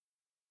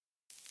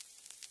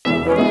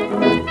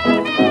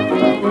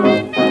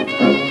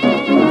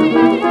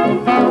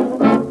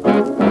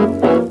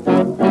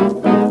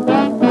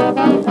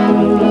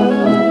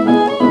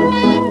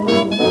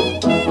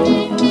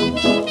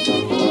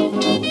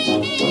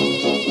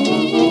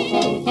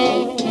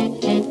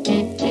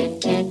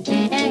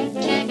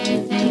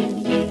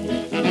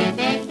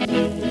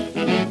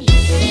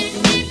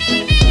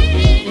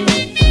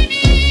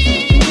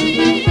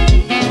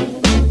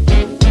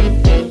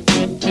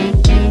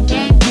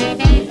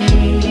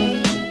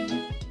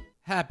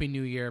Happy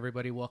New Year,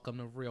 everybody. Welcome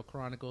to Real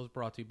Chronicles,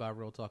 brought to you by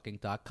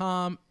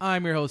RealTalking.com.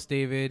 I'm your host,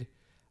 David.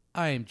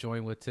 I am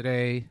joined with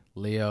today,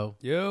 Leo.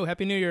 Yo,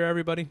 Happy New Year,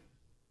 everybody.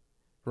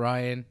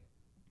 Ryan.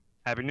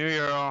 Happy New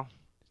Year, all.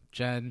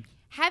 Jen.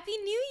 Happy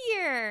New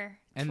Year.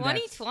 And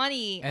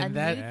 2020, a new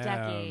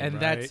decade. And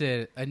that's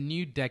it, a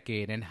new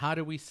decade. And how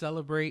do we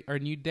celebrate our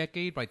new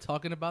decade? By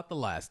talking about the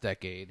last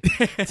decade.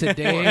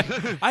 Today,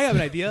 I have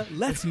an idea.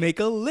 Let's make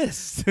a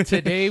list.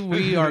 Today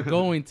we are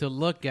going to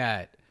look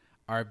at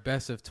our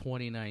best of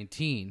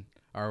 2019,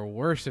 our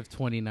worst of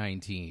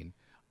 2019,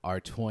 our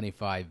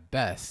 25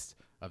 best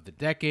of the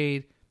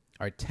decade,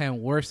 our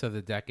 10 worst of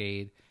the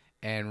decade,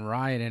 and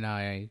Ryan and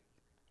I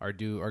are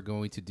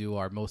going to do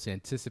our most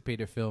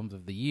anticipated films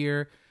of the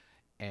year,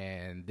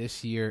 and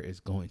this year is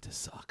going to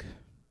suck.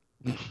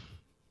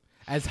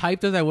 As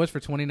hyped as I was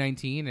for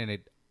 2019, and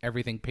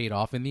everything paid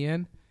off in the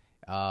end,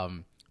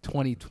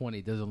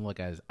 2020 doesn't look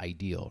as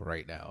ideal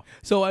right now.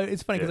 So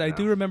it's funny because I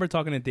do remember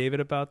talking to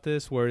David about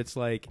this, where it's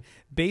like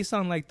based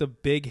on like the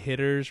big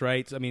hitters,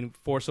 right? I mean,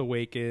 Force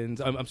Awakens.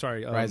 I'm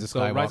sorry, Rise of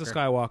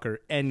Skywalker,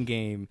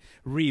 Endgame,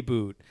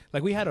 reboot.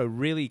 Like we had a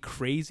really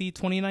crazy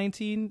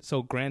 2019.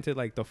 So granted,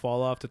 like the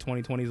fall off to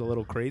 2020 is a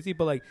little crazy,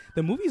 but like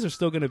the movies are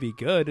still going to be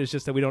good. It's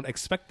just that we don't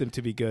expect them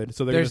to be good.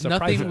 So there's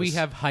nothing us. We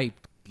have hyped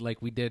like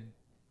we did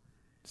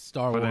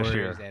Star Wars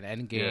and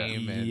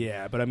Endgame.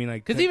 Yeah, but I mean,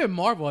 like, because even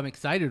Marvel, I'm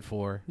excited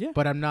for. Yeah,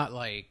 but I'm not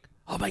like,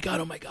 oh my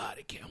god,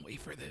 I can't wait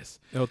for this.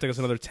 It'll take us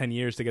another 10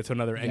 years to get to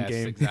another Endgame.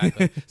 Yes,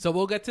 exactly. So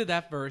we'll get to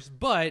that first,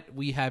 but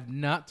we have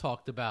not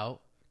talked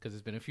about, because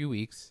it's been a few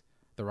weeks,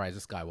 The Rise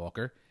of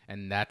Skywalker,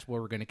 and that's where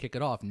we're going to kick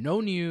it off.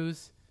 No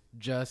news,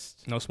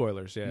 just no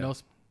spoilers. Yeah.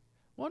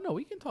 Well, no,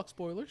 we can talk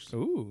spoilers.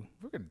 Ooh,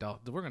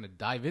 we're gonna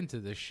dive into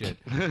this shit.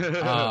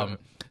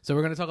 So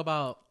we're gonna talk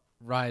about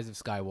Rise of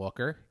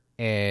Skywalker.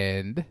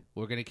 And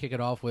we're going to kick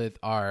it off with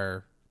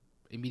our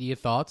immediate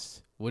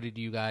thoughts. What did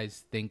you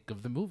guys think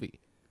of the movie?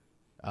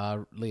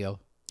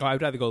 Leo? Oh,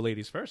 I'd rather go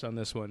ladies first on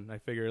this one. I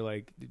figure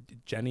like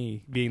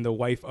Jenny, being the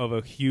wife of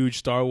a huge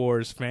Star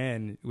Wars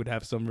fan, would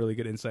have some really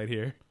good insight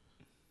here.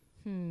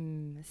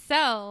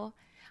 So,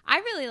 I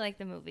really liked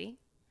the movie.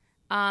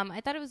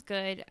 I thought it was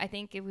good. I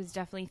think it was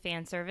definitely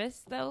fan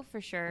service, though,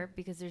 for sure,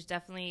 because there's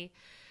definitely...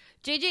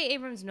 J.J.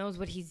 Abrams knows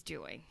what he's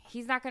doing.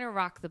 He's not going to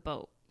rock the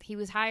boat. He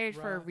was hired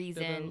for a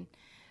reason.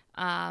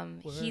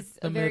 He's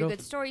a very good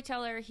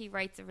storyteller. He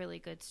writes a really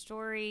good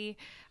story.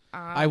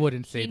 I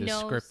wouldn't say the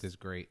script is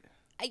great.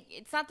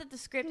 It's not that the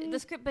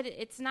script, but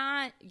it's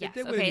not. Yes,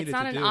 it's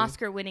not an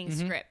Oscar-winning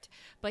script,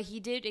 but he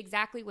did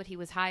exactly what he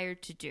was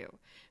hired to do: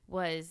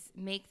 was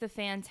make the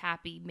fans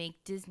happy,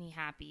 make Disney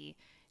happy,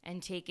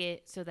 and take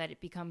it so that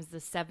it becomes the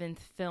 7th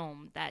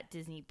film that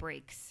Disney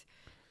breaks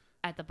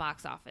at the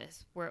box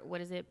office.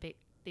 What is it?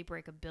 They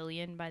break $1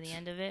 billion by the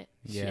end of it.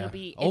 Yeah, it'll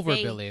be over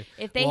 $1 billion.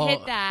 If they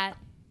hit that,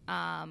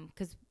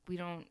 because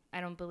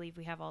I don't believe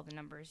we have all the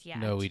numbers yet.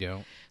 No, we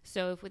don't.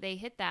 So if they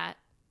hit that,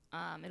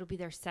 it'll be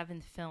their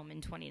 7th film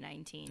in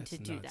 2019 That's to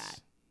nuts. do that,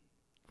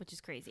 which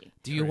is crazy.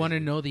 Do you want to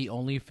know the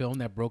only film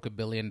that broke $1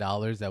 billion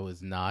that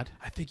was not?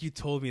 I think you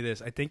told me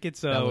this. I think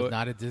it's that was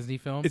not a Disney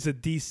film. It's a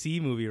DC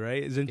movie,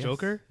 right? Isn't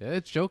Joker? Yeah,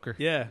 it's Joker.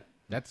 Yeah,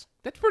 that's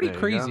pretty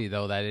crazy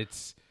though.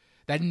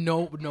 That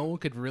no one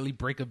could really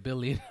break $1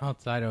 billion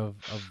outside of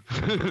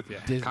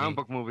Disney. Comic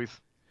book movies.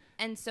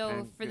 And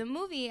so for the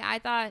movie, I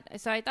thought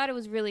it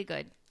was really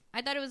good.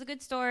 I thought it was a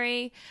good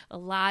story. A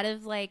lot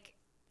of like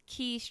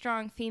key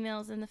strong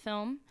females in the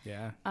film.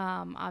 Yeah.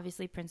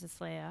 Obviously Princess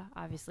Leia,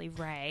 obviously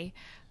Rey.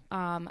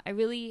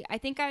 I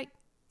think I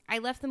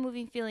left the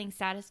movie feeling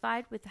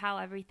satisfied with how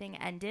everything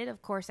ended.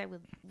 Of course, I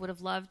would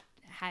have loved,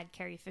 had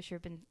Carrie Fisher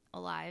been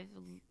alive,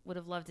 would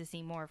have loved to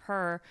see more of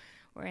her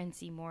and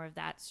see more of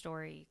that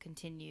story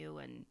continue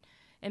and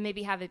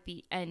maybe have it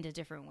end a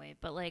different way.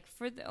 But like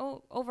for the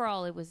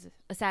overall, it was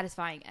a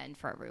satisfying end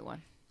for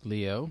everyone.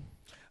 Leo?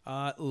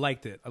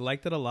 Liked it. I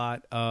liked it a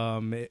lot.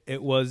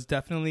 It was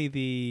definitely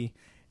the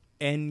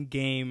end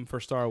game for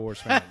Star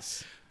Wars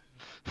fans.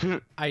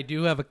 I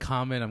do have a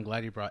comment. I'm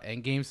glad you brought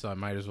Endgame, so I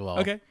might as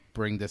well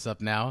bring this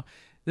up now.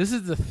 This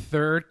is the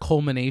third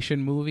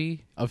culmination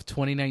movie of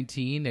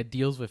 2019 that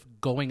deals with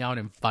going out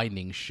and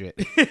finding shit.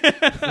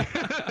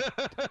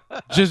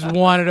 Just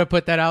wanted to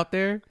put that out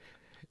there.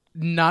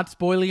 Not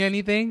spoiling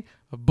anything,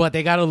 but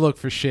they got to look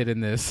for shit in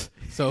this.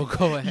 So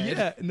go ahead.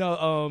 Yeah,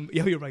 no,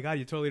 you're my God,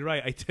 you're totally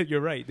right. You're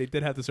right. They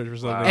did have to search for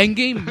something.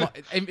 Endgame,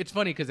 and it's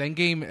funny because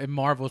Endgame and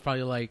Marvel is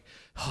probably like,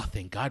 oh,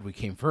 thank God we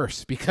came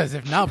first, because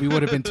if not, we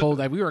would have been told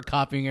that we were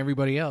copying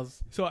everybody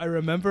else. So I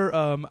remember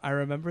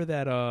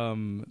that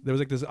there was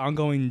like this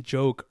ongoing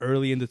joke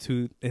early in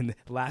the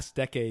last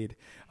decade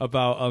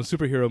about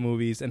superhero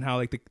movies, and how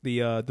like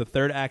the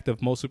third act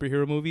of most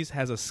superhero movies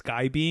has a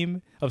sky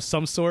beam of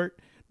some sort.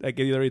 Like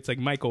either it's like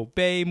Michael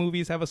Bay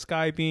movies have a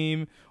sky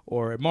beam,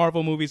 or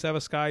Marvel movies have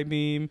a sky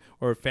beam,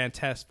 or Van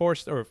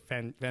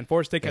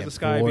Forstic has a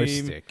sky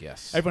beam.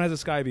 Yes. Everyone has a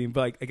sky beam, but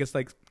like I guess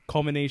like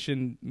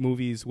culmination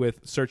movies with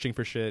searching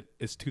for shit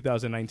is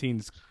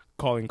 2019's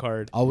calling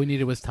card. All we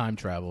needed was time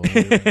travel. And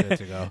we were good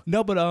to go.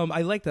 No, but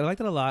I liked it. I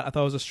liked it a lot. I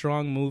thought it was a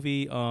strong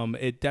movie.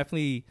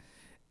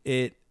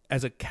 It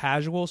as a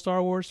casual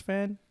Star Wars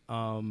fan,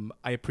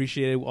 I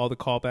appreciated all the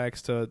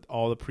callbacks to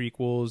all the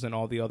prequels and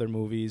all the other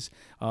movies.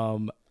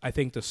 I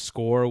think the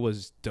score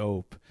was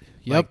dope.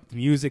 Yep. Like,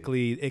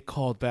 musically, it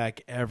called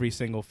back every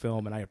single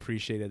film, and I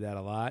appreciated that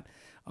a lot.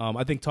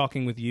 I think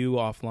talking with you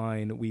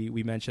offline,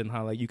 we mentioned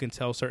how like you can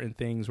tell certain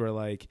things where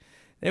like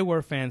they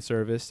were fan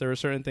service. There were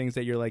certain things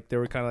that you're like they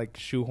were kind of like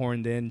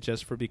shoehorned in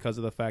just because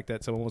of the fact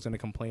that someone was going to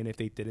complain if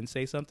they didn't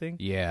say something.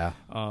 Yeah.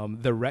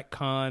 The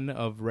retcon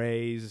of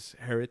Rey's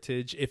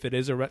heritage, if it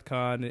is a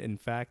retcon, in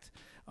fact.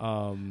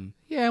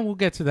 Yeah, we'll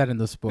get to that in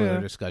the spoiler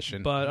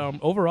discussion. But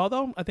overall,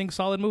 though, I think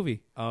solid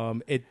movie.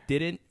 It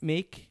didn't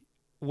make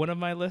one of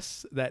my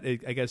lists that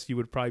I guess you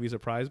would probably be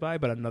surprised by,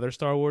 but another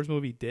Star Wars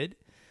movie did.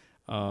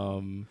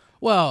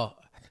 Well,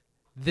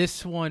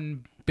 this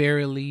one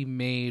barely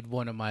made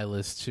one of my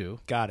lists too.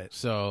 Got it.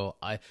 So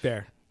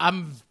Fair.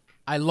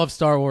 I love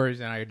Star Wars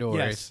and I adore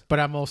Yes. it, but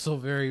I'm also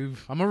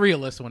I'm a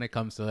realist when it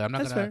comes to it. I'm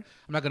not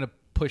That's gonna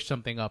push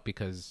something up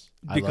because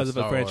I Because love of a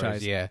Star franchise.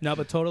 Wars. Yeah. No,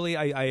 but totally.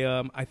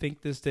 I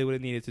think this did what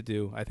it needed to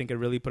do. I think it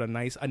really put a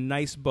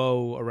nice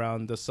bow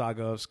around the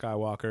saga of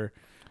Skywalker.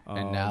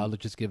 And now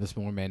let's just give us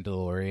more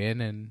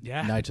Mandalorian and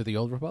Yeah. Knights of the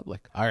Old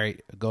Republic. All right,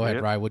 go ahead,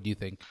 Yep. Ryan. What do you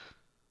think?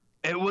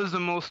 It was the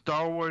most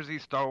Star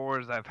Warsy Star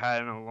Wars I've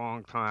had in a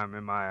long time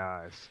in my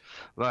eyes.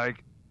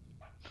 Like,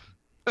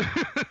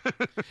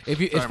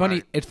 It's Sorry, funny.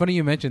 Mike. It's funny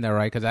you mentioned that,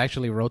 right? Because I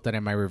actually wrote that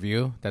in my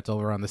review. That's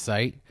over on the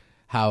site.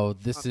 How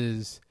this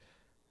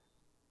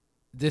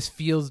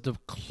feels the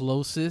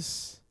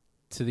closest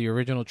to the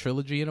original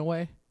trilogy in a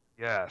way.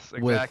 yes,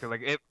 With- exactly.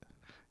 Like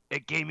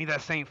it gave me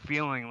that same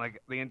feeling.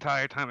 Like the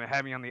entire time, it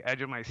had me on the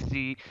edge of my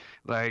seat.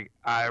 Like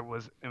I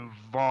was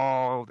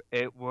involved.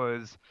 It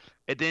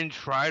didn't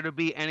try to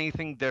be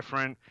anything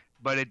different,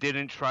 but it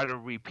didn't try to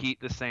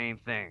repeat the same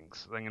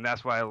things. Like, and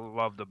that's what I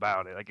loved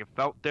about it. Like it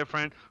felt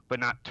different, but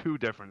not too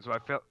different. So I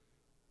felt,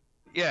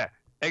 yeah,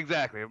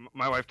 exactly.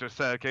 My wife just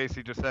said,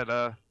 Casey just said,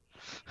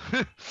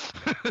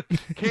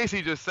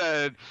 Casey just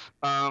said,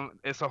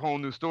 it's a whole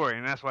new story,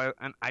 and that's why.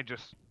 And I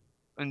just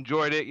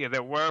enjoyed it. Yeah,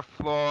 there were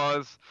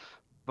flaws,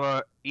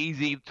 but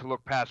easy to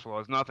look past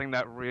flaws. Nothing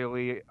that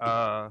really,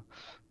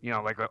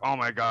 like oh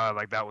my god,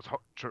 like that was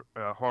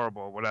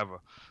horrible or whatever.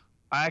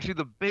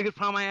 The biggest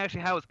problem I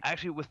actually had was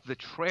actually with the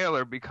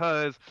trailer,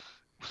 because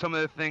some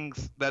of the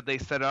things that they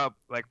set up,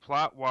 like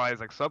plot wise,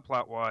 like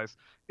subplot wise,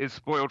 is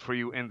spoiled for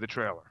you in the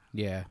trailer.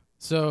 Yeah.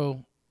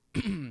 So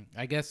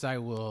I guess I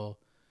will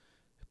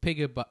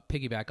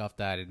piggyback off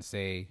that and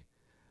say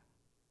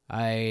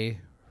I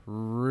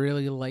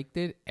really liked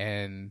it,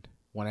 and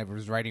when I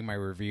was writing my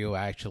review,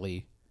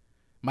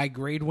 my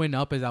grade went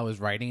up as I was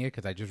writing it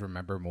because I just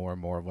remember more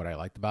and more of what I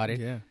liked about it.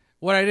 Yeah.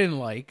 What I didn't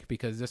like,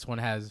 because this one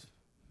has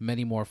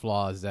many more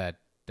flaws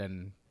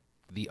than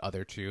the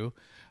other two.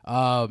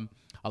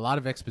 A lot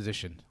of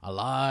exposition, a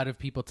lot of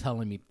people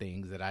telling me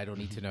things that I don't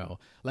need to know.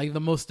 Like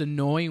the most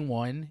annoying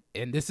one,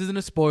 and this isn't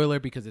a spoiler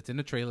because it's in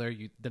the trailer.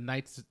 The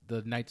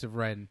Knights of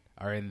Ren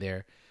are in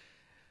there.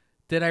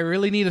 Did I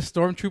really need a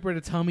stormtrooper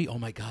to tell me? Oh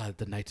my God,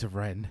 the Knights of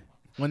Ren.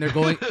 When they're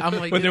going, I'm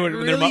like, when they're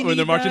marching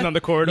that? down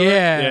the corridor.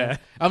 Yeah.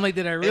 I'm like,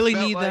 did I really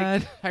felt need like-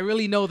 that? I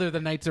really know they're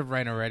the Knights of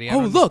Ren already. I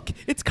Oh, don't- look,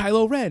 it's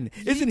Kylo Ren,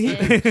 isn't he?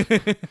 did.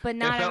 But It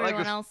not felt like everyone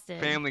this else did.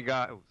 Family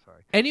Guy. Oh,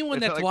 sorry. Anyone It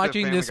that's felt like the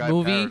watching Family this Guy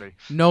movie parody.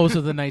 knows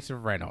who the Knights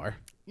of Ren are.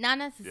 Not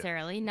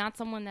necessarily. Not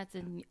someone that's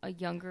a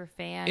younger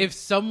fan. If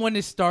someone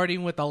is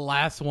starting with the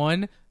last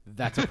one,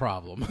 that's a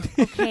problem.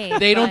 okay,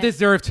 They don't but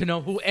deserve to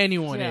know who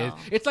anyone is.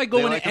 Still. It's like They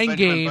going like to the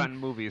Benjamin Endgame. Button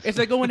movies. It's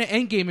like going to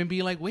Endgame and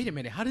being like, wait a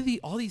minute, how do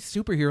all these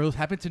superheroes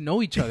happen to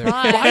know each other?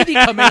 But- Why are they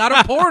coming out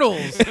of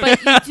portals?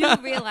 But you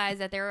do realize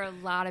that there are a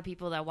lot of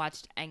people that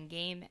watched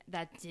Endgame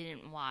that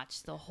didn't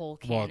watch the whole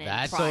Well, canon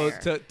that's- So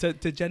prior.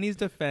 to Jenny's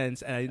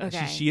defense, and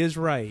Okay. she is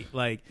right.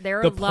 Like There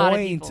are the a lot of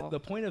point, people. the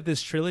point of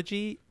this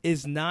trilogy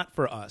is not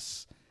for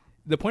us.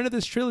 The point of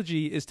this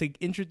trilogy is to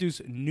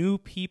introduce new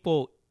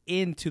people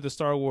into the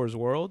Star Wars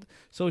world.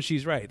 So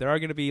she's right. There are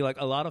going to be like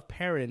a lot of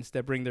parents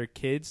that bring their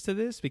kids to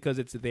this because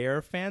it's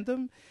their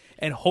fandom,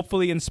 and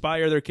hopefully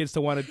inspire their kids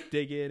to want to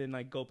dig in and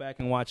like go back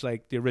and watch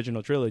like the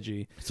original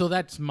trilogy. So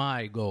that's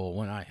my goal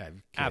when I have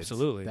kids.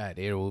 Absolutely. That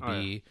it will Oh,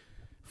 be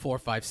 4,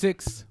 5,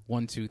 6,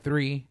 1, 2,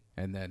 3,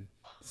 and then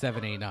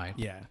 7, 8, 9.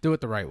 Yeah. Do it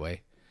the right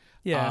way.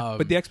 Yeah,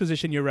 but the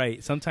exposition, you're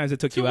right. Sometimes it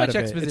took Too you out much of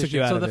it. It took exposition.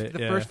 you out So of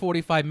the it. first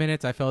 45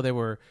 minutes, I felt they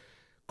were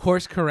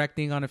course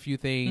correcting on a few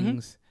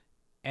things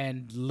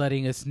and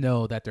letting us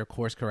know that they're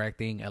course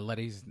correcting and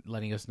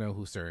letting us know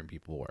who certain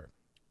people were.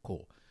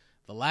 Cool.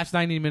 The last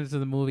 90 minutes of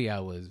the movie, I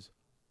was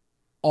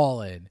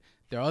all in.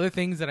 There are other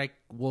things that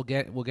we'll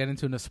get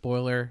into in a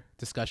spoiler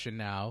discussion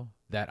now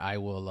that I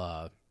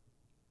will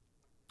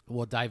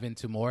we'll dive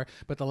into more.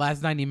 But the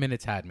last 90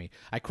 minutes had me.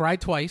 I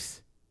cried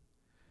twice.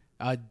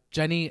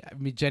 Jenny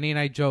and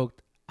I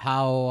joked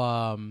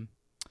how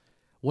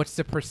what's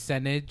the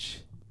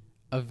percentage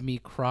of me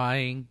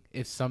crying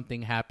if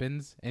something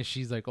happens, and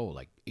she's like, oh,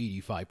 like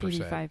 85%.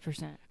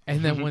 85%.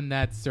 And then when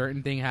that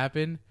certain thing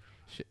happened,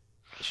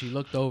 she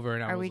looked over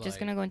and I was like, Are we just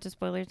gonna go into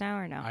spoilers now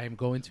or no? I am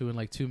going to in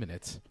like 2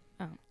 minutes.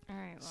 Oh, all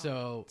right. Well,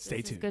 So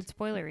Stay tuned. Good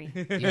spoilery.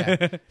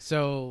 yeah.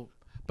 So,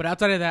 but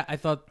outside of that, I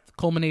thought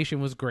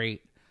culmination was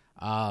great.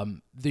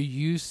 The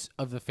use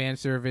of the fan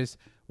service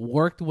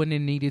worked when it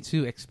needed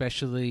to,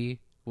 especially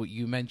what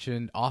you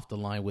mentioned off the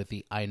line with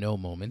the I know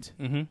moment.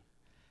 Mm-hmm.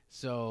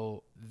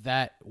 So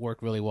that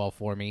worked really well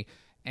for me.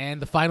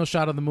 And the final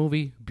shot of the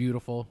movie,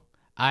 beautiful.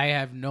 I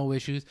have no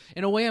issues.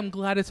 In a way, I'm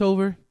glad it's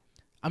over.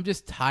 I'm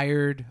just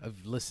tired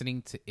of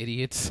listening to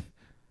idiots.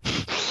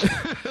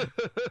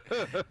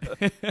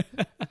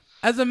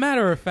 As a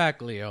matter of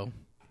fact, Leo,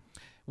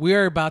 we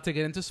are about to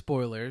get into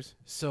spoilers.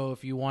 So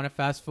if you want to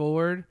fast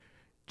forward,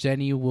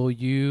 Jenny, will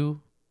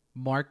you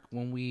mark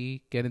when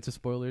we get into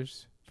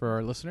spoilers for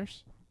our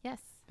listeners? Yes.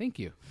 Thank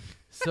you.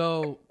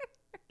 So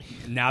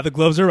Now the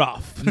gloves are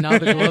off. now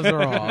the gloves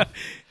are off.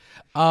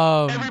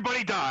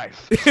 Everybody dies.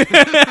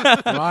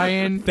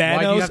 Ryan, why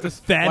do you have to-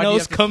 why do you Thanos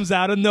have to- comes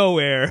out of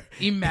nowhere.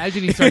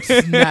 Imagine he starts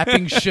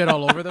snapping shit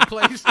all over the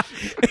place.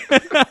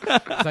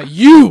 It's like,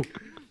 you!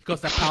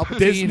 Goes to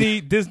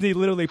Palpatine. Disney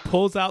literally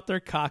pulls out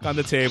their cock on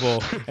the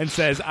table and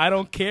says, I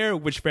don't care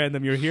which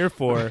fandom you're here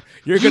for.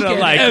 You're You going to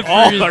get like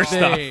all our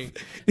stuff. everything.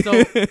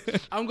 So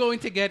I'm going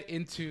to get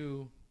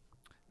into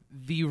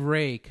the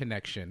Rey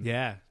connection.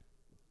 Yeah.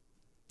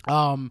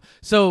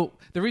 So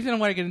the reason I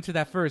want to get into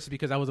that first is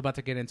because I was about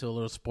to get into a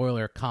little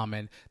spoiler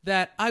comment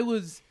that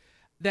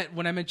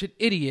when I mentioned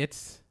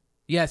idiots,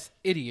 yes,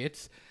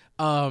 idiots,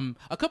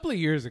 a couple of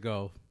years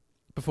ago,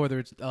 before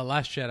the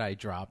Last Jedi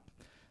dropped,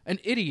 an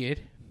idiot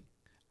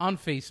on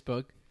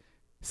Facebook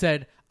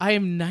said, I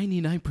am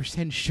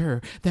 99%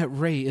 sure that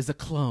Rey is a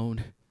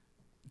clone.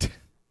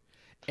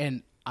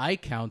 And I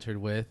countered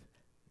with,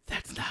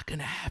 that's not going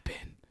to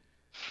happen.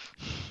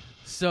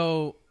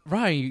 So,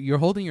 Ryan, you're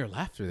holding your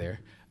laughter there.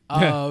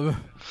 No,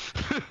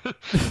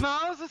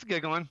 I was just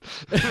giggling.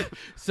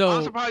 So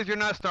I'm surprised you're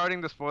not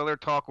starting the spoiler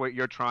talk with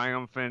your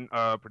triumphant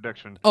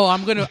prediction. Oh,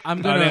 I'm gonna. I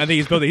think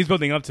he's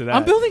building up to that.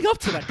 I'm building up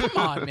to that. Come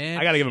on, man.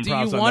 I gotta give him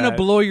props Do you on want to that.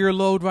 blow your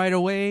load right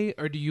away,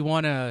 or do you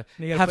want to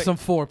You gotta have play- some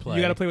foreplay?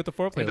 You got to play with the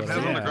foreplay. It with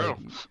depends it, on the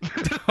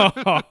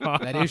yeah. girl.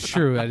 That is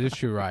true. That is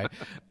true, right?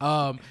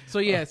 So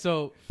yeah.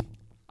 So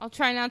I'll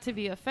try not to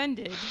be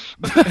offended.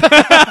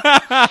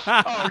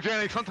 Oh,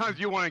 Jenny, sometimes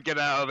you want to get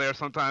out of there.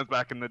 Sometimes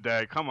back in the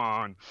day. Come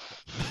on.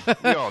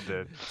 We all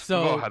did.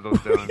 So- we all had those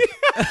days.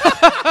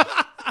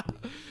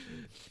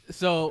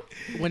 so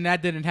when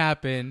that didn't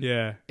happen,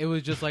 Yeah. it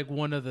was just like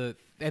one of the.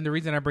 And the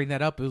reason I bring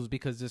that up was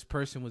because this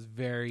person was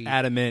very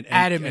Adamant.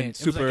 And And it was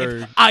super.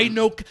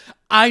 like,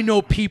 I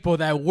know people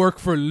that work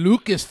for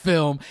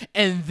Lucasfilm,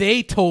 and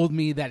they told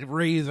me that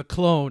Rey is a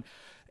clone.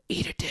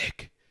 Eat a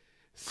dick.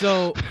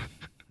 So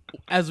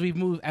as we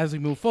move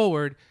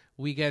forward,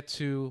 we get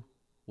to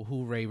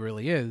who Rey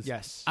really is.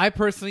 Yes. I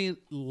personally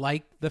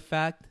like the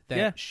fact that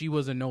Yeah. she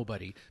was a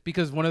nobody,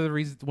 because one of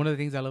the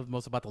things I love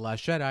most about The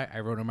Last Jedi, I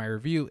wrote in my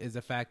review, is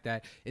the fact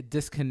that it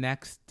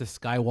disconnects the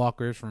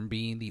Skywalkers from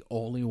being the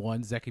only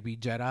ones that could be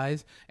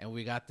Jedis, and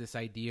we got this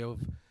idea of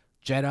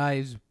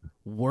Jedis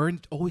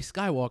weren't always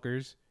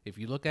Skywalkers. If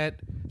you look at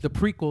the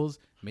prequels,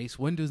 Mace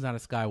Windu's not a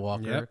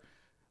Skywalker. Yep.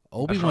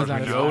 Obi-Wan's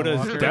not a Yoda's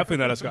Skywalker. definitely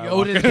not a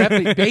Skywalker. Yoda's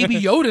definitely Baby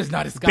Yoda's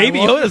not a Skywalker. Baby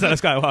Yoda's not a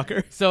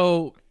Skywalker.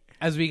 So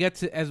as we get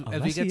to as we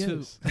Unless get he to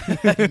is.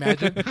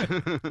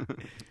 imagine.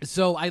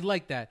 So I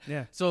like that.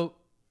 Yeah. So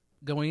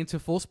going into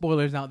full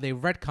spoilers now, they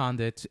retconned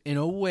it in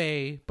a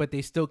way, but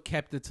they still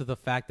kept it to the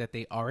fact that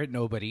they aren't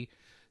nobody.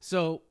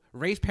 So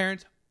Rey's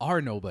parents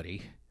are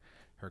nobody.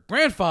 Her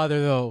grandfather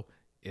though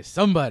is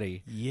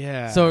somebody.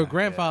 Yeah. So her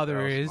grandfather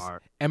that was is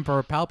smart.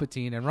 Emperor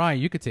Palpatine. And Ryan,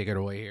 you could take it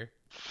away here.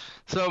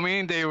 So me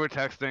and Dave were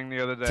texting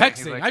the other day. He's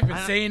Texting. like, I've been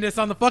saying this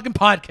on the fucking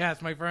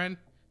podcast, my friend.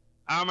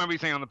 I don't remember you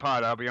saying on the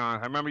pod, I'll be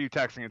honest. I remember you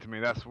texting it to me.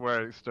 That's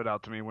where it stood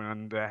out to me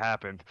when that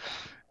happened.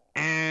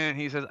 And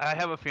he says, I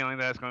have a feeling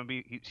that it's going to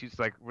be, she's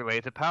like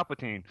related to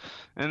Palpatine.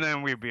 And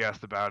then we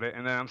BS'd about it.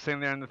 And then I'm sitting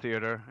there in the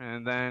theater,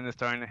 and then it's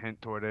starting to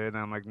hint toward it. And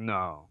I'm like,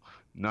 no,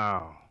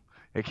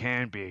 it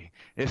can't be.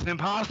 It's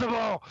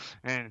impossible.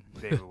 And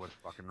David was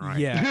fucking right.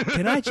 Yeah.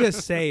 Can I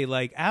just say,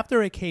 like, after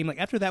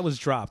that was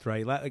dropped,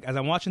 right? Like, as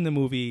I'm watching the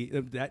movie,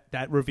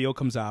 that reveal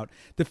comes out.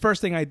 The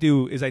first thing I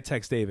do is I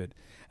text David,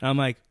 and I'm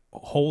like,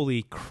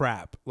 "Holy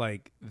crap!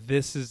 Like,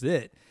 this is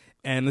it."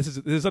 And this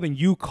is something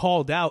you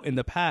called out in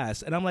the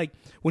past. And I'm like,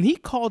 when he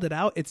called it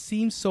out, it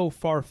seems so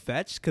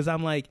far-fetched because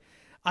I'm like,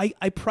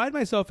 I pride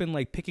myself in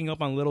like picking up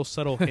on little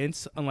subtle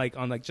hints on like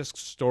just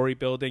story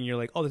building. You're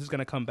like, oh, this is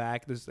gonna come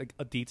back. This is like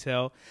a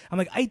detail. I'm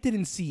like, I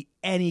didn't see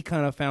any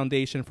kind of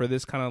foundation for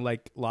this kind of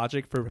like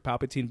logic for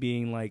Palpatine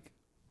being like,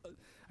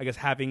 I guess,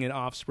 having an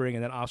offspring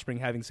and then offspring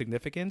having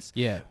significance.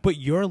 Yeah. But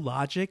your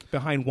logic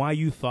behind why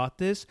you thought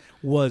this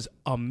was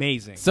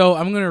amazing. So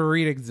I'm going to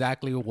read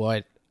exactly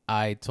what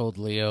I told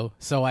Leo.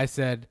 So I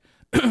said,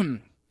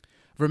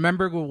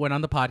 remember when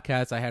on the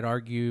podcast I had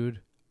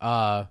argued,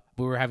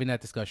 we were having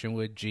that discussion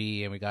with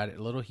G and we got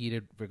a little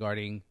heated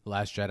regarding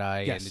Last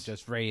Jedi Yes. and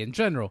just Rey in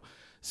general.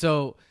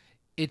 So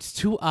it's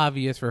too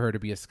obvious for her to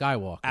be a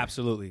Skywalker.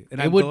 Absolutely. And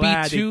It I'm would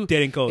glad be too, they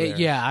didn't go there.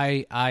 Yeah,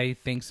 I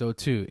think so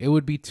too. It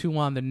would be too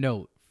on the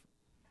note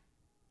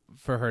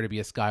for her to be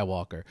a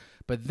Skywalker.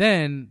 But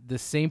then the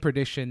same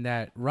prediction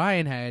that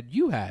Ryan had,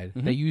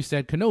 that you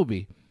said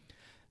Kenobi,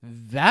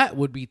 that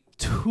would be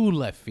too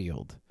left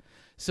field.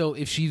 So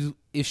if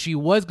she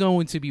was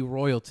going to be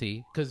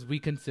royalty, because we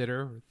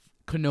consider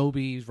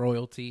Kenobi's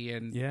royalty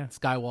and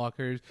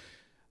Skywalker's,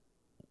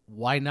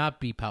 why not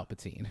be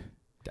Palpatine?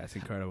 That's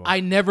incredible. I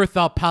never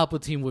thought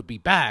Palpatine would be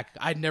back.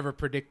 I never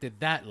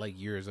predicted that like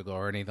years ago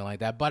or anything like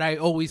that. But I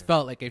always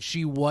felt like if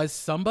she was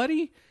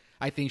somebody,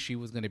 I think she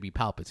was going to be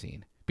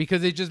Palpatine.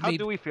 Because it just How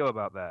do we feel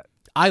about that?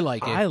 I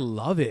like it. I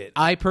love it.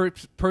 I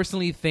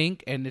personally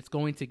think, and it's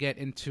going to get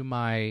into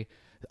a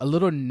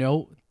little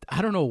note.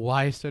 I don't know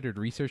why I started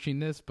researching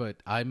this, but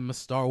I'm a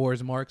Star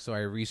Wars mark, so I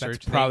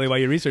researched. That's probably why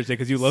you researched it,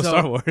 because you love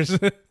Star Wars.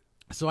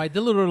 So I did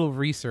a little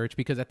research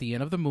because at the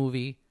end of the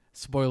movie,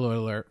 spoiler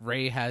alert,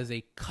 Rey has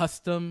a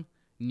custom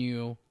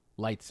new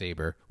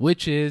lightsaber,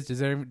 which is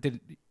did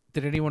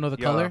anyone know the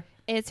Yellow. color?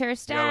 It's her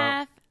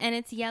staff, and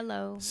it's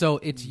yellow. So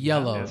it's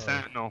yellow. Yeah,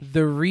 Sentinel.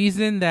 The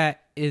reason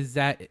that is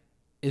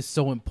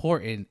so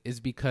important is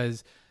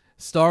because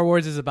Star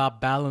Wars is about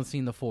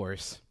balancing the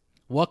Force.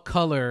 What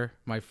color,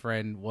 my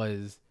friend,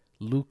 was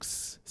Luke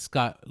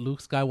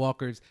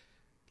Skywalker's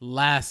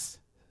last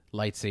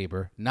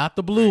lightsaber? Not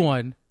the blue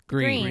one,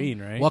 green.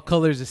 Green, right? What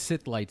color is a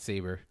Sith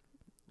lightsaber?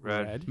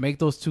 Red. Make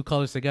those two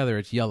colors together,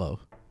 it's yellow.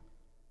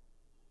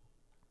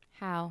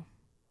 How?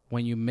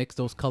 When you mix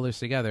those colors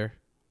together,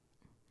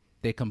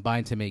 they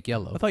combine to make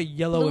yellow. I thought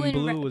yellow and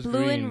blue was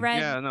blue green. and red.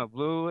 Yeah, no,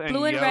 blue and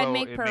Blue and red yellow,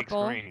 make it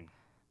purple. Makes green.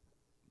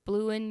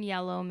 Blue and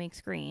yellow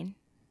makes green.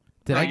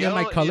 Did I get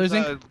my Yellow colors is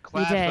in? a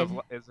class You did.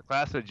 It's a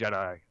class of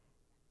Jedi.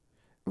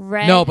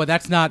 Red. No, but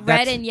that's not. red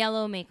That's, and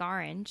yellow make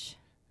orange.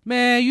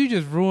 man, you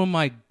just ruined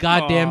my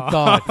goddamn Aw.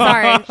 thought.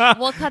 Sorry,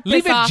 we'll cut this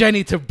Leave it, off.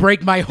 Jenny, to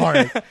break my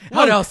heart.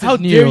 What else is How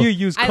new? dare you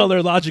use I-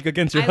 color logic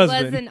against your I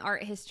husband? was an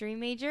art history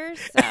major,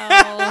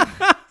 so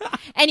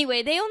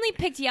anyway, they only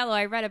picked yellow.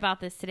 I read about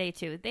this today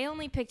too. They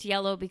only picked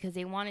yellow because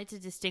they wanted to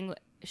distinguish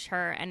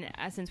her. And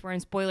since we're in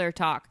spoiler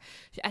talk,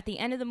 at the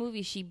end of the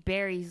movie, she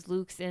buries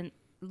Luke and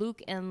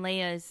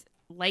Leia's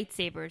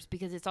lightsabers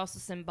because it's also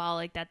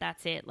symbolic that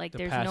that's it. Like The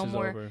there's past no is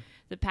more. over.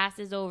 The past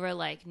is over.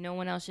 Like no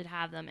one else should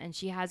have them, and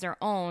she has her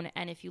own.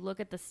 And if you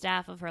look at the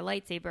staff of her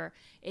lightsaber,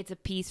 it's a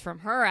piece from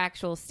her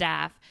actual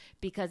staff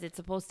because it's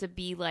supposed to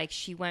be like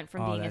she went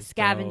from being a that's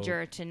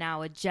scavenger to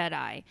now a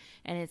Jedi,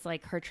 and it's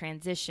like her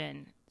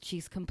transition.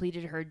 She's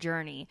completed her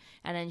journey,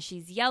 and then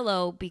she's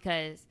yellow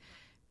because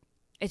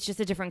it's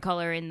just a different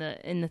color in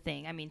the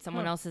thing. I mean,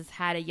 someone else has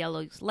had a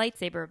yellow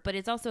lightsaber, but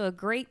it's also a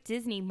great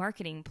Disney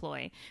marketing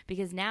ploy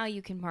because now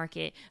you can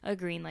market a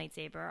green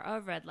lightsaber, a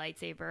red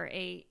lightsaber,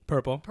 a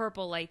Purple.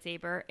 purple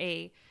lightsaber,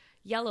 a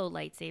yellow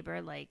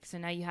lightsaber. Like, so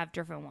now you have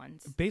different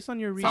ones. Based on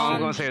your All I'm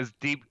gonna research, say is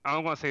deep.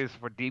 I'm gonna say is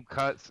for deep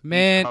cuts.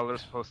 Man. Each color's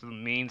supposed to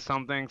mean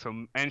something.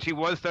 So, and she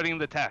was studying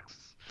the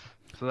texts,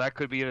 so that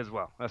could be it as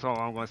well. That's all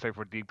I'm gonna say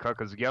for deep cut.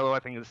 Because yellow, I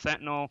think, is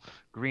Sentinel.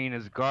 Green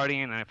is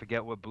Guardian, and I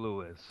forget what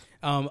blue is.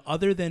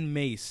 other than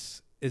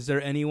Mace, is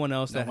there anyone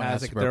else that one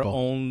has has like their purple.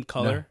 own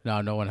color?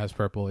 No one has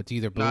purple. It's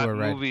either blue Not or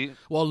red. movie.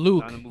 Well,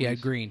 Luke, Not in the he had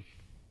movies. green.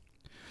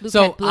 Luke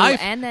So had blue,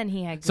 I've- and then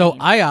he had green. So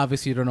I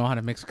obviously don't know how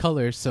to mix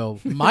colors. So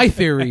my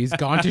theory's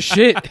gone to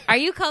shit. Are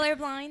you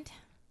colorblind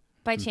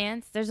by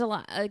chance? There's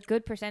a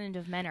good percentage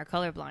of men are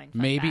colorblind.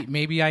 Fun fact.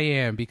 Maybe I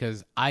am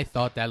because I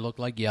thought that looked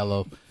like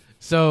yellow.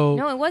 So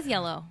No, it was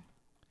yellow.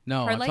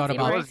 no, Her I thought lightsaber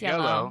about was is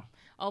yellow. yellow.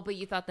 Oh, but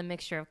you thought the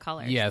mixture of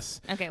colors. yes.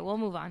 Okay, we'll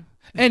move on.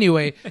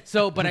 Anyway,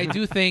 but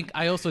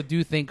I also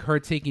do think her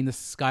taking the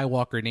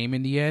Skywalker name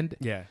in the end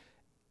Yeah.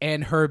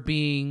 and her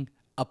being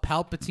a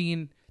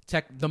Palpatine,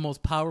 the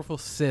most powerful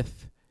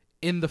Sith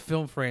in the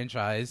film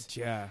franchise,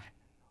 Yeah.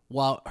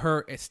 while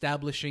her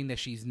establishing that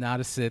she's not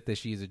a Sith, that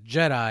she's a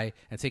Jedi,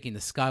 and taking the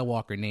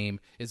Skywalker name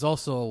is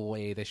also a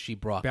way that she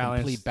brought Balance.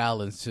 complete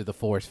balance to the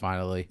Force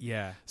finally.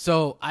 Yeah.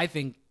 So I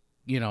think,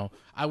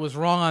 I was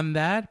wrong on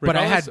that, but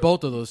I Regardless- had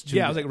both of those two.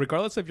 Yeah, I was like,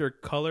 regardless of your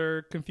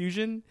color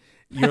confusion,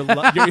 your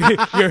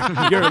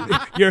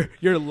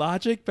your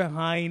logic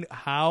behind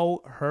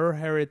how her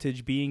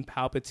heritage being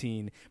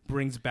Palpatine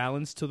brings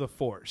balance to the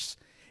Force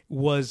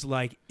was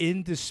like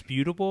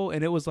indisputable,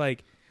 and it was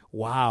like,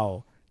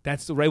 wow,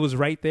 it was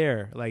right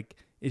there. Like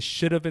it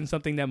should have been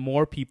something that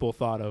more people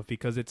thought of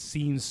because it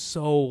seems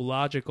so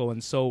logical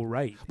and so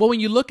right. Well, when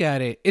you look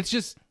at it, it's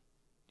just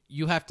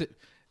you have to.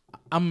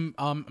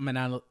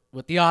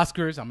 With the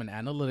Oscars, I'm an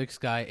analytics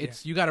guy.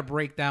 It's you got to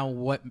break down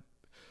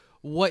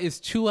what is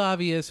too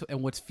obvious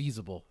and what's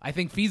feasible. I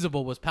think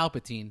feasible was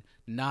Palpatine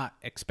not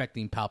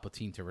expecting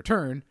Palpatine to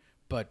return,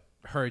 but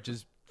her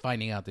just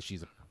finding out that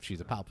she's a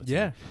Palpatine.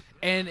 Yeah.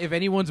 And if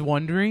anyone's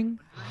wondering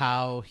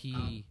how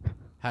he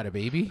had a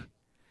baby,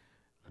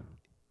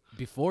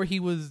 before he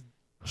was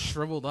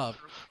shriveled up,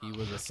 he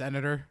was a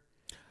senator.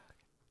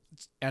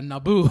 And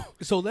Naboo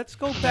So let's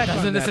go back.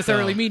 doesn't on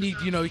necessarily that, mean he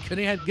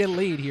couldn't get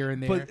laid here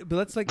and there. But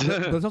let's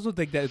let's also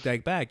take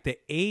that back. The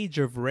age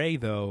of Rey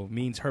though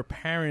means her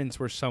parents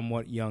were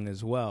somewhat young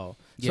as well.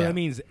 So Yeah. that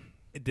means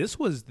this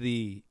was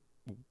the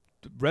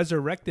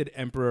resurrected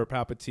Emperor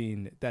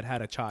Palpatine that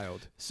had a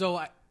child.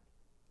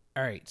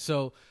 All right.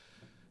 So,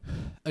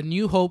 A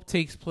New Hope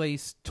takes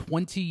place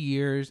 20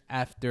 years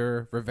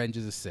after Revenge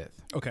of the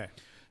Sith. Okay.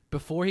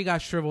 Before he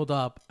got shriveled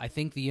up, I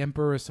think the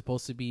Emperor is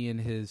supposed to be in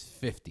his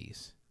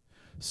 50s.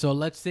 So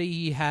let's say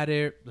he had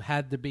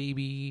the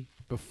baby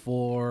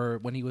before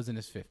when he was in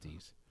his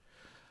 50s.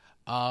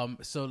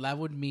 So that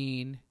would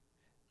mean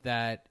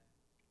that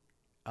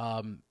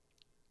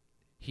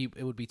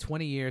it would be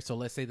 20 years. So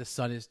let's say the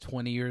son is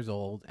 20 years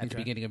old at the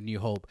beginning of New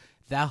Hope.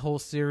 That whole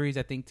series,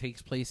 I think,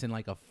 takes place in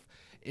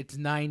it's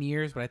 9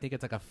 years, but I think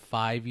it's like a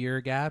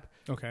 5-year gap.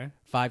 Okay.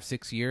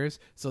 5-6 years.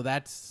 So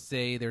that's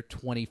say they're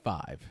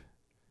 25.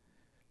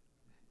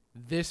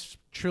 This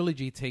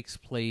trilogy takes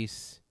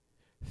place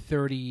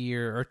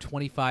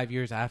 25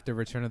 years after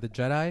Return of the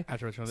Jedi.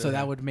 After Return of the So Jedi.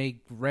 that would make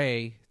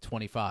Rey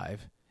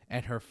 25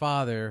 and her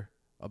father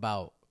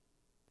about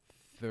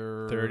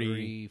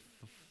 30.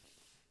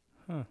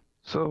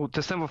 So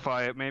to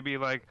simplify it, maybe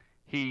like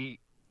he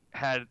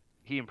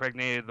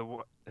impregnated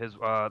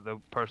the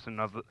person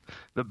of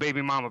the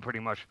baby mama pretty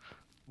much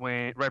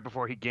right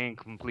before he gained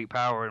complete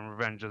power in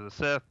Revenge of the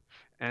Sith,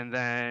 and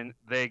then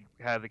they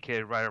had the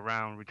kid right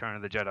around Return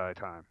of the Jedi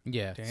time.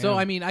 Yeah. Damn. So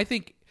I mean, I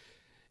think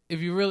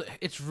if you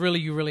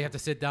really have to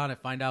sit down and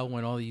find out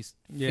when all these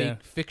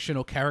fake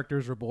fictional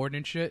characters were born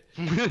and shit.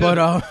 but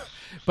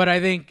I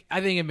think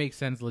it makes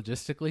sense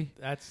logistically.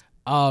 That's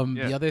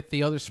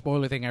The other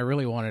spoiler thing I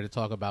really wanted to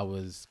talk about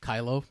was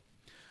Kylo.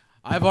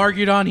 I've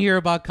argued on here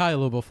about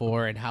Kylo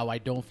before and how I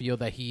don't feel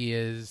that he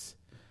is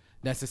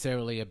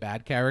necessarily a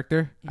bad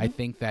character. I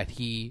think that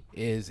he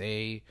is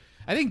I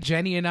think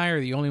Jenny and I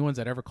are the only ones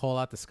that ever call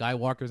out the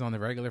Skywalkers on the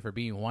regular for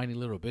being whiny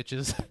little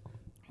bitches.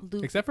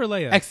 Luke. except for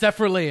Leia. Except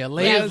for Leia.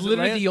 Leia's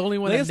literally the only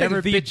one that Leia's never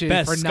like the bitches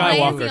best for Skywalker.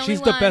 not. Leia's She's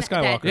only the best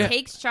one Skywalker. that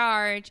takes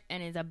charge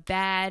and is a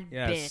bad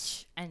Yes.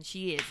 bitch, and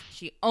she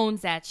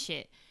owns that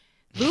shit.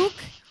 Luke,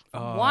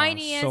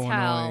 whiny as so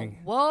hell. annoying.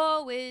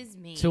 Woe is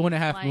me.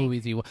 2.5 Like,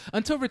 movies he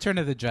until Return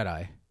of the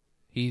Jedi.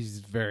 He's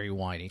very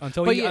whiny.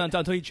 until But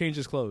he changed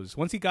his clothes.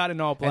 Once he got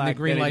in all black, the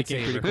green then it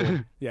became lightsaber. pretty cool.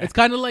 Yeah. It's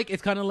kind of like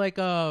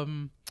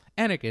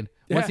Anakin.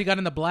 Once Yeah. he got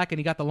into black and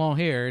he got the long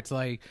hair, it's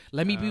like,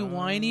 let me be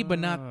whiny, but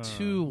not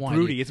too whiny.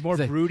 broody. It's more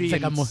broody it's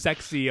like and I'm more-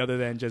 sexy, other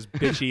than just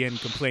bitchy and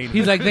complaining.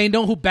 He's like, they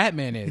know who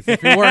Batman is.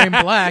 If you're wearing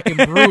black and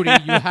broody,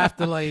 you have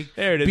to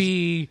There it is.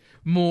 be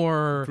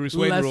more Bruce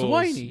Wayne less rules.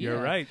 whiny. You're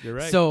Yeah. right. You're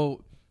right.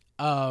 So,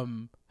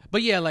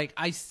 but yeah, like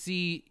I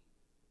see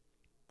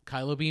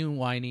Kylo being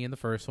whiny in the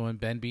first one,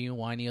 Ben being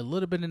whiny a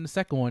little bit in the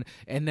second one,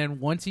 and then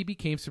once he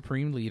became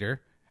Supreme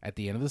Leader at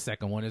the end of the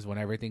second one is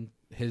when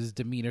his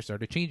demeanor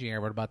started changing. I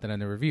wrote about that in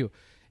the review.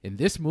 In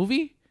this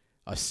movie,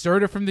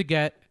 assertive from the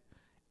get.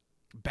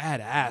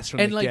 badass from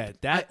And, the like,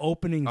 get. That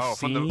opening Oh,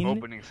 scene. from the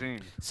opening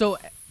scene. So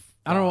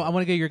I don't know. I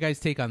want to get your guys'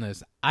 take on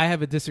this. I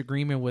have a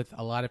disagreement with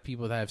a lot of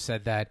people that have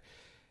said that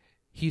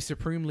he's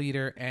Supreme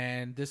Leader,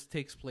 and this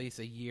takes place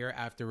a year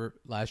after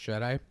Last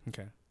Jedi.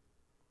 Okay.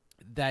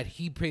 That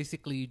he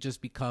basically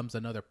just becomes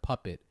another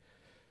puppet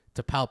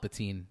to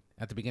Palpatine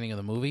at the beginning of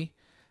the movie.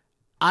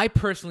 I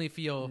personally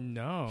feel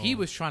No. he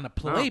was trying to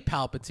play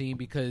Palpatine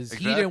because he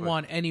Exactly. didn't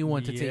want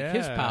anyone to take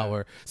his Yeah.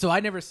 power. So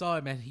I never saw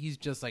him, and he's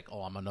just like,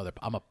 oh,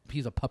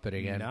 he's a puppet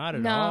again. Not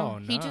at No, all.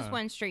 he nah. just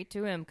went straight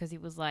to him because he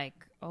was like,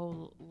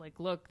 "Oh, like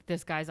look,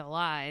 this guy's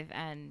alive,"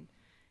 and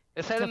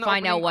It said to in the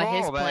find out opening what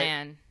his crawl that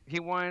plan. He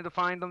wanted to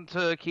find him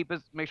to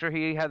make sure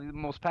he had the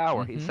most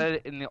power. He said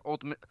it in the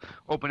ultimate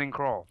opening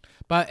crawl.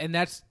 And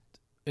that's,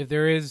 if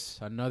there is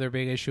another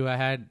big issue I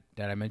had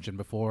that I mentioned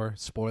before,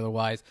 spoiler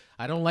wise,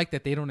 I don't like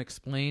that they don't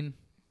explain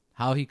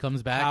how he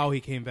comes back. How he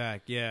came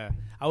back, yeah.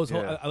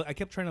 Yeah. I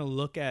kept trying to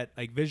look at,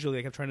 like, visually,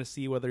 I kept trying to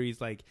see whether he's,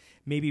 like,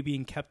 maybe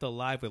being kept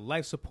alive with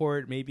life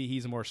support, maybe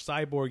he's more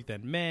cyborg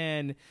than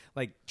man,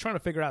 like, trying to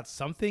figure out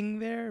something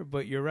there,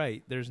 but you're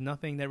right. There's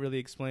nothing that really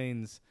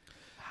explains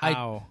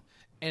how.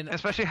 and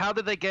Especially, how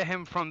did they get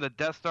him from the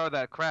Death Star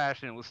that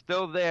crashed and it was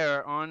still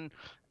there on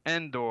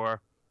Endor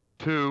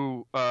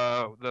to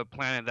the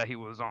planet that he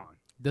was on?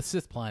 the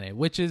Sith planet,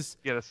 which is,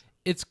 Yes.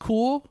 it's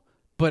cool,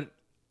 but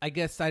I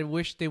guess I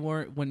wish they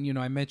weren't. When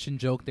I mentioned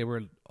joke, they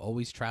were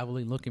always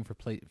traveling looking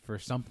for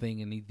something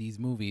in these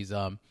movies.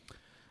 I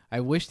I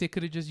wish they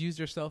could have just used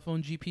their cell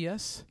phone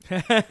GPS.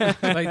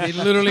 Like they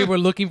literally were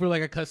looking for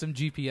like a custom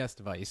GPS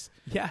device.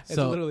 Yeah, that's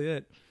So- literally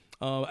it.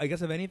 I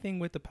guess if anything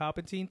with the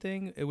Palpatine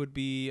thing, it would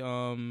be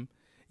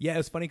yeah,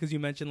 it's funny because you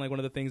mentioned like one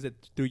of the things that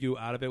threw you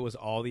out of it was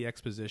all the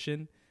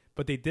exposition,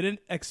 but they didn't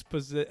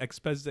expose it.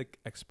 Exposition.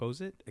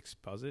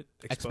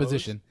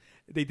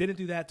 They didn't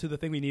do that to the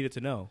thing we needed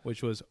to know,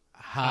 which was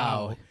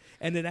how.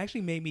 And it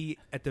actually made me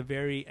at the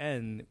very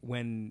end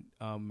when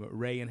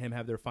Rey and him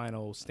have their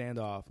final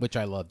standoff. Which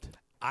I loved.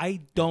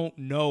 I don't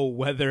know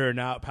whether or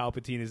not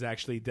Palpatine is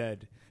actually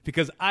dead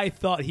because I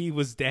thought he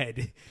was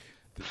dead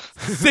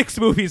 6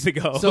 movies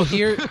ago. So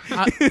here, good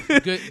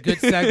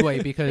segue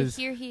But because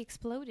here he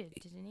exploded,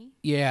 didn't he?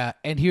 yeah,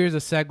 and here's a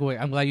segue.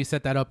 I'm glad you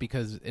set that up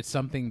because it's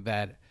something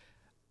that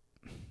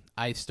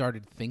I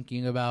started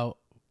thinking about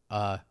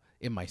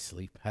in my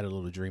sleep. Had a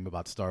little dream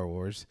about Star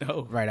Wars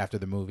right after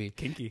the movie.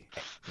 Kinky.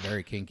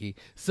 Very kinky.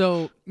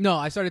 So, no,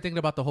 I started thinking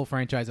about the whole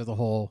franchise as a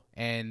whole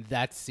and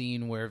that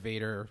scene where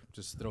Vader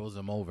just throws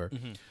him over.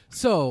 Mm-hmm.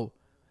 So,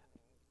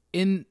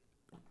 in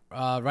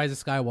Rise of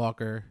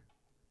Skywalker,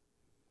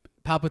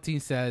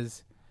 Palpatine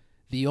says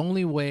the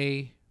only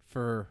way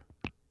for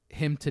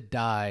him to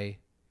die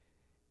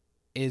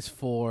is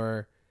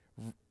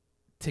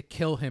to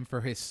kill him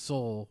for his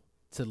soul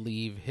to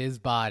leave his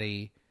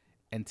body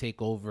and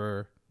take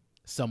over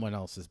someone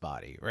else's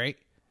body, right?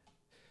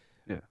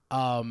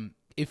 Yeah.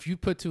 If you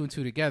put 2 and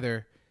 2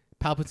 together,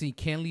 Palpatine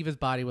can't leave his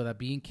body without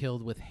being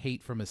killed with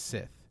hate from a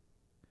Sith.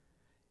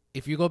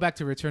 If you go back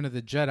to Return of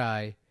the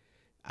Jedi,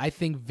 I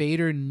think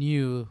Vader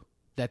knew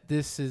that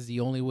this is the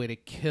only way to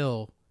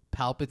kill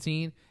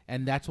Palpatine,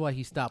 and that's why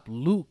he stopped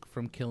Luke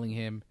from killing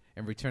him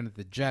in Return of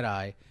the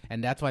Jedi,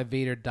 and that's why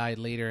Vader died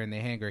later in the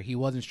hangar. He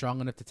wasn't strong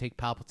enough to take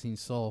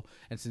Palpatine's soul,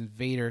 and since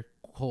Vader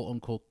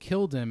quote-unquote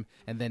killed him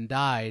and then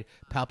died,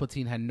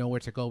 Palpatine had nowhere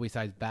to go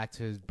besides back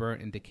to his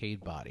burnt and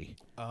decayed body.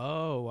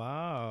 Oh,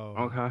 wow.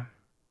 Okay.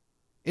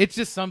 It's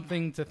just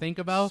something to think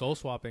about. Soul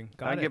swapping. I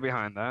Got can it. get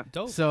behind that.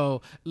 Dope.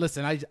 So,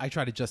 listen, I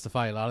try to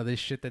justify a lot of this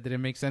shit that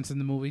didn't make sense in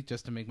the movie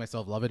just to make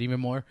myself love it even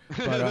more.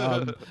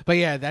 But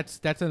yeah, that's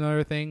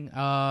another thing.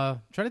 Trying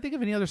to think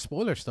of any other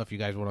spoiler stuff you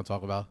guys want to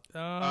talk about.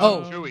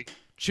 Chewie.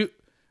 Shoot.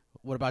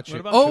 What about you?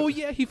 about Oh, Chewie?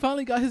 yeah, he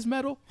finally got his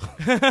medal.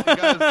 He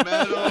got his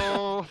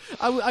medal.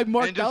 I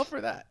marked And just- out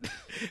for that.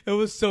 It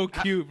was so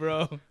cute,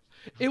 bro.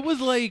 It was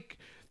like,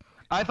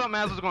 I thought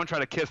Maz was going to try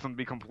to kiss him, to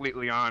be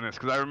completely honest,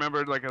 because I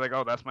remembered like,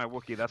 oh, that's my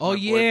Wookiee. That's oh my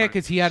yeah, boyfriend.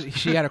 because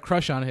she had a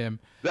crush on him.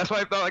 That's why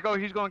I thought like, oh,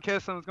 he's going to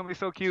kiss him. It's going to be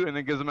so cute, and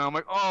then gives him out. I'm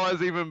like, oh,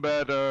 it's even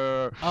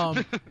better.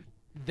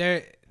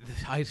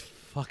 I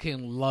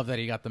fucking love that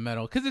he got the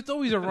medal because it's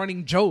always a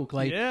running joke.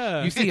 Like,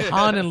 Yeah. you see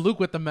Han and Luke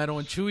with the medal,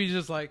 and Chewie's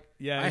just like,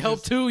 Yeah, I he's help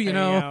just too, you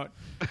hanging know.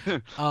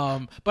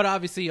 out. But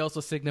obviously, he also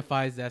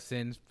signifies that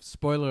sin.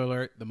 Spoiler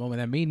alert: the moment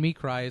that made me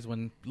cry is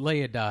when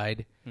Leia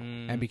died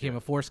and became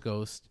a Force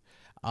ghost.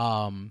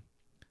 The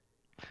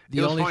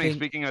It was only funny. thing.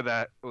 Speaking of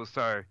that,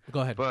 sorry,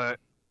 Go ahead. but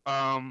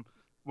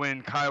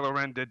when Kylo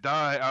Ren did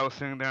die, I was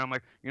sitting there. I'm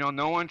like,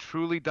 no one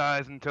truly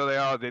dies until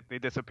they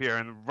disappear.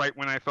 And right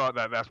when I thought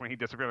that, that's when he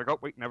disappeared. Like, oh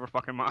wait, never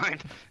fucking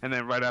mind. And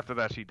then right after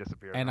that, she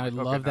disappeared. And I I'm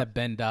like, love okay, that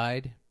Ben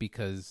died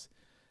because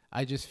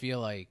I just feel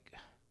like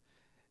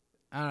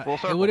Full it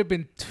circle. would have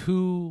been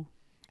too.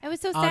 I was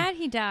so sad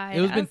he died.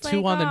 It would have I been was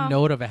too like, on the oh.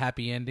 note of a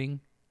happy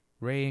ending.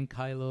 Ray and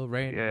Kylo,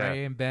 Ray Yeah.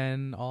 and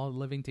Ben all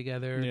living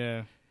together.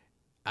 Yeah.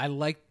 I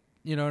like,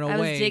 in a I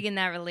way, was digging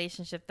that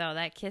relationship though.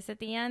 That kiss at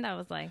the end, I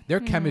was like, their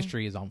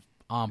chemistry is on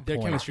Their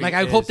point. chemistry Like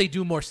I is. hope they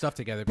do more stuff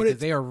together But because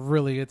it's- they are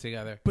really good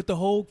together. But the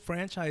whole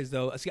franchise,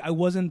 though, see, I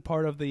wasn't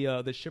part of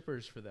the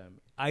shippers for them.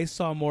 I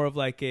saw more of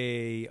like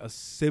a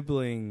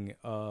sibling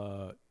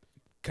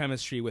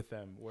chemistry with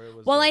them, where it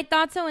was. Well, I like,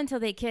 thought so until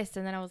they kissed,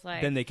 and then I was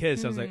like, then they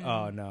kissed. I was like,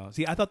 oh no.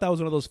 See, I thought that was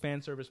one of those fan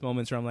service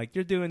moments where I'm like,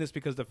 you're doing this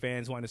because the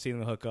fans want to see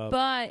them hook up.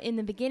 But in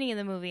the beginning of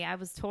the movie, I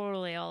was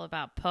totally all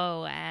about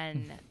Poe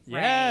and Rey,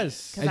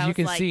 Yes. 'cause As I you was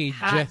can like, see,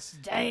 hot Jess-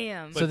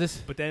 damn, So this,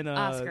 But then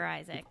Oscar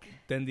Isaac.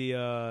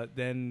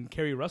 then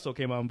Kerry Russell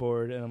came on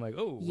board, and I'm like,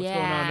 oh, what's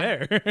Yeah.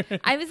 going on there?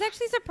 I was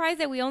actually surprised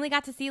that we only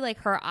got to see like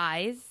her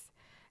eyes,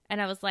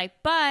 and I was like,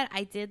 but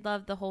I did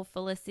love the whole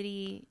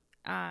Felicity.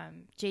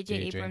 J.J.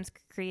 Abrams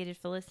created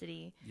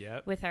Felicity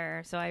Yep. with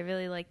her, so I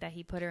really like that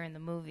he put her in the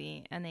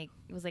movie, and it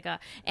was like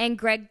and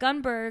Greg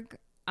Gunberg,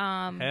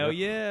 Hell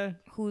yeah.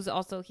 who's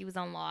also he was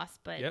on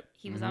Lost, but Yep.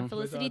 he was on With,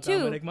 Felicity too.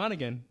 Dominic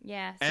Monaghan.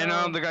 Yeah, And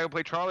so- the guy who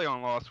played Charlie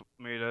on Lost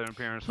made an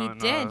appearance He on.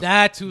 did.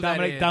 that's who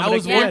Dominic- that is. I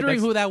was Dominic- yeah, wondering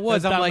that's- who that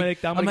was. that's I'm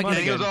Dominic like,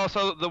 and he was yeah.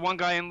 also the one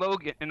guy in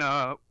Logan in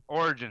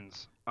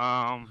Origins.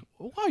 Why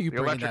are you The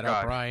bringing electric that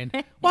up, guy. Ryan?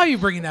 Why are you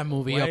bringing that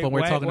movie up when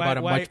we're talking about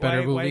a much better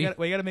why movie? you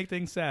gotta make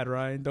things sad,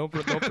 Ryan? Don't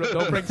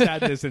bring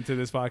sadness into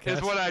this podcast.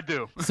 It's what I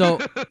do. So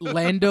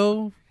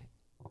Lando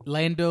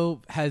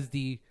has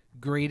the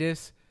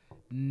greatest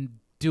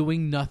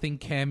doing nothing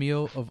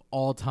cameo of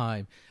all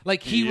time.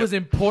 Like he was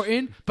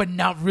important, but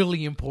not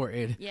really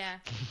important. yeah,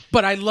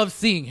 But I love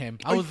seeing him.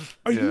 Are Yeah.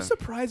 you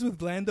surprised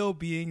with Lando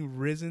being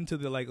risen to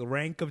the like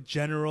rank of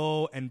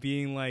general and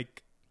being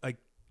like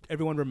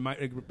everyone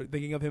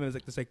thinking of him as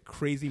like this like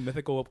crazy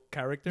mythical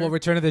character. Well,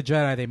 Return of the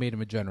Jedi, they made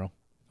him a general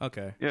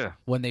Okay. Yeah.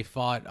 when they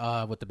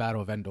fought with the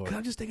Battle of Endor. 'Cause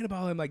I'm just thinking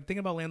about him, like thinking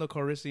about Lando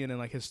Calrissian and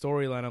like his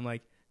storyline. I'm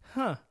like,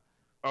 huh.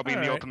 I'll be the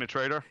Alright. ultimate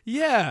traitor.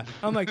 Yeah.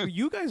 I'm like,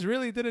 you guys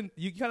really didn't.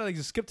 You kind of like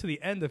just skipped to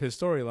the end of his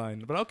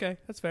storyline. But okay,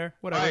 that's fair.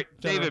 Whatever. All right,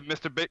 General. David,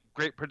 Mr.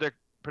 Great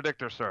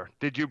Predictor, sir.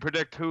 Did you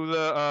predict who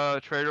the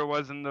traitor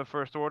was in the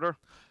First Order?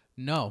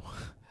 No,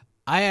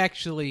 I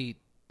actually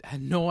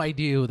had no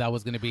idea who that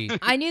was going to be.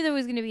 I knew there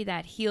was going to be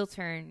that heel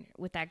turn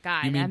with that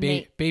guy. You mean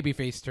that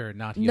babyface turn,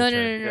 not heel no,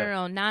 turn.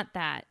 no, not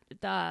that.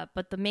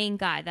 But the main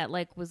guy that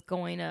like was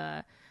going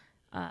to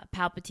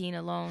Palpatine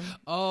alone.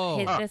 Oh,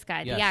 This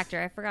guy, yes. the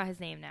actor. I forgot his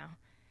name now.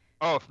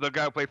 Oh, the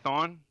guy who played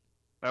Thawne?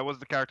 That was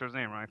the character's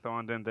name, right?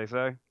 Thawne, didn't they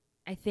say?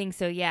 I think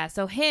so, yeah.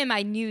 So him,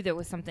 I knew there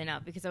was something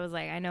up because I was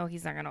like, I know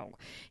he's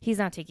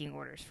not taking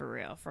orders for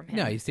real from him.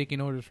 no, he's taking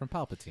orders from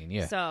Palpatine.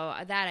 Yeah, So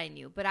that I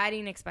knew, but I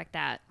didn't expect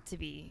that to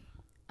be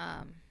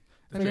then-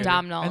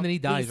 phenomenal. and then he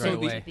dies Beast right So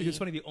Mode away. to be. it's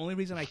funny. The only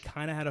reason I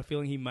kind of had a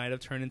feeling he might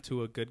have turned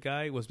into a good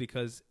guy was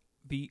because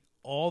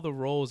all the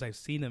roles I've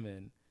seen him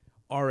in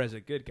are as a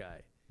good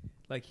guy.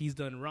 Like he's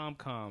done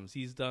rom-coms,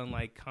 he's done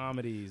like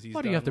comedies.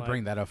 why do you have to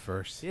bring that up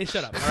first? Yeah,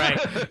 shut up. All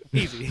right,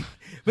 easy.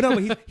 But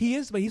no, but he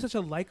is. But he's such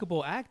a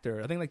likable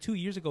actor. I think like 2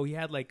 years ago he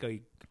had like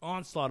a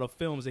onslaught of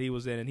films that he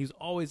was in, and he's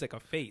always like a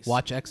face.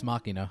 Watch Ex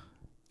Machina.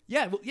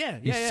 Yeah, well, yeah,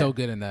 He's yeah. so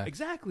good in that.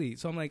 Exactly.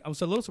 So I'm like, I was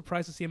a little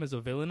surprised to see him as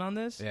a villain on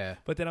this. Yeah.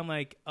 But then I'm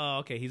like, oh,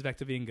 okay, he's back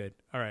to being good.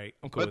 All right,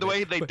 I'm cool. But the with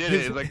way it. they But did it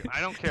his- is like,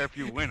 I don't care if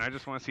you win. I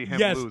just want to see him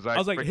yes, lose. I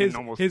was like, freaking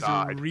almost his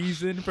died.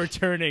 reason for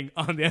turning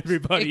on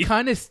everybody. It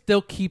kind of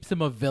still keeps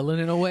him a villain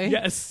in a way.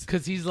 Yes.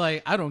 because he's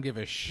like, I don't give a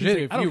He's shit like,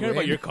 if I don't you care win.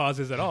 about your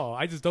causes at all.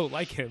 I just don't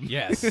like him.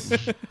 Yes.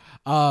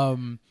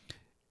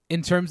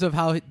 In terms of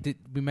how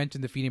we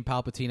mentioned defeating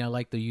Palpatine, I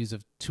like the use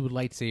of 2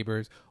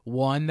 lightsabers.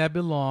 One that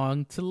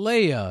belonged to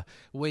Leia,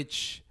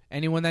 which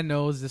anyone that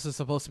knows, this is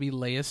supposed to be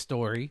Leia's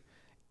story,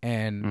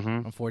 and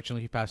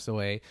unfortunately, he passed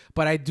away.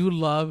 But I do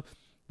love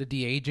the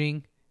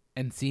de-aging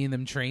and seeing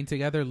them train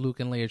together, Luke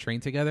and Leia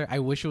train together. I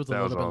wish it was a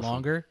That little was bit awesome.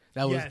 longer.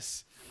 That was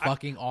Yes.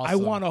 fucking awesome. I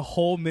want a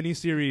whole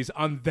miniseries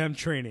on them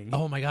training.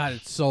 Oh my god,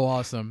 it's so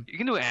awesome. You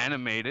can do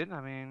animated.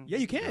 I mean, Yeah,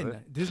 you do can.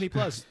 it. Disney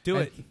Plus, do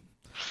it.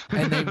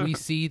 And then we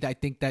see, I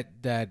think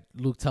that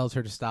Luke tells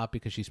her to stop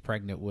because she's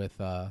pregnant with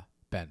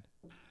Ben.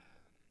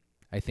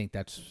 I think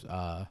that's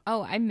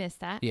Oh, I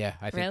missed that. yeah.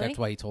 I think Really? that's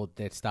why he told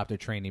they stopped their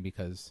training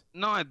because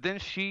No,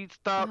 didn't she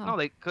stop? Oh. No,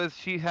 because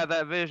she had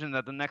that vision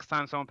that the next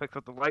time someone picks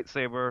up the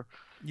lightsaber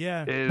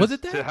Yeah. is Was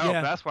it to that? help.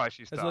 Yeah. That's why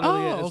she That's stopped.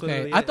 literally it. oh That's okay.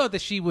 literally I it. thought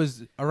that she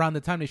was around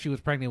the time that she was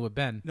pregnant with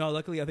Ben. No,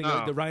 luckily I think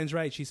No. the Ryan's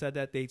right. She said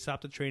that they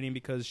stopped the training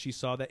because she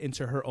saw that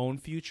into her own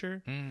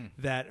future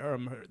that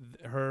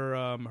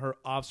her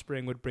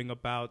offspring would bring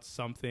about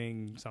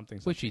something.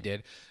 Which she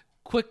did.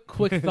 Quick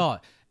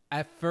thought.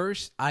 At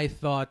first, I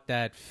thought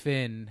that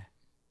Finn,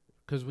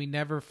 because we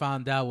never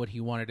found out what he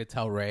wanted to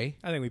tell Rey.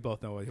 I think we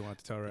both know what he wanted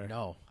to tell Ray.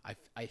 No,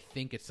 I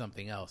think it's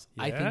something else.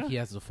 I Yeah? think he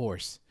has the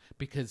Force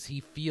because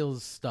he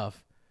feels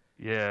stuff.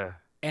 Yeah.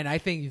 And I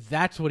think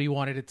that's what he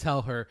wanted to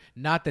tell her,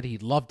 not that he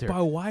loved her.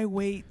 But why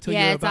wait till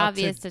Yeah, you're it's about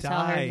obvious to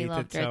tell her die he to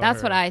loved her. tell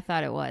That's what her? I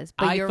thought it was.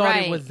 But I you're thought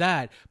right. it was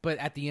that, but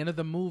at the end of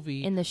the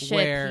movie, In the ship,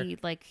 where, he,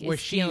 like, is where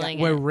feeling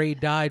where it. Rey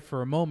died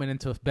for a moment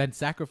until Ben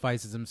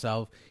sacrifices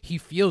himself, he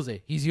feels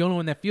it. He's the only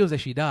one that feels that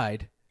she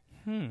died.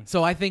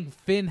 So I think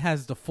Finn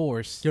has the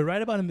Force, You're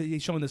right about him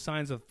showing the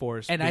signs of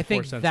Force, and being I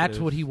think Force that's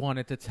sensitive. what he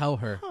wanted to tell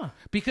her.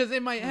 Because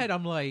in my head,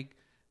 I'm like,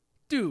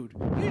 dude,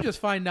 you just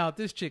find out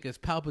this chick is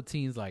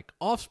Palpatine's like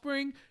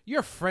offspring.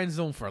 You're friend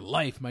zone for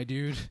life, my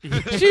dude.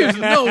 There's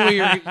no way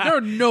you're You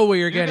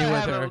getting gotta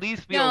with have her. at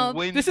least be No. a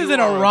win. This you isn't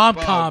or a rom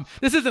above. com.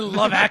 This isn't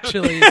Love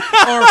Actually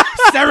or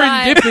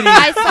Serendipity.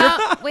 I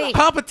saw. Wait.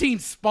 Palpatine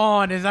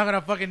Spawn is not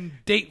gonna fucking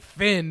date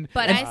Finn.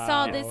 But And- I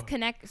saw this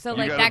connect. So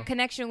like gotta- that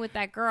connection with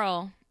that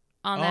girl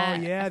on Oh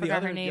that. yeah, I the forgot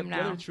other her name the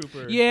now. other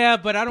trooper. yeah,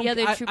 but I don't. The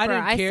other I trooper.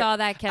 didn't I care. saw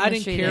that I didn't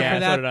chemistry care there. for Yeah,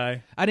 that. so did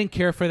I. I didn't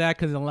care for that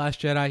because in the Last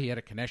Jedi he had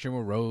a connection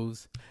with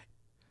Rose,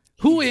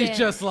 who is Yeah.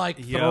 just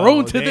like Yo,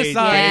 thrown to the they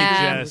side.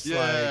 Yeah. just,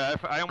 Yeah,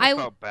 I almost I-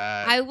 felt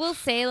bad. I will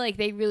say, like,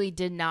 they really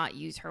did not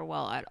use her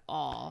well at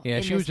all. Yeah,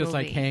 in she was this just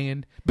like movie.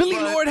 hanging. Billy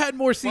But Lord had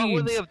more what scenes.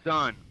 would they have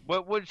done?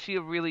 What would she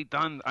have really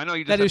done? I know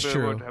you just That said is there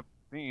true. would have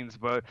scenes,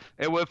 but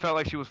it would have felt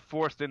like she was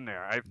forced in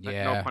there.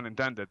 Yeah. No pun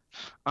intended.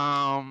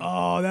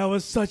 Oh, that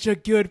was such a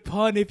good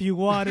pun if you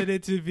wanted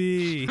it to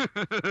be.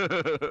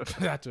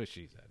 That's what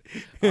she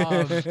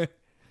said.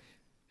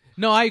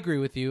 No, I agree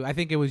with you. I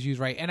think it was used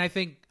right, and I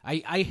think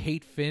I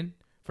hate Finn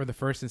for the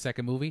first and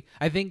second movie.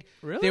 I think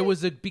Really? there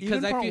was because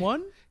Even part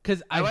one?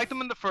 because I liked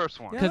them in the first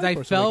one. Yeah. because I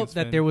Force felt Awakens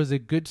that Finn. there was a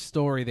good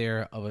story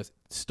there of a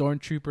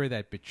stormtrooper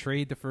that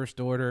betrayed the First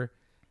Order,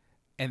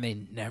 and they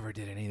never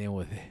did anything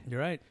with it. You're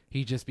right.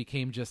 He just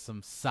became just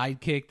some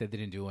sidekick that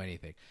didn't do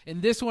anything. In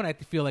this one, I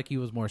feel like he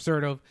was more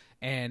assertive,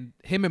 and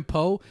him and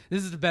Poe,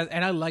 this is the best.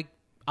 And I like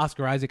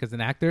Oscar Isaac as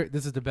an actor,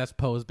 this is the best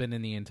Poe's been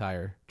in the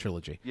entire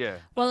trilogy. Yeah.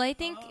 Well, I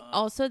think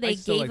also they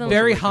still gave like them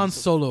Very Awakens. Han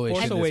Solo-ish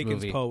Force in this Awakens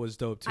movie. Poe was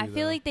dope too. I feel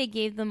though. like they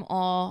gave them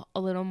all a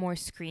little more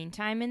screen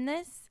time in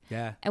this.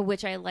 yeah. And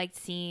which I liked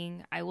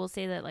seeing. I will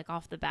say that, like,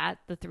 off the bat,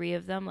 the three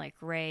of them, like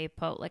Rey,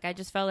 Poe, like, I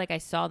just felt like I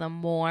saw them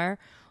more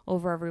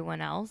over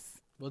everyone else.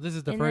 Well, this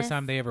is the In first this?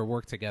 time they ever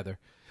worked together,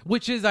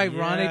 which is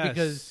ironic Yes.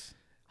 because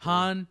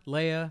Han,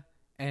 Leia,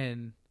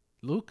 and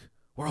Luke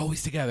were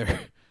always together.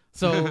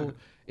 So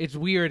it's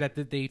weird that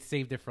they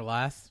saved it for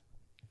last.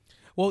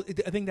 Well,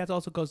 I think that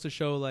also goes to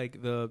show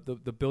like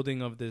the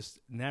building of this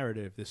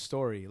narrative, this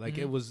story. Like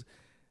it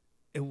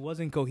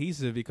wasn't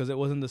cohesive because it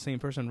wasn't the same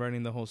person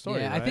writing the whole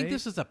story. Yeah, I think right?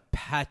 this is a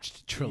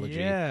patched trilogy.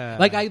 Yeah.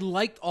 Like, I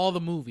liked all the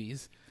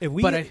movies. If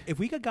we but if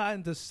we had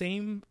gotten the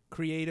same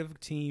creative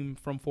team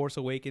from Force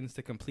Awakens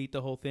to complete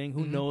the whole thing,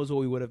 who Mhm. knows what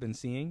we would have been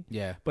seeing?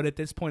 Yeah. But at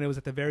this point, it was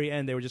at the very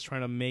end. They were just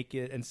trying to make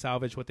it and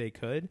salvage what they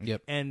could.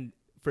 Yep. And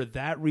for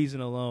that reason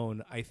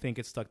alone, I think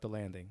it stuck the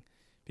landing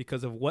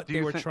because of what Do they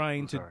you were think-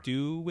 trying I'm to sorry.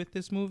 do with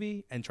this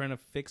movie and trying to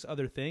fix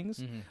other things.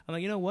 Mhm. I'm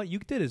like, you know what? You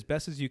did as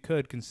best as you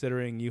could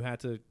considering you had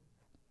to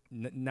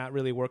not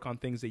really work on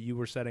things that you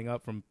were setting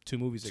up from 2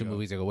 movies Two ago.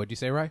 movies ago. What'd you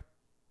say, Rye?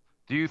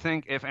 Do you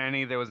think, if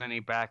any, there was any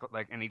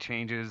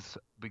changes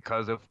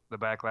because of the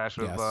backlash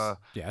of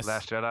Yes.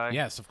 Last Jedi?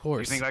 Yes, of Do you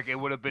course. think like it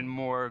would have been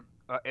more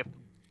if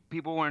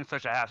people weren't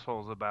such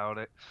assholes about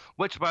it?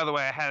 Which, by the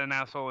way, I had an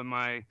asshole in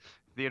my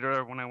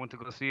theater when I went to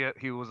go see it.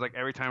 He was like,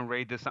 every time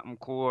Ray did something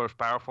cool or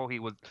powerful, he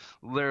would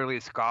literally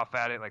scoff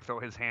at it, like throw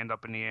his hand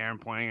up in the air and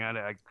pointing at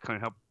it. I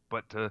couldn't help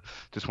but to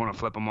just want to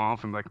flip him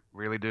off and like,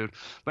 really, dude?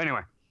 But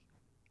anyway,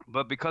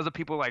 because of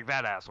people like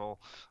that asshole,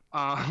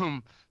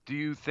 do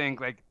you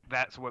think like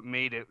that's what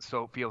made it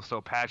feel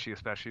so patchy,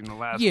 especially in the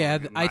last Yeah,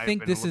 one? It I might have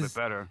think been this a little is bit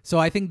better. So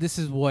I think this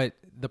is what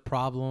the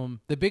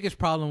biggest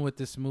problem with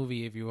this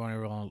movie, if you want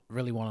to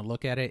really want to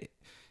look at it,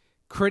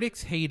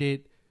 critics hate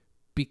it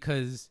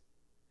because,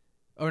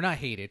 or not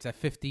hate it, it's at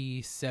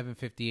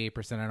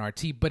 57-58% on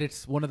RT, but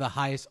it's one of the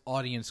highest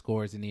audience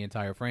scores in the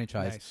entire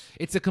franchise. Nice.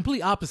 It's the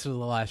complete opposite of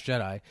The Last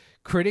Jedi.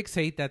 Critics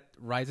hate that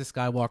Rise of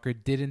Skywalker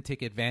didn't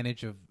take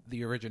advantage of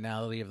the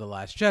originality of The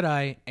Last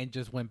Jedi and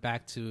just went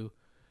back to,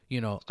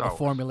 Star a Wars.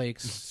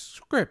 formulaic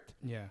script.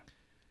 Yeah.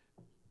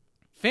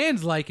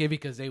 Fans like it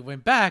because they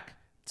went back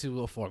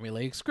to a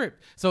formulaic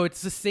script. So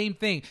it's the same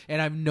thing.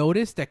 And I've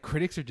noticed that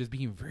critics are just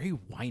being very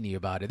whiny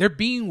about it. They're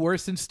being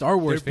worse than Star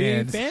Wars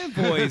They're fans. being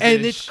fanboys.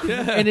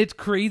 and it's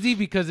crazy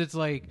because it's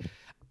like,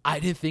 I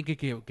didn't think it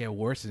could get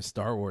worse than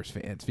Star Wars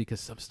fans because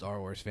some Star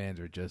Wars fans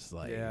are just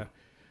like, Yeah.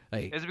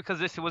 like Is it because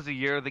this was the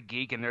year of the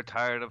geek and they're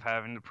tired of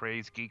having to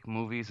praise geek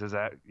movies? Is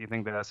that, you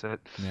think that's it?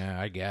 yeah,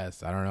 I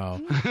guess. I don't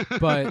know.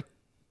 But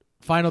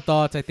final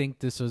thoughts, I think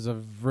this was a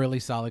really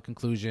solid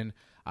conclusion.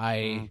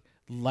 I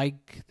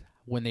like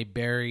when they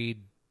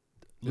buried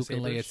Luke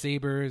and Leia sabers?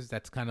 sabers.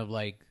 That's kind of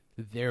like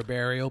their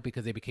burial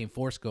because they became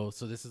Force ghosts.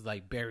 So this is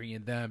like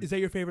burying them. Is that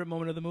your favorite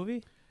moment of the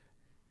movie?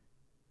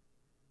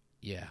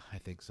 Yeah, I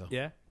think so.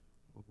 Yeah.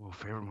 Ooh,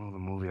 favorite moment of the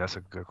movie? That's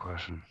a good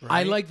question.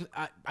 I like.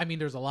 I mean,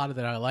 there's a lot of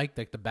that I liked,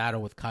 like the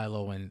battle with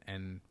Kylo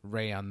and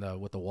Rey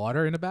with the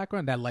water in the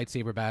background. That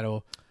lightsaber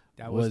battle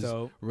That was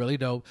dope. really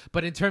dope.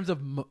 But in terms of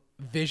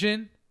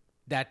vision,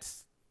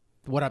 that's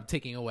what I'm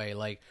taking away.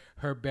 Like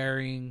her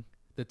burying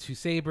the 2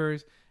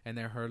 sabers, and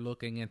then her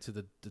looking into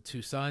the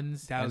 2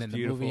 suns, That and was then the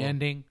beautiful. movie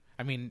ending.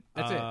 I mean,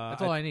 that's it.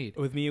 That's all I need.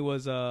 With me, it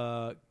was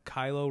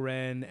Kylo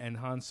Ren and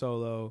Han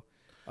Solo,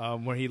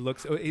 where he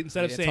looks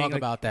instead of Yeah, saying talk like,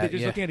 about that, they're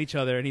just yeah. looking at each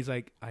other, and he's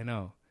like, "I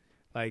know,"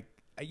 like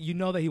you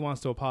know that he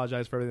wants to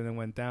apologize for everything that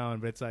went down,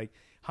 but it's like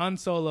Han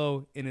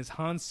Solo in his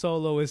Han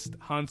Soloist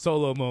Han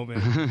Solo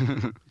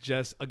moment,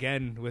 just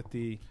again with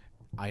the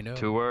I know.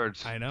 2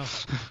 words. I know,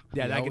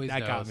 yeah, He that always got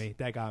knows. me,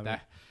 that got me.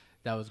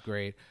 That was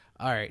great.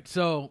 All right,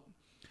 so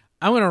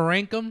I'm gonna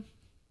rank them,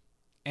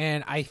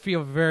 and I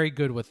feel very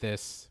good with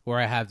this where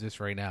I have this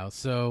right now.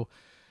 So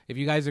if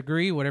you guys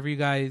agree, whatever you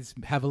guys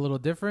have a little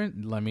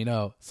different, let me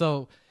know.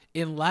 So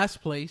in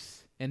last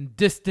place, and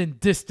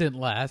distant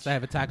last, I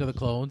have Attack of the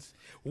Clones.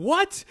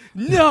 What?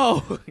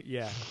 No.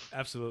 Yeah,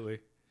 absolutely.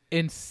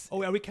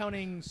 Oh, are we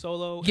counting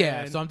Solo?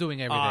 Yeah, and- so I'm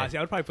doing everything. See,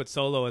 I would probably put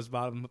Solo as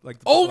bottom, like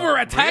the Over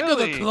top. Attack of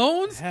the Really?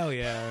 Clones? Hell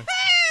yeah.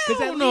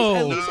 Hell at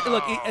no. least,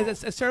 look,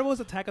 as terrible as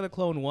Attack of the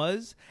Clone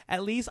was,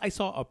 at least I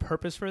saw a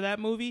purpose for that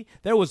movie.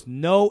 There was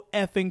no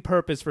effing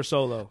purpose for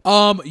Solo.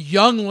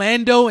 Young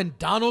Lando and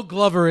Donald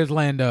Glover is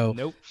Lando.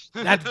 Nope.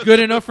 That's good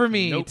enough for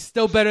me. Nope. It's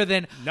still better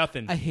than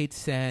Nothing. I hate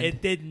sand.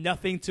 It did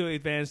nothing to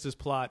advance this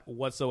plot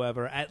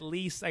whatsoever. At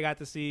least I got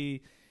to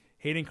see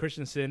Hayden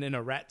Christensen in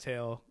a rat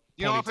tail.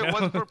 You know, if it ponytail.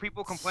 wasn't for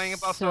people complaining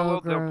about So Solo,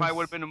 there gross. probably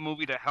would have been a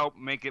movie to help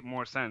make it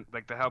more sense,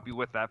 like to help you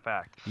with that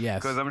fact.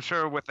 Yes. Because I'm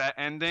sure with that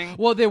ending.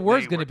 Well, there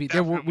was they going to were be.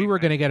 definitely We were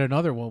going to meant- get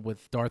another one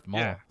with Darth Maul.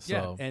 Yeah.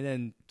 So Yeah, and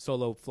then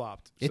Solo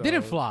flopped. it so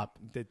didn't flop.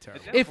 it did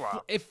terrible. It did. If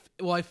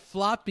flop. it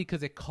flopped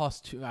because it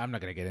cost too. I'm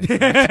not going to get into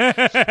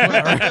it.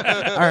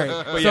 All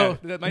right. But So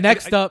yeah,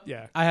 next up,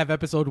 yeah. I have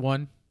Episode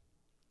 1.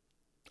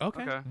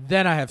 Okay. Okay.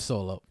 Then I have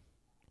Solo.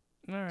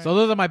 All right. So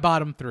those are my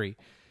bottom 3.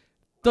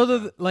 Those are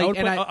the, like,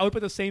 I would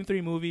put the same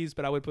 3 movies,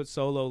 but I would put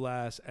Solo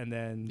last, and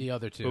then the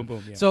other 2. Boom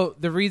Boom. Yeah. So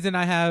the reason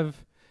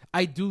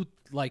I do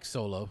like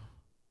Solo,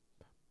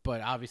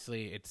 but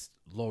obviously it's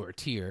lower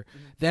tier.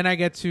 Then I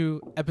get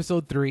to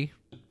Episode 3,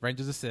 Revenge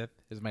of the Sith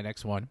is my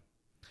next one.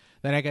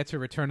 Then I get to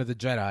Return of the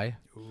Jedi,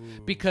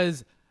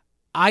 because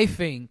I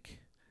think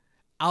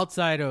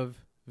outside of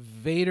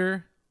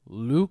Vader,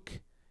 Luke,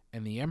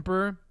 and the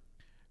Emperor,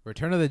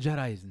 Return of the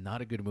Jedi is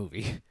not a good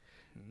movie.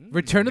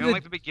 Return You of don't the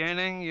like the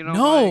beginning. You don't.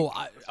 no,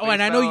 like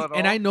and I space know battle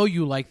at all? I know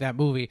you like that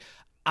movie.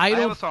 I I have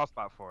don't, a soft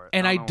spot for it.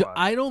 and I don't know why.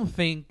 I don't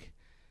think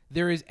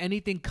there is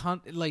anything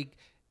like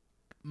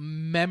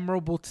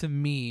memorable to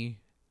me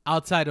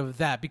outside of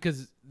that,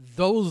 because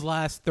those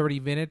last 30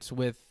 minutes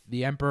with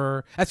the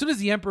Emperor, as soon as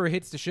the Emperor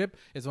hits the ship,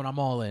 is when I'm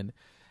all in.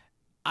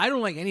 I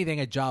don't like anything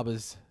at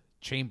Jabba's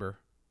chamber.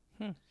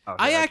 Okay,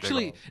 I that's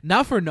actually, big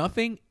not for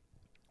nothing,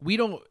 we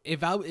don't.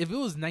 If it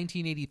was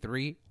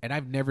 1983 and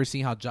I've never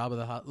seen how Jabba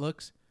the Hutt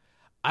looks,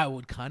 I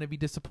would kind of be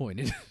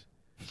disappointed.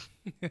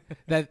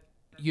 That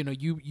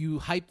you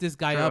hype this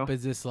guy True. up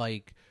as this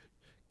like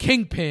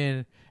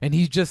kingpin, and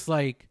he's just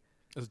like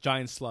It's a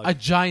giant slug. a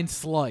giant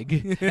slug,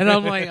 and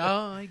I'm like, oh,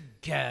 I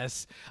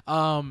guess.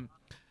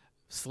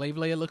 Slave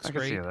Leia looks I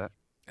can see great. that.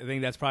 I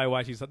think that's probably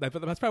why that's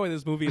probably why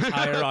this movie is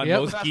higher on Yep.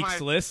 most That's geeks'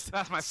 my- list.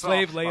 that's my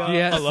Slave soft Leia. spot.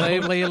 Yeah, alone.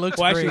 Slave Leia looks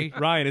Well, actually,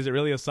 great. Ryan, is it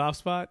really a soft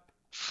spot?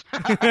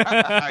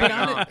 I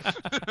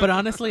know. But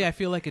honestly, I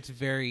feel like it's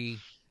very.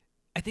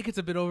 I think it's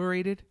a bit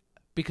overrated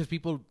because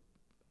people,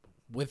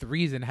 with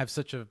reason, have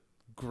such a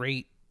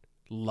great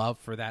love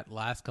for that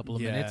last couple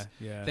of minutes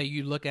yeah. that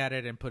you look at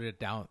it and put it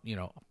down,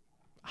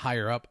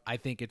 higher up. I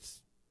think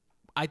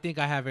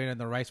I have it in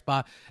the right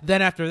spot.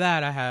 Then after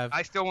that, I have.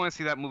 I still want to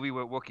see that movie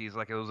with Wookiees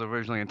like it was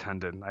originally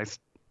intended.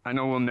 I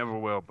know we'll never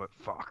will, but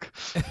fuck.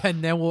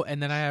 and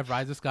then I have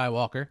Rise of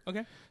Skywalker.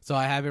 Okay. So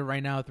I have it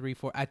right now 3,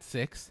 4 at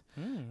 6,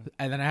 and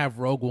then I have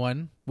Rogue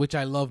One, which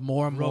I love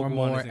more and more Rogue and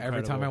One more is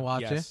every time I incredible.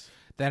 watch Yes. it.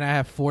 Then I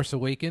have Force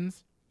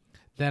Awakens.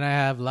 Then I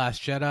have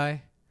Last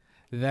Jedi.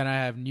 Then I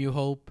have New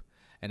Hope.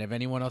 And if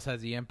anyone else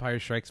has The Empire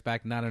Strikes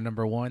Back not a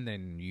number 1,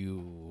 then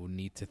you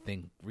need to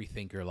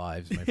rethink your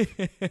lives.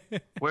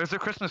 Where's the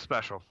Christmas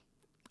special?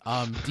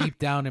 Deep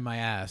down in my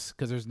ass,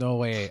 because there's no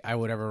way I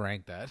would ever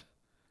rank that.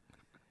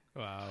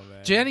 Wow,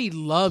 man. Jenny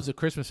loves a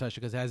Christmas special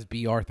because it has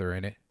B. Arthur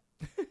in it.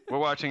 We're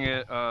watching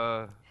it.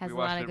 Has we a watched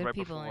lot it of good right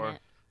people in before it.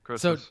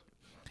 Christmas.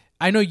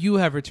 I know you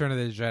have Return of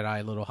the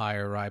Jedi a little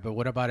higher, right? But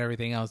what about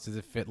everything else? Does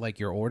it fit like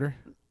your order?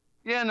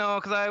 Yeah, no,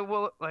 because I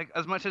will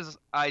as much as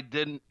I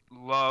didn't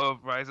love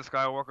Rise of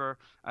Skywalker.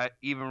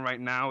 Even right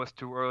now, it's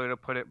too early to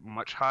put it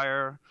much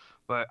higher.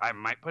 But I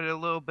might put it a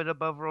little bit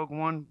above Rogue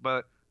One.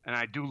 And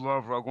I do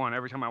love Rogue One.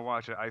 Every time I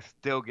watch it, I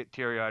still get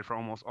teary-eyed for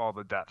almost all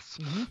the deaths.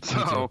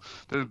 So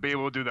to be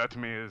able to do that to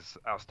me is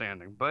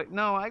outstanding. But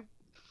no,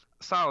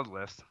 solid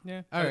list.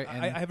 Yeah. All right,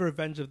 I have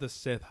Revenge of the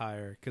Sith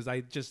higher because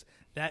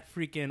that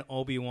freaking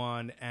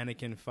Obi-Wan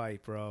Anakin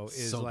fight, bro,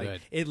 is So like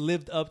good. it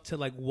lived up to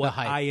like what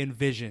hype. I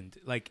envisioned.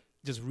 Like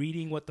just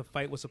reading what the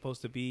fight was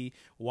supposed to be,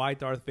 why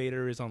Darth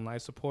Vader is on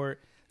life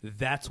support.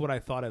 That's what I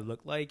thought it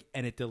looked like,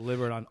 and it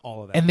delivered on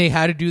all of that. And they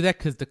had to do that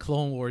because the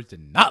Clone Wars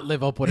did not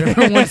live up what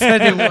everyone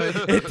said it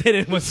would. it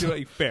didn't was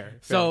like fair.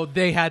 So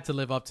they had to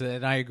live up to it,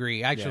 and I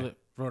agree. I actually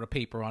wrote a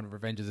paper on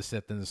Revenge of the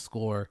Sith and the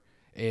score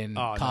in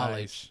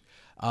college.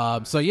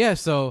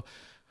 So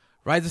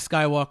Rise of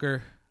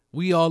Skywalker.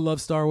 We all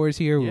love Star Wars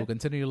here. We will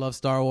continue to love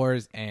Star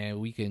Wars, and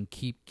we can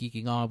keep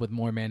geeking on with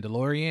more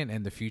Mandalorian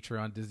and the future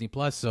on Disney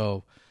Plus.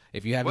 So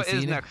if you haven't What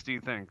is seen next, do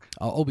you think?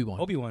 Obi-Wan.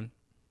 Obi-Wan.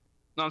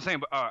 No, I'm saying,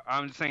 but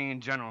I'm just saying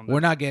in general.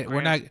 We're not getting.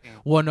 grand scheme.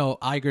 Well, no.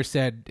 Iger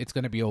said it's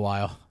going to be a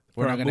while.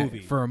 We're For not a gonna movie.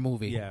 for a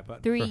movie. Yeah,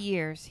 but 3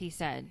 years, he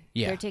said.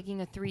 Yeah. They're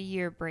taking a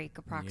 3-year break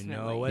you approximately.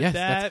 know what Yes,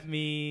 that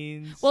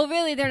means. Well,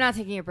 really, they're not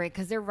taking a break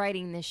because they're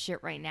writing this shit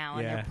right now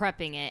and Yeah. they're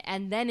prepping it.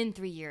 And then in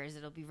 3 years,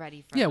 it'll be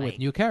ready for with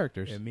new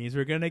characters. it means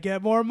we're gonna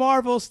get more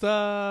Marvel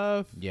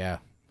stuff. Yeah.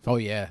 Oh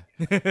yeah.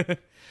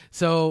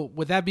 So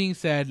with that being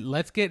said,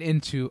 let's get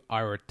into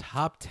our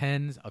top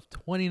 10s of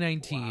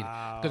 2019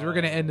 because we're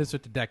gonna end this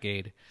with the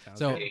decade.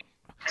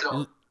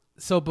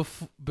 So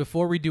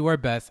before we do our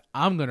best,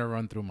 I'm gonna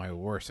run through my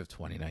worst of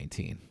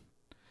 2019.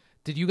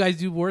 Did you guys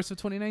do worst of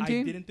I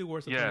 2019? didn't do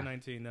worse than Yeah.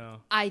 2019. No.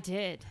 I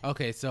did.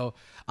 Okay, so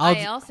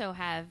I also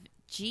have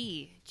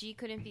G. G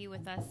couldn't be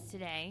with us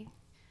today.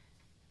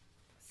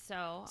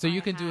 So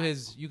you can do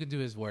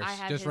his worst. I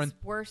have Just his run.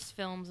 worst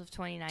films of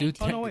 2019. Dude,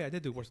 Oh no, wait, I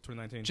did do worse than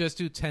 2019. Just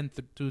do 10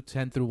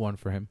 through 1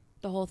 for him.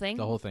 the whole thing?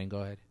 The whole thing.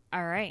 Go ahead.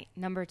 All right.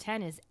 Number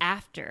 10 is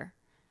After.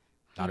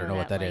 I don't know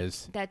what that like,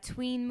 is. That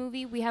tween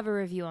movie. We have a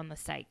review on the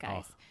site,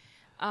 guys.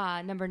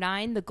 Number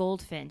 9, The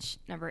Goldfinch.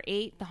 Number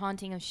 8, The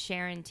Haunting of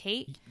Sharon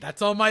Tate.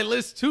 That's on my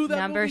list too. That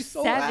Number movie's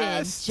so 7,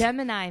 ass.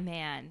 Gemini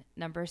Man.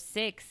 Number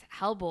 6,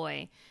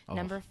 Hellboy. Oh.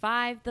 Number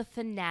 5, The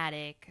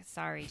Fanatic.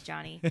 Sorry,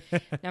 Johnny.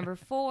 Number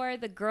 4,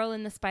 The Girl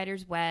in the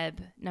Spider's Web.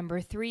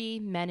 Number 3,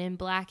 Men in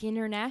Black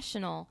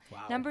International.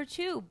 Number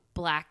 2,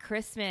 Black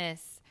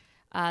Christmas.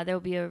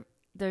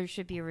 There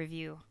should be a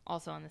review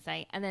also on the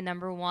site. And then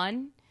number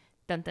 1,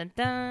 Dun dun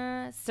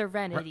dun.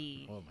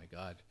 Serenity. Oh my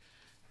god.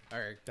 All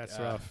right, That's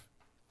rough.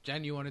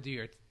 Jen, you want to do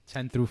your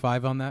 10 through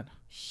 5 on that,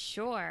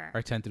 Sure.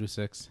 or 10 through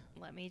 6?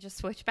 Let me just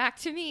switch back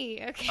to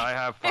me. Okay. I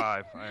have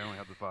 5. I only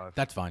have the 5.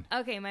 That's fine.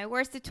 Okay, my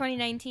worst of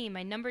 2019.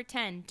 My number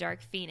 10, Dark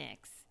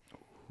Phoenix.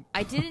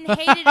 I didn't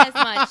hate it as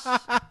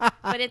much,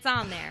 but it's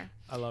on there.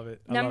 I love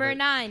it. Number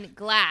 9,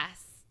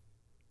 Glass.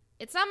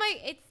 It's not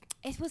my.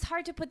 It was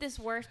hard to put this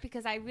worst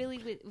because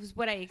it was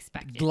what I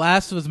expected.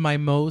 Glass was my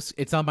most.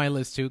 It's on my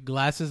list too.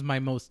 Glass is my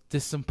most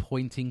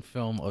disappointing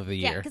film of the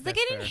Yeah, year. because like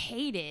That's I didn't fair.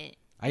 hate it.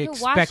 I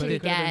could watch expected- it It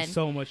could have again. been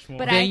so much more.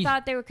 But Then I you-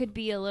 thought there could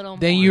be a little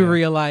Then more. you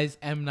realize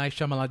M. Night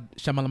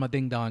Shyamalan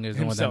Ding Dong is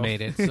the one that Himself.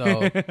 made it.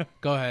 So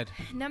go ahead.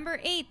 Number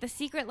 8, The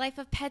Secret Life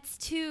of Pets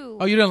 2.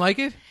 Oh, you didn't like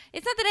it?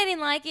 It's not that I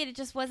didn't like it. It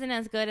just wasn't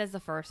as good as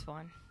the first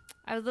one.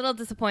 I was a little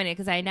disappointed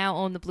because I now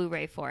own the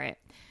Blu-ray for it.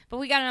 But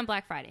we got it on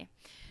Black Friday.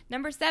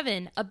 Number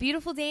 7, A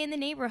Beautiful Day in the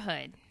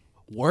Neighborhood.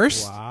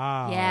 Worst?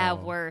 Wow. Yeah,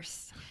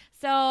 worse.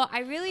 So I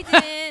really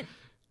didn't.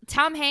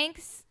 Tom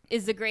Hanks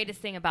is the greatest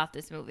thing about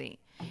this movie.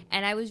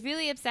 And I was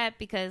really upset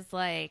because,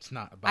 like, It's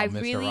not about I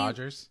Mr. really-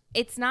 Rogers.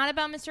 it's not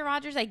about Mr.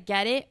 Rogers. I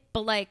get it.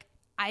 But, like,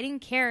 I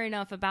didn't care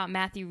enough about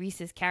Matthew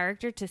Rhys's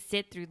character to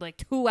sit through, like,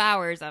 2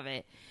 hours of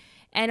it.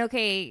 And,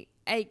 okay,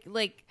 I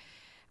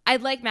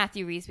like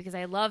Matthew Rhys because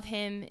I love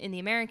him in The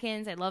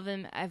Americans. I love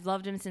him. I've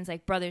loved him since,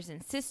 like, Brothers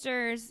and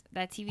Sisters,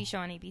 that TV show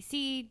on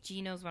ABC.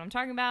 G knows what I'm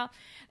talking about.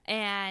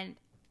 And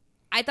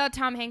I thought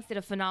Tom Hanks did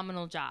a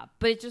phenomenal job,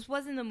 but it just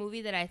wasn't the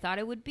movie that I thought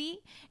it would be.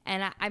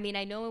 And I mean,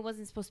 I know it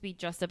wasn't supposed to be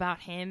just about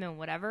him and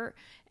whatever,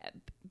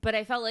 but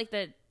I felt like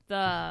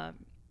the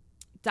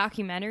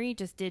documentary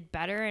just did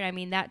better. And I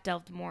mean, that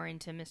delved more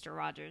into Mr.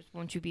 Rogers,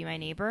 Won't You Be My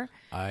Neighbor?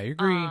 I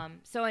agree.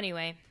 So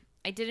anyway,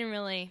 I didn't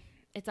really,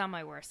 it's on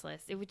my worst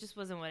list. It just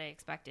wasn't what I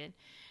expected.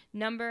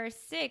 Number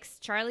 6,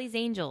 Charlie's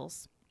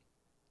Angels.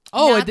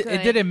 Oh, Not it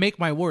good. didn't make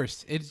my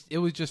worst. It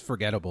was just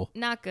forgettable.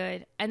 Not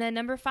good. And then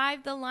number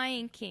 5, The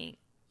Lion King.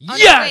 Oh, no,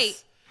 Yes!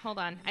 wait. Hold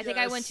on. I think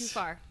I went too Yes.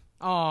 far.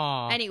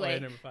 Aw. Anyway.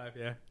 number 5,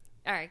 yeah.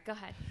 All right, go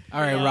ahead. All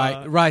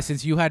right, Uh, Rye,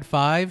 since you had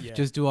 5, yeah.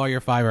 just do all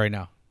your 5 right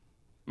now.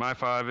 My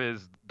 5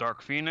 is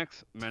Dark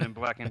Phoenix, Men in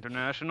Black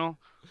International,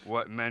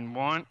 What Men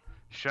Want,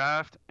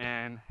 Shaft,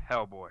 and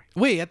Hellboy.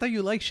 Wait, I thought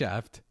you liked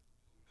Shaft.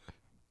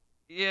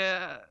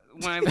 Yeah,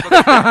 when I look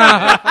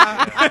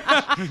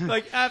at it,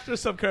 Like, after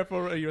some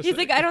careful... He's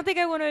like, I don't think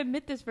I want to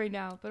admit this right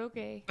now, but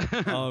okay.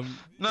 No,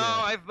 yeah.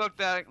 I've looked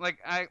at it, like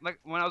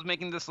when I was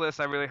making this list,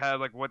 I really had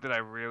like what did I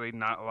really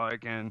not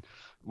like and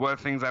what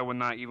things I would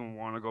not even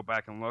want to go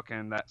back and look,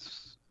 and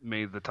that's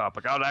made the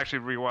topic. I would actually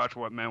rewatch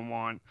What Men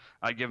Want.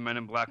 I'd give Men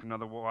in Black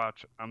another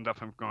watch. I'm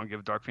definitely going to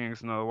give Dark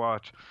Phoenix another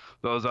watch.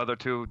 Those other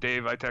two,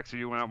 Dave, I texted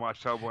you when I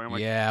watched Hellboy. I'm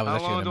like, Yeah, I was how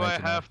actually long gonna do I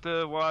mention that. have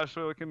to watch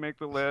so it can make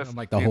the list? I'm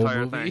like, the whole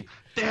entire movie? thing.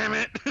 Damn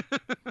it!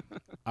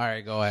 All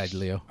right, go ahead,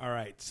 Leo. All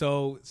right.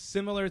 So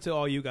similar to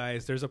all you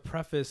guys, there's a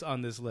preface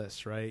on this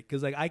list, right?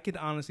 Because like I could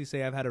honestly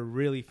say I've had a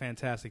really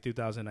fantastic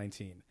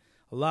 2019.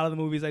 A lot of the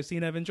movies I've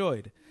seen I've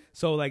enjoyed.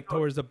 So like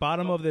towards the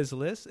bottom of this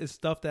list is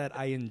stuff that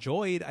I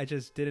enjoyed. I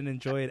just didn't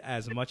enjoy it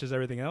as much as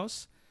everything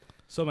else.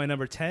 So my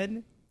number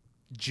 10,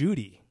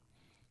 Judy.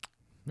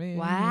 Man,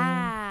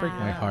 Wow. break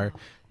my heart.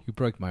 You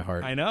broke my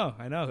heart. I know.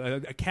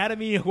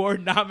 Academy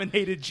Award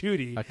nominated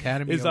Judy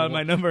Academy is on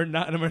Award-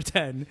 my number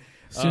 10.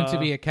 Soon to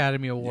be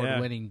Academy Award yeah.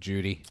 winning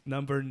Judy.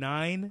 Number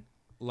 9,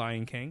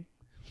 Lion King.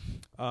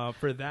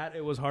 For that,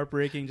 it was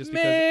heartbreaking just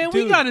because. Man,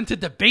 we dude, got into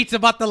debates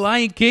about the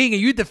Lion King,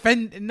 and you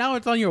defend. And now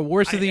it's on your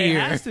worst of the it year.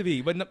 has to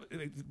be. But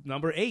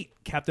number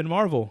 8, Captain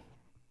Marvel.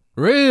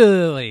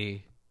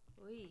 Really?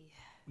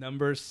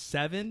 Number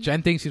 7,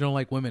 Jen thinks you don't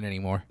like women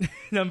anymore.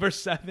 number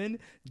 7,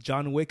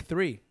 John Wick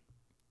 3.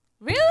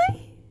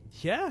 Really?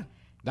 Yeah.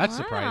 That's Wow.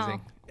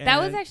 surprising. That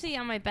was And, actually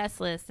on my best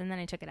list, and then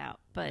I took it out.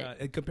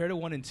 But compared to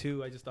 1 and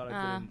 2, I just thought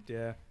I couldn't.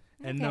 Yeah.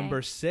 And okay.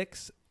 number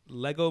 6,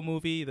 Lego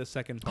Movie, the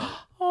second part.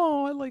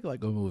 Oh, I like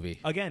Lego Movie.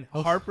 Again,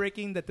 Oh.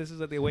 heartbreaking that this is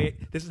the way.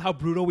 This is how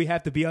brutal we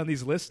have to be on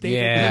these lists. David,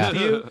 Yeah. thanks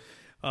to you.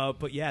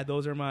 But yeah,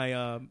 those are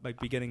my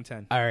beginning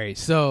 10. All right,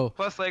 so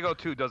Plus, Lego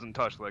 2 doesn't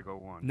touch Lego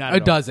 1. Not at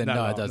it all. doesn't. Not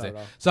No, at it all. doesn't. Not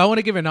at all. So I want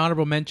to give an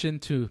honorable mention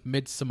to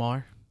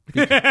Midsommar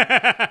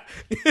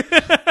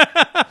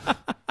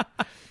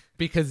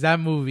because that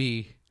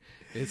movie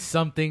is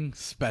something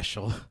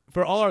special.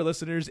 For all our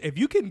listeners, if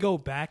you can go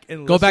back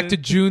and Go back to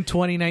listen, June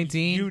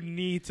 2019. you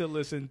need to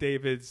listen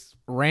David's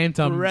Rant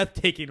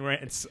breathtaking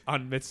rants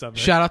on Midsummer.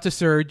 Shout out to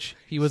Serge.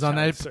 He was on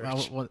Shout that out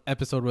Serge.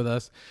 episode with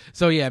us.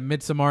 So yeah,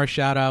 Midsommar,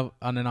 shout out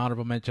on an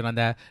honorable mention on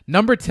that.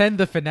 Number 10,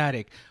 The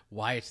Fanatic.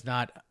 Why it's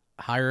not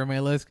higher on my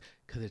list?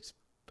 Because it's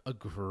a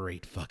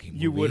great fucking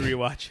movie. You would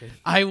rewatch it.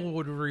 I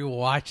would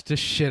rewatch the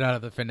shit out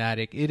of The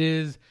Fanatic. It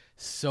is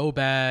so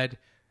bad.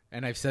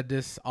 And I've said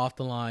this off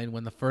the line.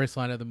 When the first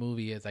line of the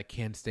movie is, I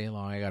can't stay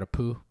long, I gotta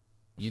poo.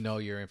 You know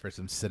you're in for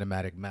some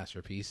cinematic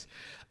masterpiece.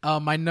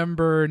 My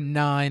number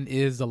 9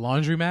 is The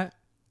Laundromat.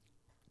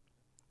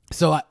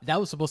 So that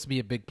was supposed to be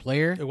a big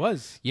player. It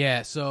was.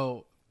 Yeah,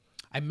 so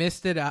I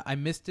missed it. I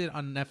missed it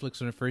on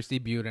Netflix when it first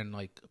debuted, and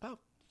like about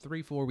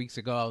 3-4 weeks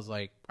ago. I was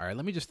like, all right,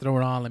 let me just throw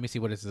it on. Let me see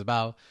what this is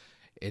about.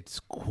 It's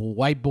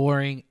quite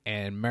boring,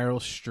 and Meryl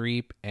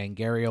Streep and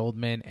Gary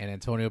Oldman and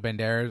Antonio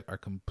Banderas are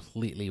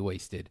completely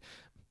wasted.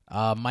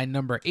 My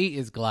number 8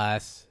 is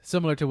Glass.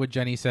 Similar to what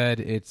Jenny said,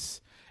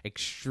 it's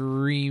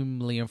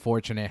extremely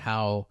unfortunate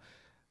how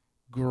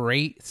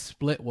great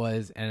Split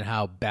was and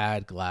how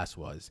bad Glass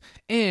was.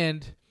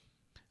 And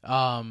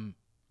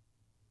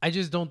I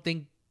just don't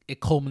think it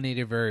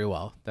culminated very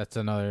well. That's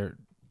another,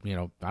 I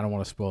don't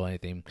want to spoil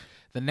anything.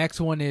 The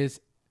next one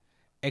is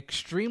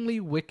Extremely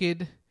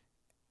Wicked,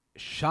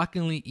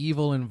 Shockingly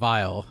Evil and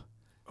Vile.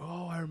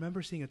 Oh, I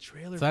remember seeing a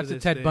trailer. So that's a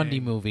Ted Bundy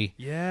movie.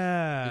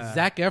 Yeah.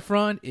 Zac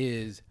Efron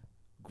is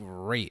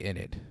great in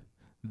it.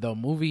 The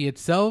movie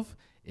itself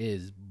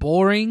is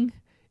boring.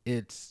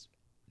 It's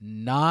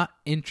not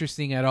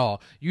interesting at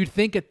all. You'd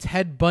think a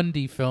Ted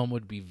Bundy film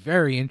would be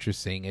very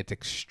interesting. It's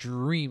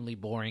extremely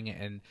boring,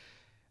 and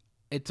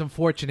it's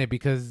unfortunate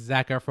because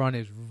Zac Efron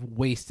is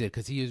wasted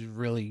because he is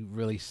really,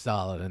 really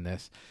solid in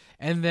this.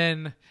 And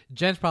then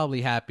Jen's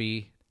probably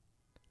happy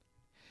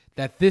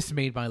that this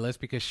made my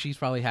list because she's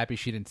probably happy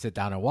she didn't sit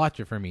down and watch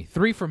it for me.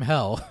 3 from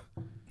Hell.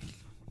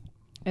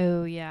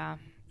 Oh yeah.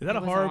 Is that I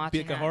a wasn't horror, watching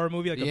like a that. horror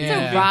movie? Like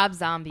Yeah. It's a Rob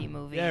Zombie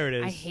movie. There it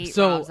is. I hate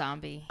So, Rob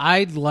Zombie.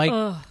 I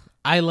Ugh.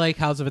 like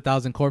House of a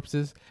Thousand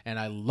Corpses, and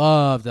I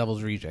love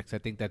Devil's Rejects. I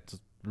think that's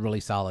really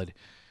solid.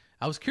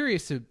 I was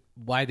curious to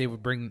why they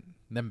would bring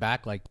them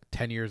back like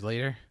 10 years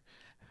later.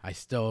 I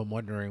still am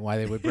wondering why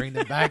they would bring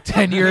them back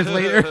 10 years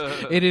later.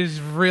 It is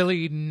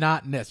really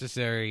not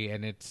necessary,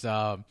 and it's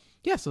so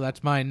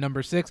that's my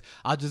number 6.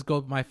 I'll just go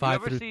with my 5 You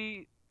ever through.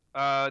 see,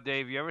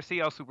 Dave? You ever see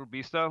El Super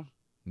Beasto?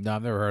 No,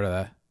 I've never heard of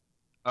that.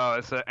 Oh,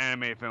 it's an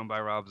animated film by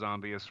Rob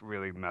Zombie. It's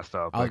really messed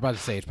up. I was Like, about to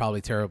say it's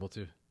probably terrible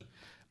too.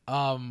 it's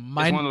one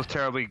of those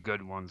terribly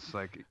good ones.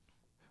 Like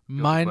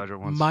pleasure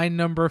ones. my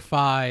number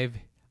 5,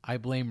 I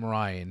blame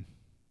Ryan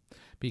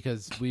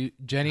because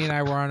Jenny and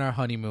I were on our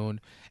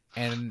honeymoon,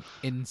 and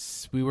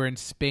we were in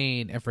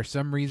Spain, and for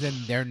some reason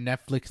their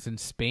Netflix in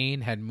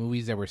Spain had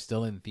movies that were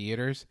still in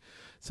theaters.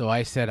 So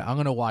I said, I'm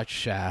gonna watch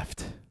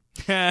Shaft.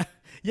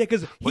 Yeah,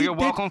 because you're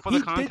welcome for the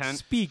he did content.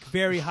 speak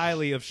very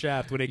highly of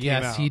Shaft when it came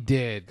out. Yes, he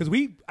did. Because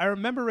I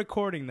remember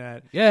recording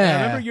that. Yeah. And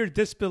I remember your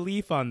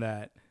disbelief on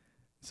that.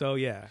 So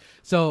yeah.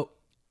 So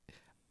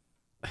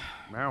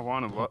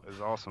Marijuana is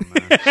awesome,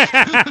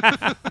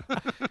 man.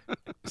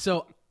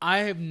 so I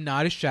am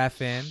not a Shaft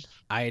fan.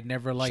 I had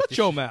never liked Shut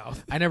your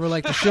mouth. I never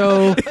liked the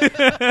show.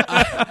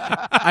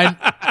 I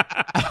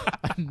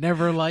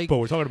never liked. But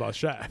we're talking about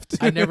Shaft.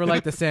 I never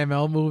liked the Sam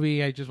L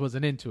movie. I just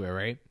wasn't into it,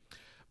 right?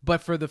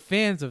 But for the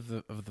fans of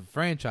the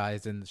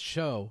franchise and the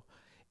show,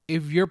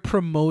 if you're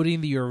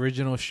promoting the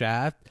original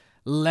Shaft,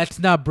 let's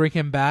not bring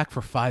him back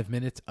for 5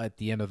 minutes at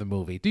the end of the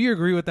movie. Do you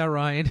agree with that,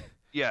 Ryan?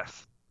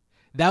 Yes.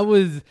 That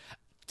was,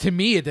 to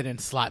me, it didn't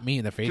slap me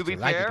in the face. To be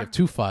 'Cause I fair- could give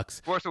 2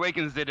 fucks. Force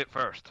Awakens did it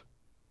first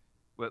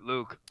with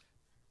Luke.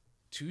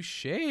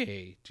 Touche.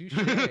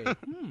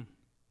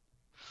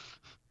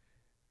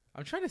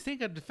 I'm trying to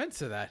think of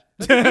defense of that.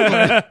 I'm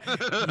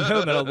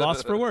at a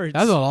loss for words.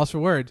 That's a loss for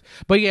words.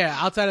 But yeah,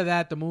 outside of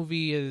that, the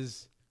movie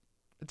it's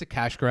a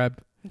cash grab.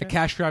 A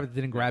cash grab that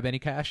didn't grab any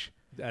cash.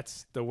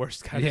 That's the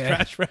worst kind Yeah.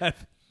 of trash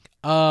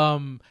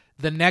grab.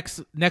 The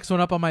next one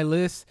up on my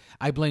list,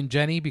 I blame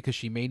Jenny because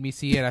she made me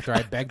see it after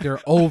I begged her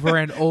over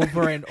and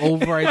over and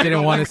over. I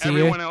didn't want to see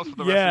Everyone it. else for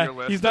the rest of Yeah, your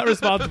list. he's not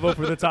responsible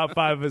for the top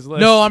 5 of his list.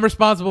 No, I'm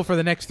responsible for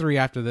the next 3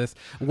 after this.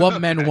 What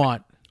Men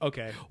Want.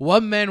 Okay.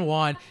 What Men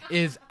Want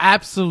is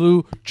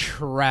absolute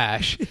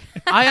trash.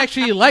 I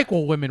actually like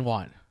What Women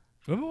Want.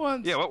 Women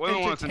want. Yeah, what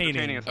women wants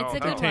entertaining as It's hell. a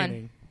good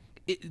one.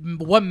 Entertaining.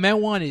 What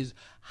Men Want is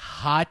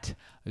hot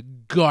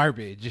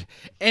garbage,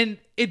 and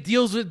it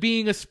deals with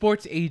being a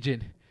sports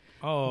agent.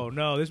 Oh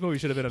no, this movie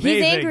should have been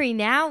amazing. He's angry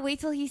now. Wait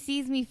till he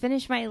sees me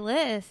finish my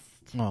list.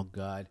 Oh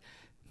God.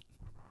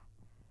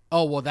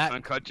 Oh well, that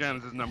Uncut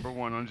Gems is number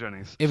 1 on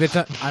Jenny's. if it's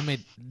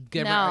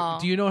Gabriel, No.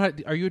 do you know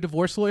are you a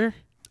divorce lawyer?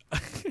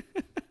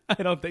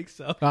 I don't think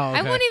so. Oh, I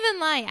okay. won't even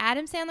lie.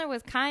 Adam Sandler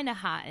was kind of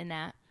hot in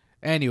that.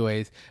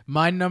 Anyways,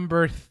 my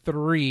number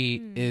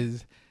 3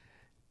 is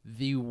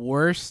the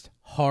worst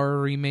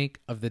horror remake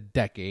of the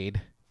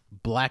decade,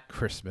 Black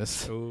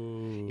Christmas.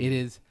 Ooh. It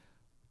is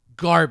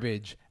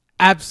garbage.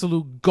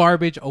 Absolute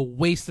garbage, a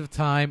waste of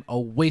time, a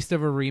waste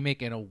of a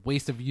remake, and a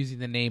waste of using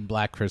the name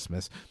Black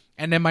Christmas.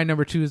 And then my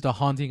number 2 is The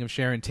Haunting of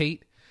Sharon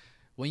Tate.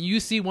 When you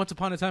see Once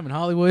Upon a Time in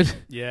Hollywood,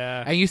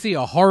 Yeah. and you see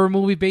a horror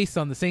movie based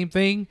on the same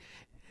thing,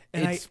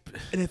 And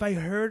if I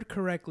heard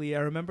correctly, I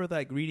remember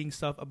like reading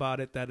stuff about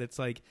it that it's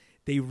like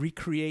they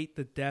recreate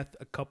the death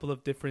a couple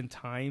of different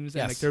times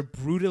and like Yes. they're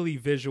brutally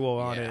visual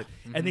on Yeah. it,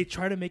 and they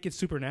try to make it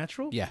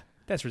supernatural. yeah,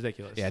 That's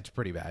ridiculous. it's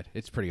pretty bad.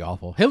 It's pretty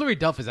awful. Hilary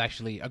Duff is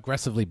actually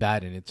aggressively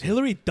bad in it too.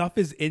 Hilary Duff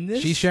is in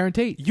this. She's Sharon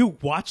Tate. You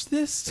watched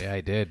this? Yeah,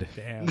 I did.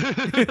 Damn.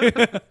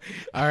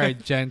 All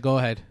right, Jen, go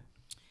ahead.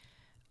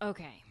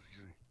 Okay.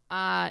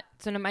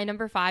 So my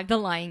number 5, The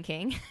Lion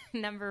King.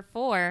 Number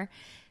 4,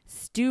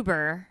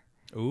 Stuber.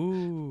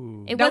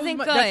 Ooh. It That wasn't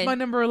was good. That's my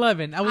number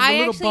 11. I was a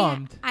little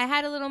bummed. I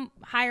had a little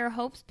higher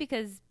hopes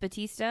because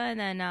Batista and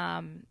then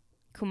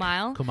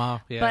Kumail.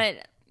 Kumail, yeah.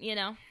 But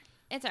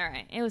it's all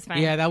right. It was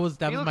fine. Yeah, that was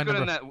He my looks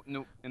good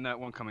number. in that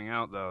one coming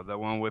out though. That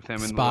one with him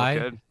and the Spy,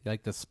 little kid.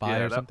 like the Spy Yeah,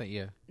 or that- something.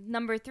 Yeah.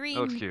 Number 3,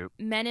 That looks cute.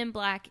 Men in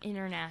Black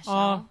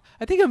International.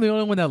 I think I'm the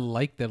only one that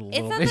liked it a It's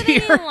little not bit that I here.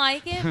 didn't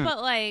like it,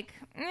 but like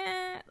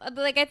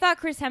I thought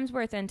Chris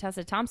Hemsworth and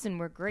Tessa Thompson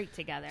were great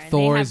together. And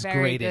Thor they is have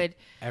very great at good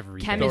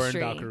everything.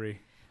 chemistry. Thor and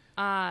Valkyrie.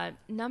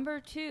 Number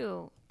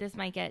 2, this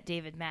might get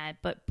David mad,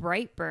 but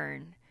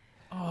Brightburn.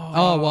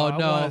 Oh, well, I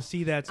no. want to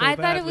see that so I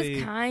thought it badly.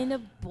 was kind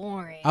of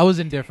boring. I was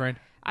indifferent.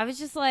 I was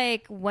just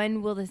like,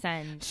 when will this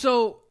end?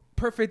 So,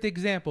 perfect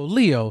example.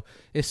 Leo,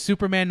 is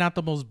Superman not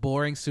the most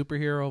boring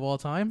superhero of all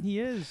time? He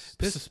is.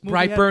 This movie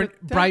had Brightburn,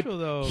 potential,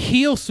 though.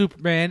 heel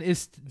Superman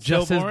is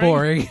just Still as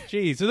boring.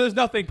 Jeez, so there's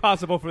nothing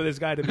possible for this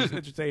guy to be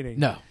entertaining.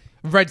 No.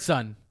 Red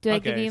Sun. Do I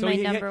give you so my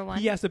he, number 1?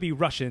 He has to be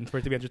Russian for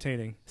it to be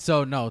entertaining.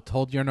 So, no,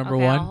 hold your number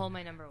okay, one. I'll hold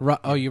my number 1.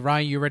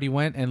 Ryan, you already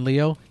went? And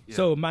Leo? Yeah.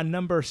 So my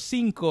number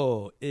 5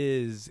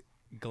 is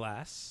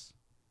Glass.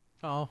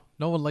 Oh,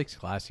 no one likes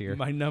Glass here.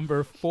 My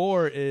number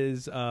 4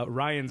 is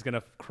Ryan's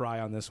gonna cry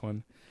on this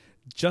one.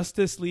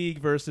 Justice League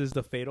versus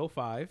the Fatal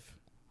 5.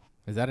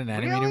 Is that an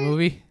animated Really?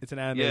 movie? It's an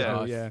animated Yeah.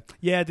 movie,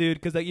 yeah,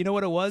 dude. Because you know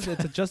what it was?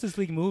 It's a Justice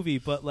League movie,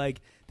 but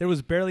like there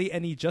was barely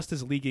any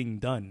Justice Leaguing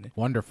done.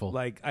 Wonderful.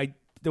 Like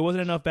there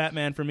wasn't enough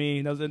Batman for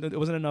me. There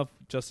wasn't enough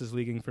Justice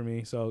Leaguing for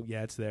me. So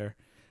yeah, it's there.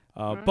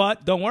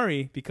 But don't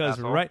worry, because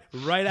Asshole.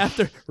 right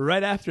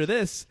after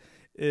this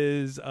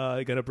is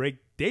gonna break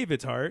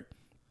David's heart.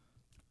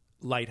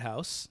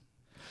 Lighthouse.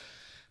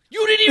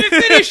 You didn't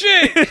even finish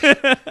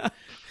it!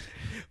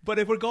 But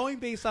if we're going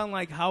based on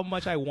like how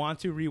much I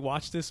want to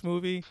rewatch this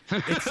movie,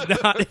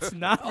 it's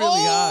not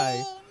really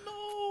high.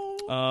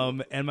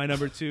 no. And my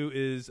number 2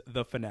 is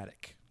The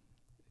Fanatic.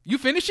 You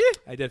finish it?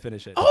 I did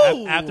finish it.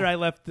 Oh! After I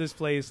left this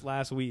place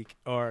last week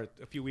or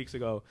a few weeks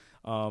ago,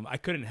 I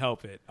couldn't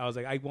help it. I was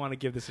like, I want to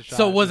give this a shot.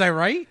 So was I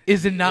right?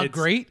 Is it not It's-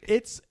 great?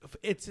 It's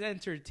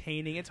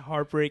entertaining. It's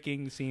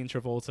heartbreaking seeing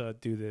Travolta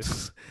do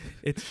this.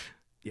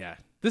 Yeah.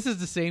 This is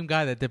the same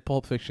guy that did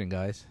Pulp Fiction,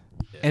 guys.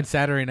 And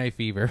Saturday Night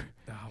Fever.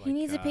 Oh my He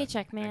needs a God.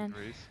 paycheck, man.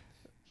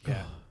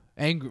 Yeah.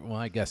 And, well,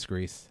 I guess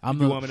Grease.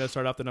 You want me to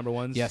start off the number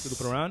ones? Yes.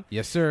 Loop it around?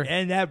 Yes, sir.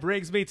 And that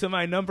brings me to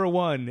my number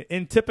 1.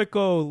 In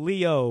typical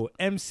Leo,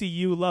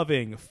 MCU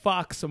loving,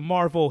 Fox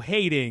Marvel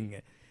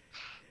hating,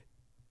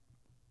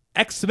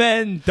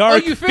 X-Men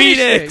Dark you finished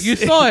Phoenix. it. You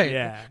saw it.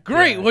 Yeah.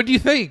 Great. Yeah. What do you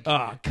think?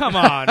 Oh, come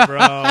on, bro.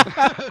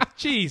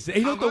 Jeez. And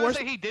you know I'm what the gonna worst?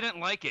 say he didn't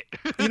like it.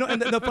 You know, and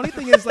the funny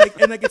thing is, like,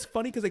 it's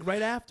funny because, like,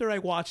 right after I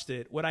watched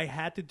it, what I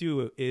had to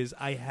do is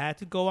I had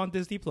to go on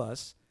Disney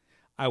Plus.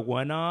 I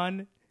went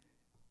on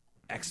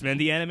X-Men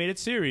the Animated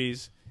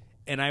Series,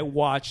 and I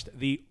watched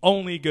the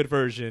only good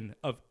version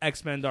of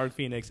X-Men Dark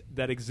Phoenix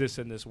that exists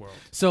in this world.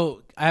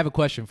 So I have a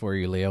question for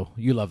you, Leo.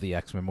 You love the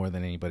X-Men more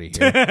than anybody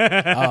here.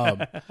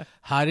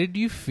 How did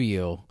you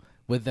feel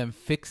with them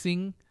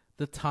fixing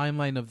the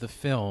timeline of the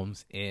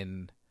films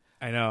in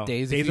I know.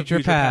 Days of Future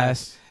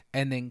Past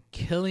and then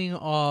killing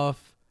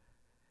off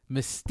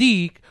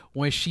Mystique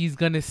when she's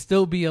going to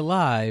still be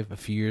alive a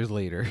few years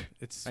later?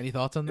 It's Any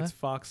thoughts on it's that?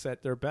 Fox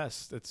at their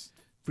best. It's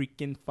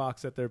freaking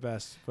Fox at their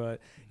best. But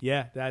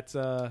yeah, that's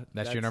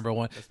That's your number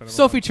one. that's my number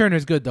Sophie one.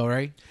 Turner's good though,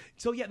 right?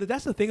 So yeah,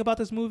 that's the thing about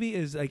this movie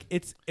is like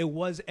it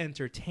was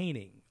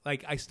entertaining.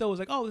 Like I still was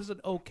like, oh, this is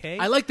an okay.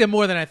 I liked it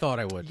more than I thought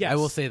I would. Yes, I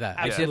will say that.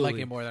 I did like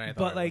absolutely. it more than I thought.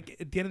 But I like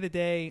at the end of the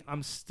day,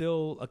 I'm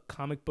still a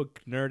comic book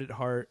nerd at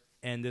heart,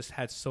 and this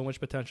had so much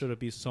potential to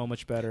be so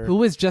much better. would.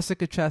 Who is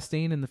Jessica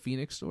Chastain in the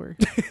Phoenix story?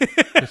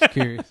 Just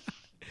curious.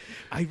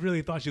 I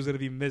really thought she was gonna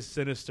be Miss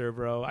Sinister,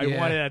 bro. I Yeah.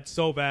 wanted that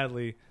so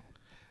badly.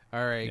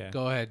 All right, Yeah.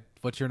 go ahead.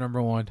 What's your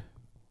number one?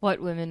 What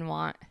women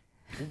want.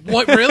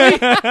 What, really?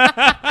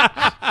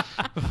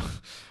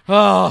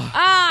 Oh,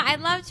 I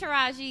love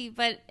Taraji,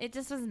 but it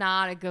just was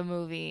not a good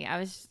movie.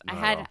 I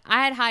had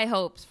high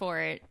hopes for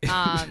it.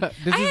 I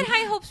had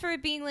high hopes for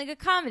it being like a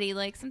comedy,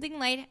 like something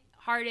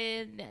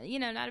lighthearted,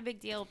 not a big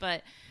deal.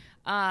 But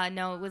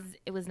no,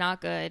 it was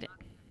not good.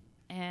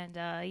 And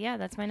yeah,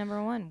 that's my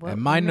number one. What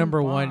and my Women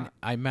number Want. one,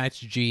 I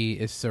match G,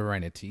 is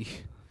Serenity.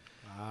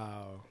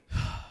 Wow.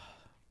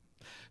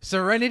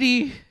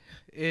 Serenity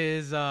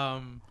is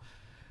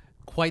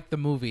quite the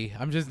movie.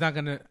 I'm just not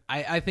gonna.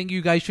 I think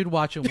you guys should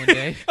watch it one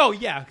day. Oh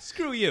yeah,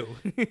 screw you.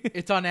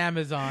 It's on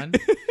Amazon.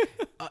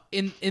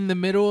 In the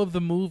middle of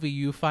the movie,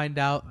 you find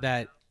out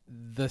that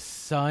the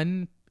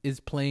son is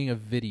playing a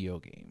video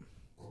game,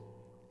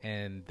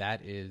 and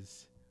that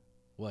is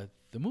what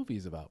the movie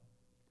is about.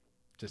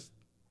 Just,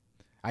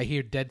 I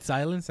hear dead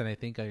silence, and I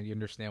think I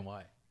understand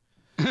why.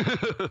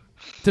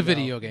 It's a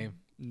video game,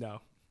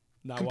 No.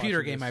 Not computer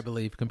watching game, this. I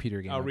believe.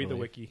 Computer game. I'll I read the believe.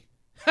 wiki.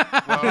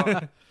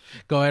 Well,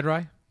 Go ahead,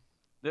 Rye.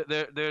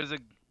 there's a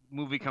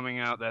movie coming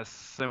out that's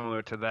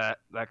similar to that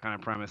kind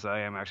of premise.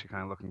 I am actually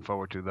kind of looking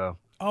forward to though.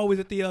 Oh, is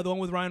it the one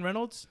with Ryan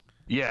Reynolds?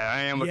 Yeah, I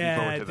am looking Yeah,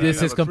 forward to that. This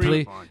That is looks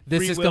really complete. fun. This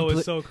Free is Will complete.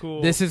 is so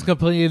cool. This is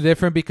completely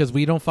different because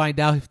we don't find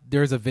out if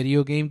there's a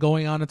video game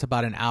going on. It's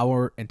about an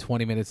hour and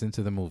 20 minutes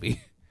into the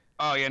movie.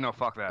 Oh yeah, no,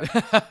 fuck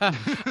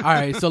that. All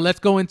right, so let's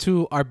go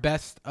into our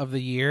best of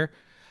the year.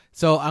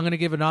 So I'm gonna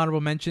give an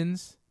honorable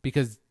mentions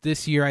because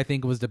this year I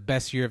think was the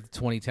best year of the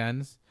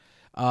 2010s.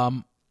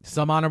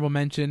 Some honorable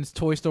mentions: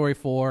 Toy Story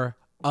 4,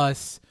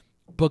 Us,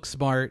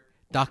 Booksmart,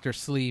 Doctor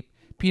Sleep,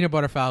 Peanut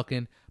Butter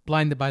Falcon,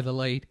 Blinded by the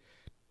Light,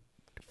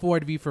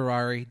 Ford v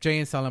Ferrari, Jay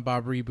and Silent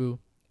Bob Reboot,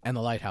 and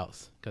The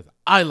Lighthouse. Because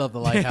I love The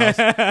Lighthouse.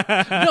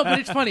 No, but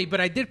it's funny.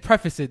 But I did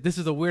preface it. This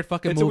is a weird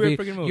fucking It's a movie. weird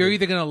freaking movie. You're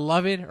either gonna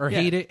love it or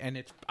Yeah. hate it, and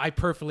it's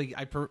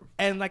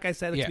And like I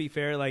said, Yeah. to be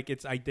fair, like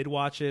I did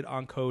watch it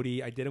on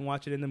Kodi. I didn't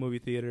watch it in the movie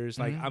theaters.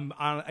 Like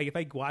Mm-hmm. if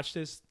I watched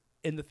this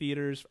in the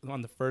theaters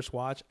on the first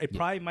watch, I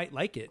probably might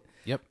like it.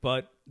 Yep.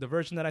 But the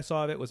version that I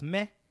saw of it was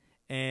meh,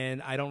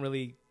 and I don't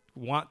really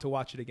want to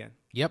watch it again.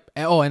 Yep.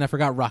 Oh, and I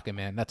forgot Rocket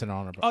Man. That's an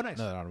honorable. Oh, nice.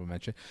 Another honorable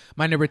mention.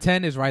 My number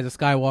 10 is Rise of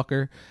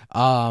Skywalker.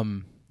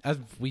 As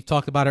we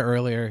talked about it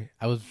earlier,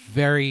 I was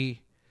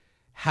very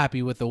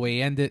happy with the way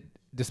it ended,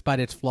 despite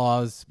its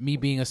flaws. Me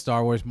being a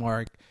Star Wars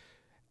mark,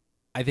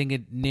 I think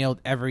it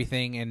nailed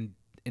everything. And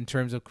in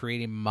terms of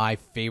creating my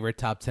favorite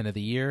top 10 of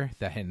the year,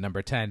 that hit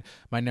number 10.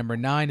 My number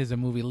 9 is a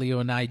movie Leo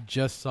and I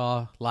just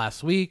saw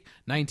last week,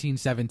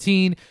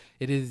 1917.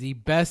 It is the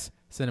best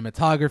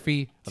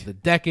cinematography of the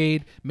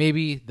decade,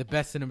 maybe the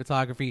best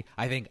cinematography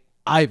I think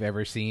I've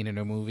ever seen in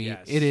a movie.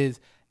 Yes. It is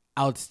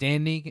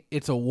outstanding.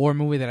 It's a war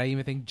movie that I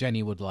even think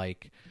Jenny would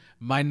like.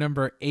 My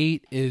number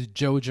 8 is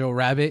Jojo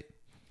Rabbit.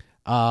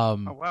 Oh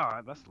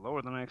wow, that's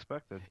lower than I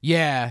expected.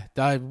 Yeah,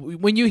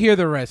 when you hear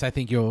the rest, I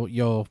think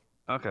you'll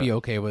Okay. be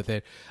okay with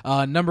it.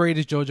 Number 8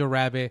 is Jojo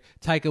Rabbit.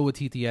 Taika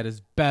Waititi at his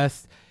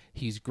best.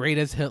 He's great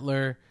as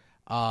Hitler.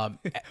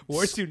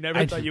 Words you never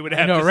I- thought you would I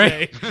have know, to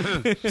right?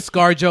 say.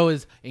 ScarJo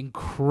is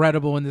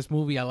incredible in this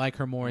movie. I like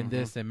her more in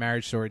this than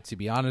Marriage Story, to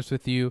be honest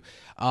with you.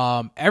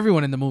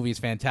 Everyone in the movie is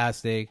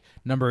fantastic.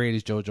 Number 8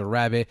 is Jojo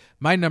Rabbit.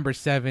 My number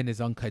 7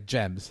 is Uncut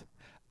Gems.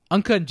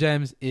 Uncut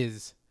Gems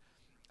is...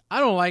 I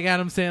don't like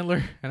Adam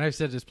Sandler, and I've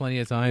said this plenty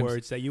of times.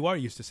 Words that you are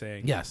used to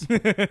saying. Yes.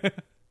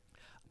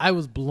 I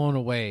was blown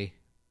away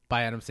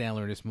by Adam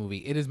Sandler in this movie.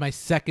 It is my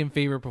second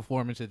favorite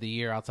performance of the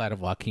year outside of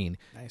Joaquin.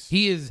 Nice.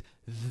 He is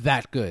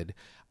that good.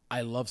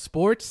 I love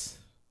sports.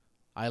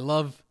 I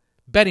love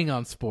betting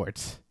on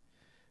sports.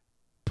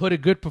 Put a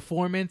good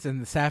performance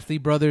and the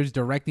Safdie brothers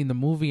directing the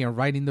movie and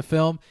writing the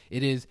film.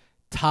 It is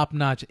top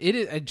notch. It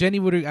is Jenny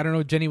would I don't know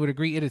if Jenny would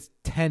agree. It is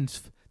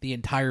tense the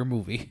entire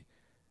movie.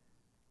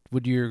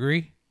 Would you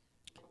agree?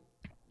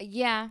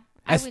 Yeah,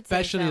 I would say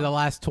Especially so. the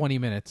last 20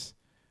 minutes.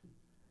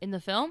 In the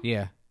film?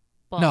 Yeah.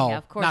 Well, No, yeah,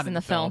 of course not in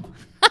the film.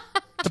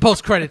 The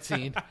post-credit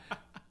scene.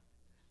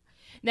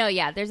 No,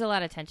 yeah, there's a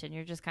lot of tension.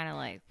 You're just kind of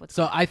like, what's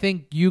So I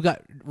think you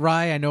got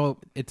Rye. I know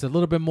it's a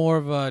little bit more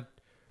of a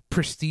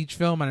prestige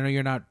film. I know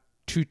you're not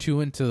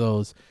too into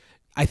those.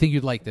 I think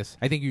you'd like this.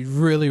 I think you'd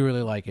really,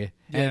 really like it.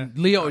 And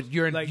Leo,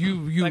 you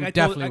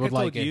definitely would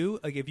like it. You,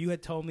 like if you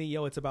had told me,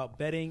 yo, it's about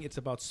betting, it's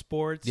about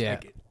sports, Yeah.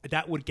 like,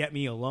 that would get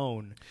me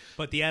alone.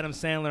 But the Adam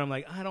Sandler, I'm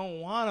like, I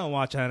don't want to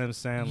watch Adam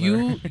Sandler.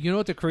 You know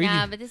what the crazy?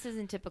 Nah, but this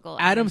isn't typical.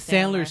 Adam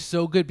Sandler's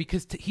so good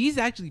because he's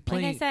actually Like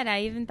playing I said,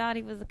 I even thought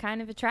he was kind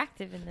of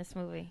attractive in this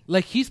movie.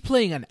 like he's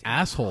playing an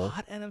asshole.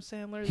 Hot Adam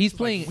Sandler. He's This is,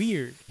 playing like,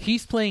 weird.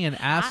 He's playing an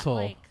Hot, asshole.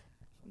 like,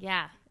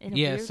 yeah, in a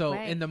Yeah, weird so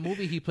way. in the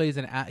movie he plays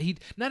he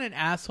not an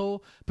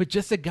asshole, but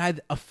just a guy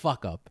a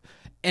fuck up.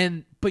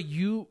 But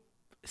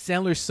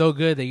Sandler's so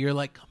good that you're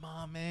like, come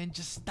on, man,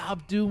 just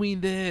stop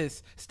doing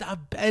this,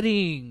 stop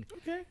betting.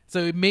 Okay. So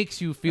it makes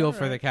you feel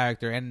for the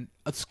character, and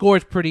a score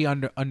is pretty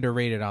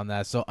underrated on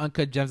that. So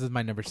Uncut Gems is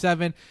my number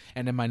 7,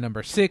 and then my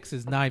number 6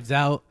 is Knives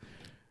Out.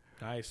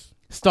 Nice.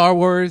 Star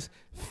Wars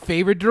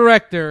favorite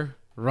director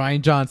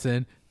Rian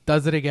Johnson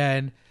does it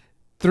again.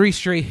 3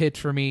 straight hits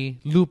for me: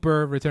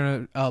 Looper,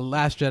 Return of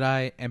Last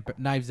Jedi, and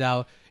Knives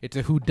Out. It's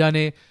a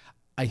whodunit.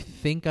 I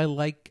think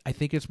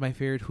it's my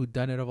favorite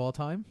whodunit of all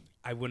time.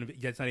 I wouldn't.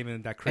 That's not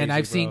even that crazy. And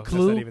I've bro. seen That's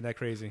Clue. not even that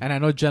crazy. And I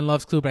know Jen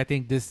loves Clue, but I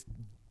think this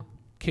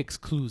kicks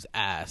Clue's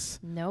ass.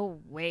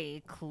 No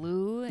way,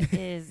 Clue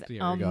is There we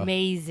go.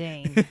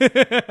 amazing.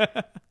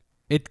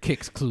 It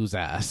kicks Clue's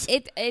ass.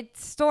 it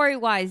story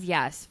wise,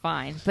 yes,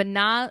 fine, but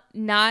not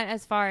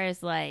as far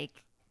as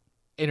like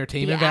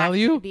Entertainment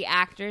value. the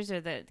actors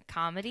or the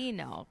comedy.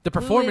 No, The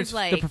Clue performance. is,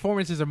 like, The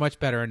performances are much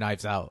better in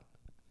Knives Out.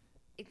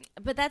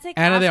 but that's like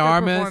Anna de Oscar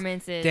Armas,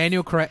 performances.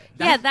 Daniel Craig.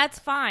 Yeah, that's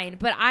fine.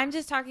 But I'm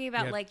just talking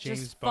about Yeah, like James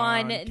just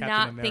Bond, fun, Captain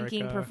not America.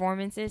 thinking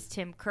performances.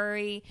 Tim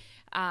Curry.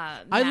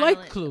 I Madeline-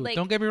 like Clue. like,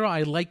 Don't get me wrong.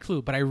 I like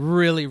Clue, but I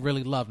really,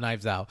 really love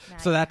Knives Out.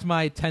 Knives So that's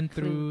my 10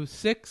 through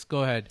 6.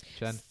 Go ahead,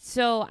 Jen.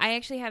 So I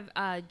actually have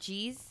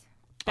G's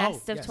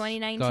best of yes.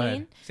 2019. Go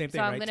ahead. Same thing,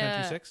 so I'm right? gonna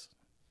 10 through 6.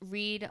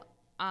 read.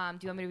 Do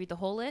you want me to read the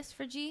whole list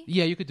for G?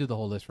 Yeah, you could do the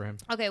whole list for him.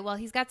 Okay, well,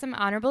 he's got some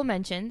honorable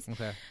mentions.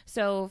 Okay.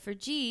 So for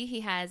G,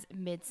 he has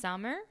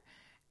Midsummer,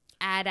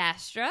 Ad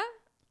Astra,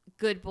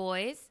 Good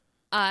Boys,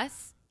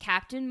 Us,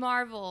 Captain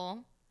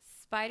Marvel,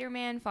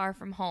 Spider-Man: Far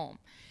From Home.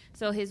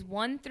 So his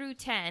 1 through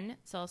 10.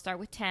 So I'll start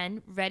with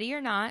 10. Ready or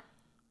Not.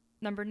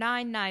 Number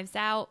 9, Knives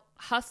Out.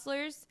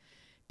 Hustlers.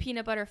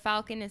 Peanut Butter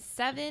Falcon is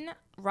 7.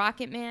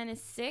 Rocket Man is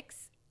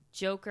 6.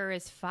 Joker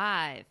is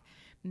 5.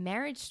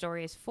 Marriage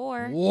Story is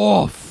 4.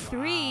 Woof.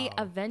 3.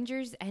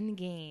 Avengers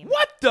Endgame.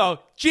 What the?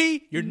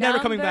 Gee, you're never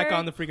coming back Number-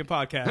 on the freaking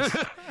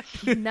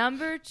podcast.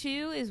 Number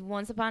 2 is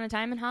Once Upon a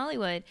Time in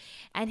Hollywood.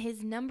 And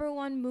his number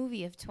 1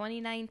 movie of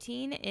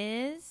 2019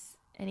 is,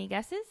 any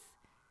guesses?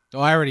 Oh,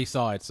 I already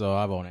saw it, so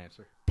I won't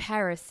answer.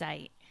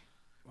 Parasite.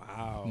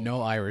 Wow.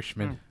 No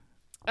Irishman.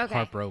 Okay.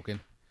 Heartbroken.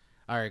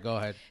 All right, go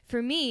ahead.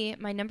 For me,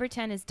 my number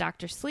 10 is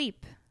Dr.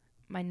 Sleep.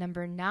 My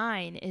number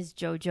 9 is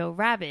Jojo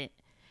Rabbit.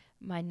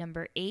 My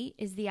number 8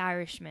 is The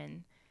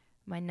Irishman.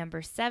 My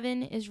number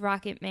 7 is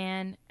Rocket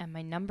Man. And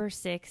my number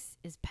 6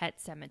 is Pet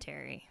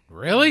Sematary.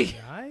 Really?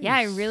 Nice. Yeah,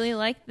 I really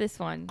liked this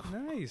one.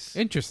 Nice.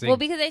 Interesting. Well,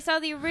 because I saw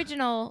the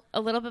original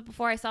a little bit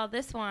before I saw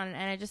this one,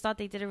 and I just thought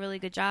they did a really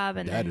good job,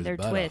 and That then is their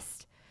better.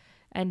 twist.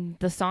 And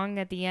the song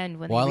at the end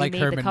when well, I they like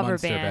remade the Herman cover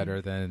Munster band.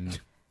 better than.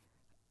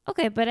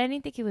 Okay, but I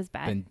didn't think it was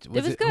bad. It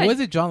was it, good. Who was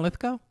it? John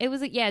Lithgow? It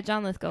was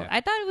John Lithgow. Yeah.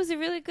 I thought it was a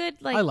really good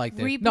I liked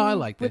it. reboot No, I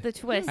liked with it. a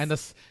twist. And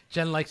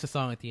Jen likes the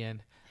song at the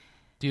end.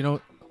 Do you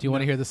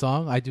want to hear the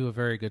song? I do a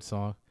very good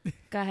song.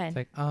 Go ahead. It's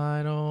like,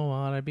 I don't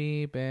want to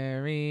be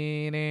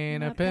buried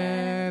in a My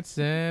pet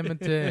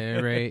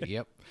cemetery.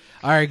 Yep.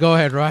 All right, go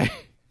ahead, Ryan.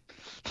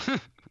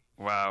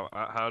 Wow,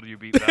 how do you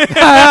beat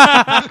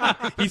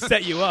that? He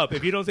set you up.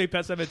 If you don't say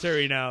Pet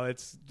Cemetery now,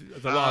 it's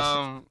a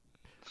loss.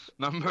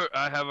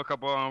 I have a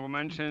couple honorable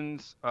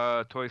mentions.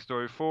 Toy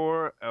Story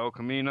 4, El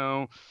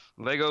Camino,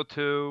 Lego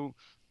 2,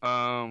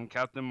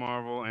 Captain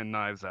Marvel, and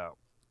Knives Out.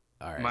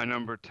 All right. My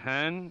number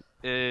 10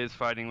 is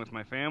Fighting with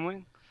My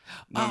Family.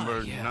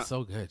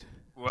 So good.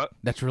 What?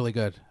 That's really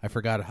good. I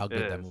forgot how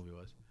good It that is. movie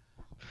was.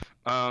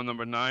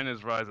 Number 9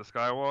 is Rise of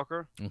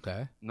Skywalker.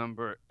 Okay.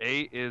 Number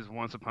 8 is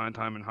Once Upon a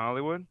Time in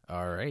Hollywood.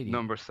 All righty.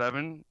 Number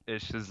 7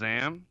 is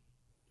Shazam.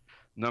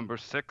 Number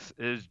 6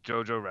 is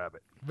Jojo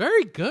Rabbit.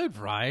 Very good,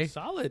 Ryan.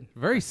 Solid.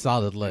 Very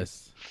solid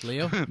list.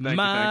 Leo? Thank you. I'm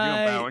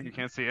My- bowing. You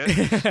can't see it.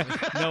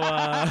 No,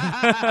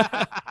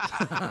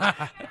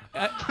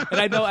 and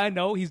I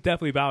know he's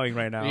definitely bowing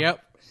right now.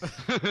 Yep.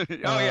 Oh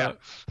yeah.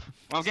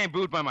 Well, I'm getting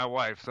booed by my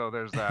wife, so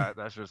there's that.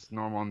 That's just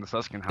normal in the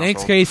Suskin household.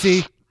 Thanks,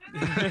 Casey.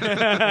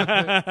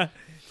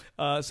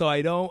 So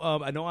I know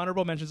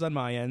honorable mentions on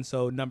my end.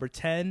 So number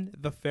 10,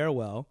 The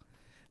Farewell.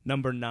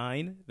 Number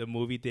 9, the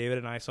movie David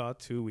and I saw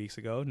 2 weeks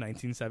ago,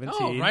 1917.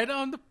 Oh, right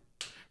on the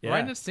Yeah. right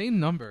in the same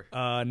number.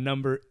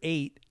 Number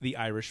 8, The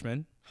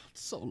Irishman.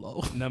 So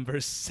low. Number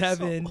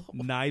 7, So-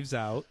 Knives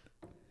Out.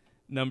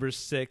 Number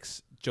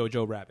 6,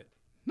 Jojo Rabbit.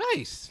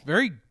 Nice.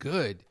 Very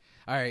good.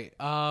 All right.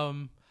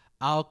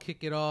 I'll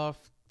kick it off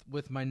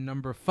with my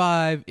number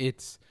 5.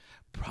 It's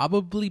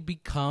probably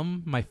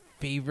become my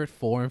favorite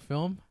foreign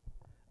film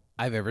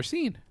I've ever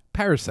seen.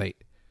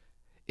 Parasite.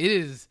 It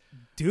is.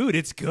 Dude,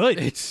 it's good.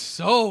 It's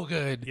so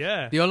good.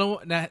 Yeah. The only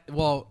one that,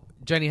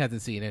 Jenny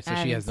hasn't seen it, so I she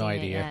haven't has no seen it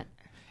idea. yet.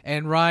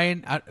 And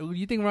Ryan,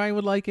 you think Ryan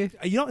would like it?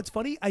 You know, it's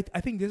funny. I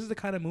think this is the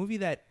kind of movie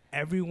that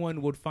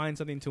everyone would find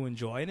something to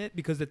enjoy in it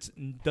because it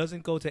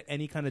doesn't go to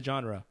any kind of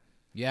genre.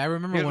 Yeah, I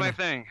remember Here's when. my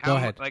thing. Go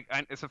ahead.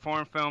 It's a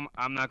foreign film.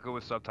 I'm not good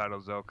with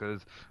subtitles though,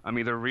 because I'm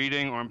either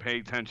reading or I'm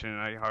paying attention, and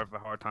I have a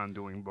hard time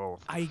doing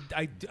both. I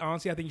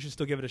honestly, I think you should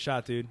still give it a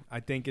shot, dude. I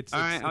think it's All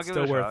right, I'll give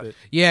still it a worth shot. it.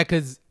 Yeah,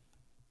 because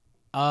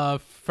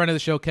friend of the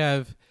show,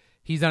 Kev,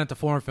 he's done it to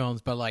foreign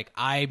films, but like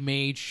I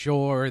made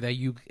sure that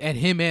you and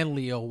him and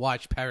Leo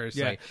watched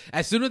Parasite.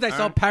 As soon as I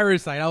saw right.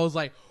 Parasite, I was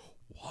like,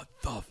 "What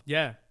the?"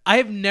 Yeah. I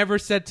have never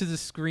said to the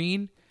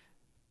screen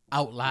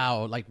out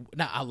loud, like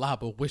not out loud,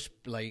 but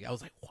like I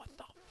was like, "What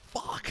the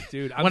fuck?"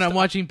 Dude, when I'm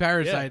watching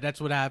Parasite, Yeah. that's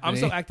what happened. I'm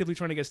so actively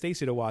trying to get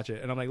Stacy to watch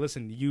it, and I'm like,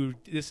 listen,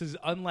 this is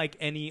unlike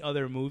any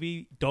other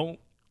movie.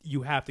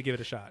 You have to give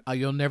it a shot.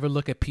 You'll never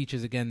look at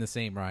Peaches again the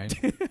same, Ryan.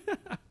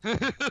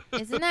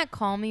 Isn't that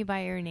Call Me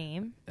by Your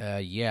Name?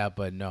 Yeah,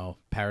 but no,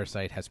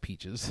 Parasite has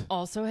peaches.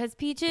 Also has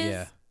peaches?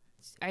 Yeah.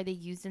 Are they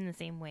used in the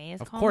same way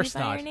as Of Call course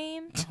Me by not. Your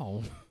Name?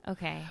 No.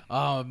 Okay.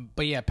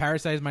 But yeah,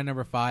 Parasite is my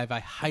number 5. I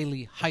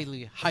highly,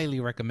 highly, highly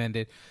recommend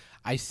it.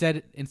 I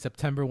said in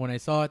September when I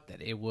saw it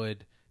that it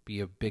would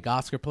be a big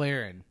Oscar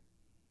player, and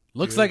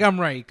looks like I'm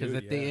right because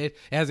Dude, it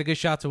has a good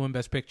shot to win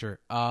Best Picture.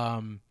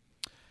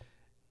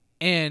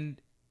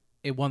 And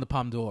it won the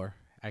Palme d'Or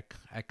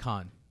at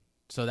Cannes,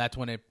 so that's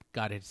when it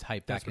got its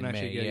hype That's back in when May.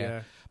 actually get-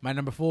 yeah. My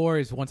number 4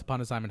 is Once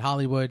Upon a Time in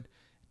Hollywood.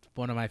 It's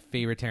one of my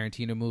favorite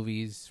Tarantino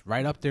movies,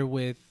 right up there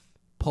with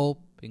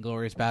Pulp,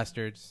 Inglourious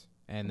Bastards,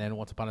 and then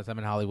Once Upon a Time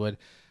in Hollywood.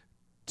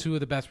 2 of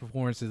the best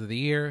performances of the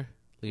year,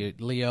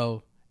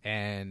 Leo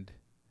and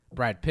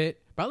Brad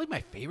Pitt. Probably my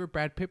favorite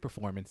Brad Pitt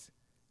performance.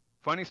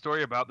 Funny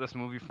story about this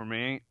movie for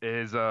me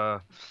is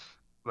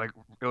like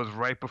it was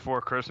right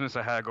before Christmas.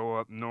 I had to go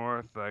up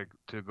north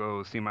to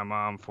go see my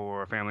mom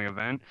for a family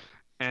event,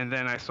 and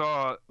then I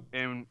saw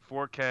in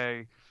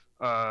 4K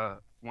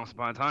Once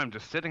Upon a Time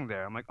just sitting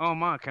there. I'm like, oh,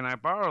 Ma, can I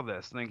borrow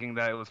this? Thinking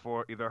that it was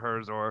for either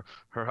hers or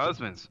her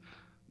husband's.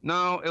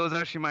 No, it was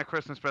actually my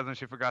Christmas present.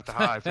 She forgot to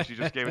hide, so she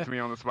just gave it to me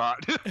on the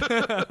spot.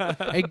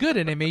 Hey, good,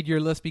 and it made your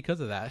list because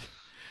of that.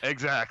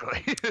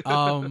 Exactly.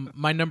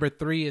 My number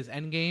 3 is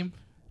Endgame.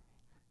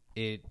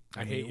 I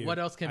hate you. What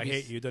else can I be?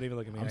 hate you. Don't even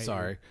look at me. I I'm hate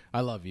sorry.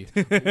 I love you.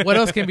 What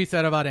else can be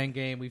said about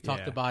Endgame? We've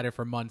talked Yeah. about it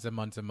for months and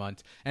months and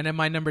months. And then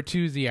my number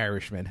 2 is The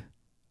Irishman.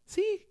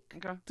 See,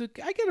 Okay.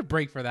 I get a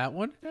break for that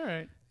one. you. All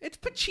right. It's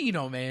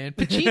Pacino, man.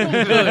 Pacino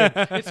good.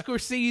 It's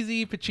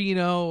Scorsese,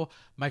 Pacino,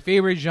 my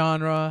favorite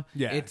genre.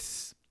 Yeah.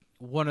 It's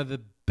one of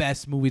the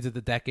best movies of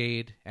the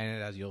decade,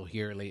 and as you'll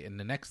hear late in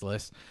the next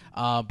list.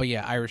 But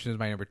yeah, Irishman is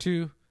my number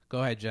 2.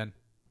 Go ahead, Jen.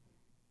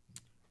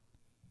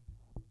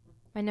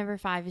 My number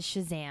 5 is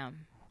Shazam.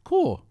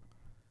 Cool.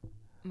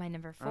 My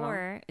number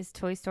 4 is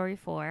Toy Story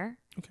 4.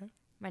 Okay.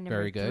 My number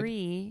Very good.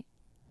 3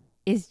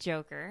 is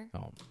Joker.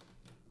 Oh.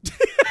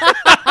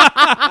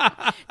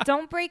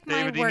 Don't break my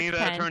David, do you work need an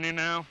pen. attorney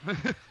now?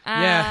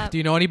 Yeah. Do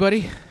you know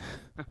anybody?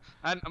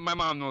 My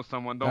mom knows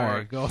someone. Don't All worry.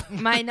 right, go.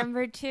 My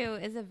number 2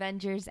 is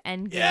Avengers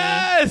Endgame.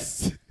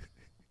 Yes.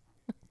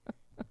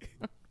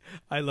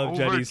 I love Over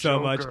Jenny so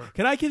much. Joker.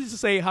 Can I just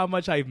say how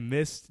much I've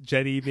missed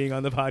Jenny being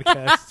on the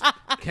podcast?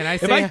 Can I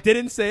If I say?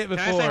 didn't say it Can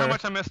before, I say how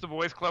much I miss the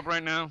boys club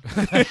right now?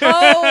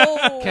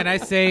 Oh! Can I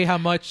say how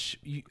much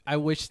I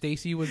wish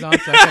Stacy was on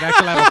so I could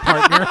actually have a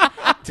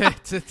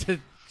partner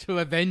to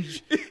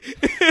avenge?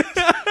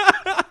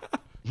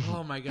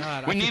 Oh my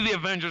God! We need the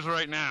Avengers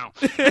right now.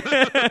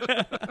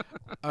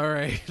 All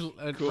right,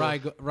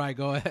 Rye,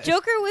 go ahead.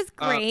 Joker was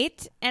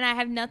great, and I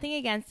have nothing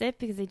against it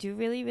because I do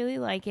really, really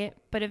like it.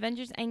 But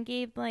Avengers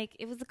Endgame, like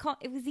it was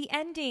the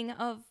ending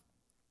of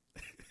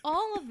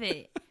all of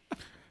it.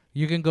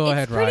 You can go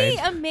ahead, It's pretty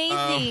Ryan.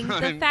 amazing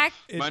the fact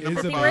My It number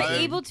is that they five. were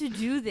able to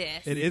do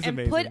this It is and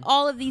amazing. put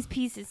all of these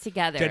pieces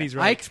together. Jenny's I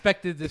right.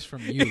 expected this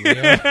from you.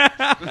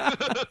 Yeah.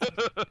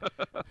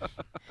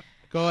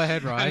 Go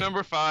ahead, My Ryan.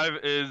 number 5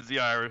 is The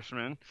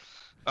Irishman.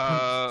 So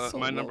My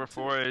low, number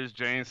 4 is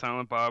Jay and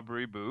Silent Bob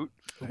reboot.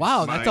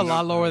 Wow, My that's a lot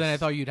number- lower than I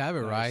thought you'd have it,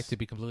 Rye. Nice. To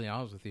be completely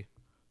honest with you.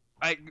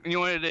 You know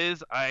what it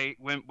is? I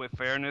went with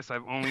fairness.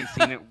 I've only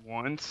seen it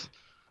once.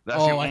 That's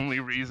Oh, the I- only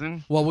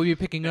reason. Well, we'll be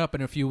picking it up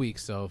in a few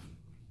weeks, so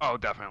Oh,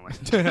 definitely.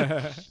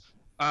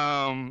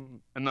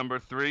 And number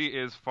 3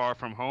 is Far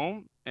From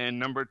Home, and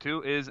number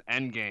 2 is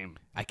Endgame.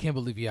 I can't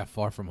believe you have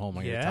Far From Home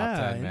on your top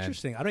Yeah, 10, man.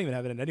 interesting. I don't even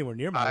have it anywhere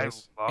near my I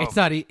list. love It's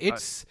not.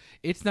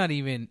 It's not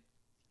even.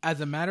 As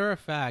a matter of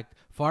fact,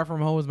 Far From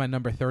Home is my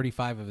number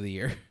 35 of the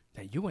year.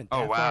 Damn, you went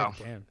Oh, that wow.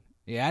 far. Damn.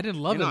 Yeah, I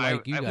didn't love You know, it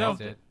like you I guys loved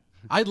did. it.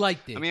 I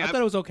liked it. I mean, I thought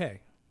it was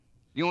okay.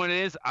 you know what it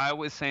is? I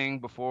was saying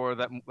before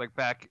that, like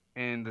back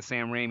in the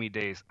Sam Raimi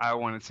days, I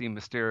want to see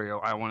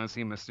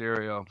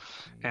Mysterio.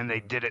 And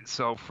they did it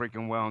so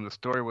freaking well, and the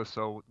story was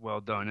so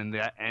well done, and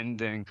that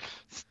ending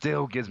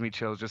still gives me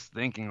chills just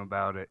thinking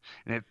about it.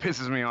 And it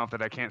pisses me off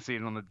that I can't see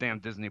it on the damn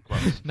Disney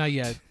Plus. Not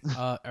yet.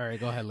 All right,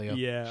 go ahead, Leo.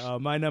 Yeah,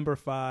 my number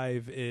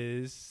 5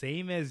 is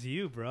same as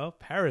you, bro.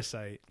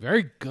 Parasite.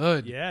 Very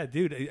good. Yeah,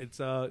 dude,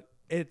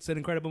 it's an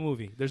incredible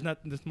movie. There's not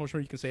this much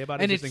more you can say about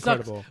it. And It's it just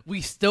sucks. incredible.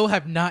 We still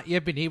have not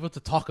yet been able to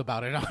talk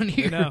about it on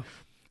here. You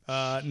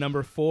know.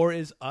 Number 4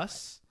 is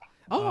Us.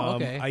 Oh,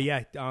 okay.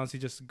 Yeah, honestly,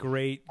 just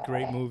great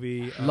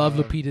movie. Love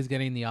Lupita's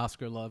getting the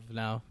Oscar love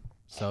now,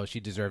 so she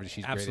deserves it.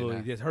 She's Absolutely. great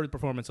in that. Yes, her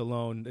performance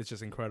alone is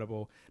just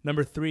incredible.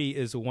 Number 3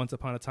 is Once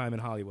Upon a Time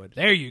in Hollywood.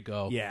 There you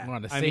go. Yeah, We're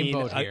on the I same mean,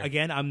 boat here.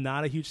 Again, I'm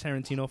not a huge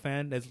Tarantino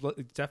fan. There's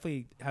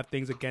definitely have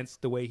things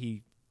against the way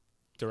he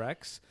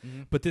directs,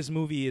 but this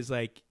movie is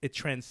like it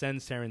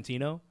transcends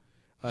Tarantino.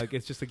 Like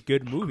it's just a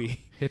good movie,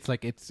 It's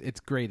like it's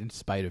great in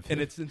spite of him.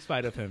 and it's in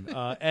spite of him.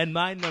 And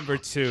my number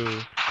 2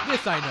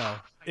 this I know.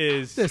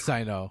 is This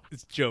I know.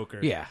 it's Joker.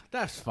 Yeah,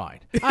 that's fine.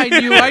 I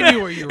knew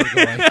where you were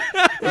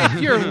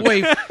going. You're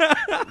way.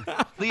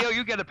 Leo,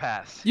 you get a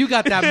pass. You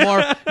got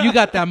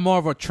that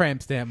Marvel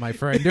tramp stamp, my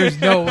friend. There's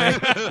no way.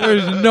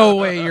 There's no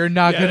way you're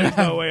not Yeah, gonna. there's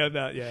Have. no way on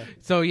that. Yeah.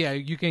 So yeah,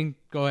 you can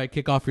go ahead,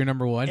 kick off your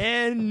number 1.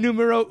 And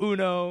numero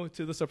uno,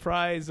 to the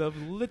surprise of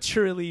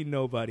literally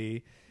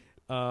nobody,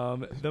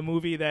 the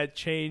movie that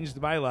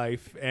changed my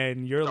life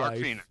and your Dark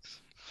life.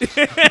 Phoenix.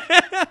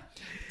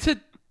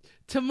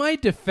 To my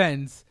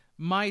defense,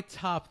 my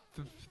top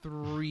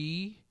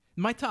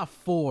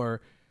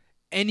 4,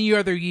 any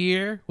other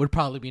year would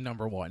probably be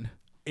number 1.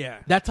 Yeah.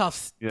 That's how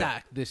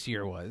stacked this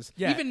year was.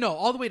 Yeah. Even though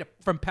all the way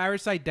from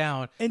Parasite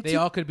down, And they to-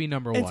 all could be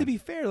number 1. And to be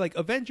fair, like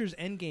Avengers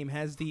Endgame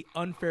has the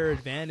unfair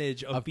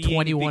advantage of being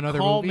 21 the other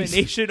movies.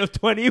 culmination of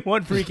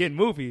 21 freaking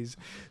movies.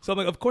 So I'm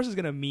like, of course it's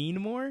gonna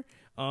mean more.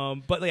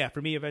 But yeah,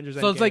 for me, Avengers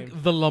So Endgame. it's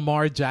like the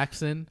Lamar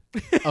Jackson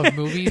of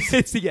movies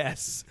it's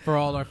yes, for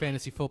all our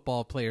fantasy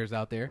football players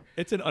out there.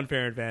 it's an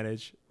unfair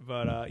advantage.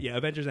 But yeah,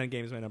 Avengers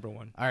Endgame is my number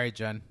 1. All right,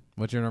 Jen,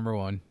 what's your number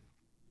 1?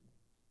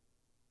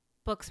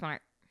 Booksmart.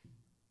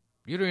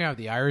 You don't even have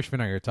The Irishman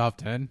on your top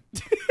 10.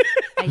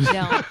 I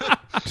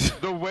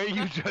don't. The way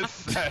you just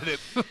said it.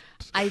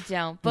 I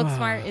don't.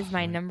 Booksmart is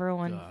my my number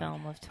 1 God.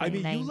 film of I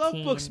 2019. mean, you love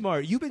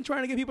Booksmart. You've been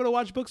trying to get people to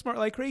watch Booksmart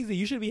like crazy.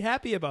 You should be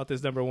happy about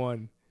this number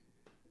 1.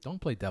 Don't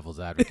play devil's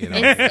advocate. over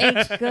here.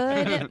 It's a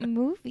good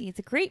movie. It's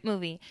a great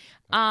movie.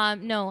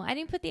 No, I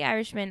didn't put The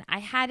Irishman. I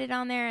had it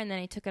on there and then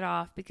I took it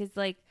off because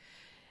like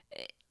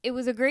it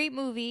was a great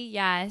movie,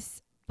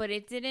 yes, but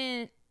it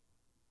didn't.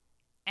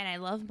 And I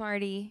love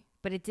Marty,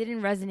 but it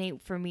didn't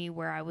resonate for me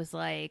where I was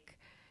like,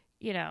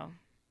 you know.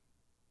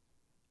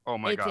 Oh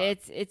my god!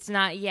 It's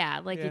not. Yeah,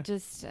 like Yeah. it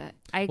just.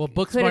 I Well, could've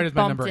Booksmart is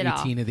my bumped number it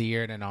 18 off. of the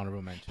year and an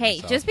honorable mention. Hey,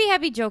 so. just be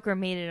happy Joker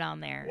made it on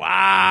there.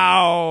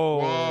 Wow.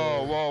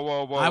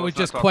 Whoa! I would let's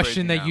not just talk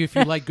question crazy that now. you if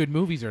you like good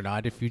movies or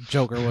not. If your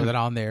Joker wasn't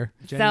on there.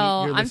 Jenny,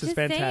 So, your I'm list is just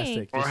saying.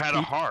 fantastic. Or Just had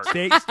a heart.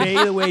 Stay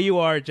the way you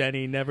are,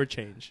 Jenny. Never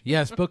change.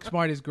 Yes,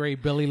 Booksmart is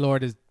great. Billy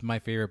Lord is my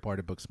favorite part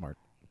of Booksmart.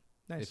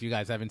 Nice. If you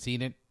guys haven't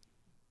seen it,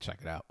 check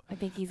it out. I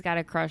think he's got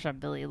a crush on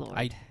Billy Lord.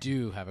 I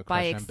do have a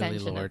by crush on Billy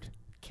extension Lord.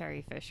 of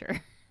Carrie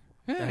Fisher.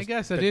 Yeah, I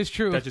guess that is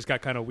true. That just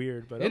got kind of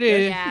weird, but It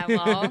okay. is. Yeah,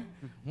 well,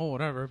 Well,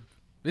 whatever.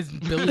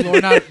 Isn't Billy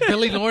Lord not?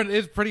 Billy Lord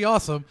is pretty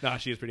awesome. Nah,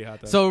 she is pretty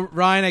hot though. So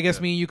Ryan, I guess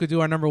me and you could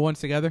do our number ones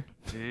together.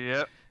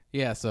 Yep.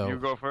 Yeah. So You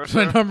go first.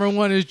 my sir. number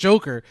one is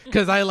Joker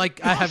because I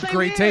have Same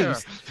great here.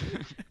 taste.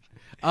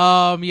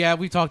 Yeah,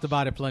 we talked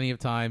about it plenty of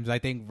times. I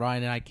think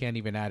Ryan and I can't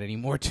even add any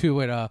more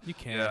to it. you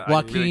can't. Yeah, I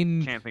Joaquin-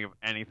 really can't think of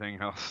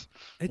anything else.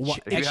 It, Wha- ch-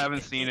 If you it-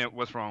 haven't seen it,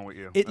 what's wrong with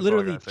you? It That's all I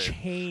literally gotta say.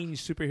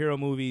 changed superhero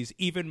movies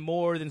even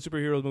more than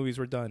superhero movies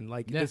were done.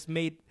 Like Yeah. this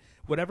made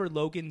whatever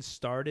Logan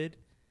started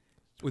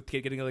with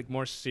getting like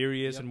more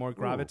serious and more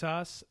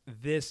gravitas.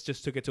 This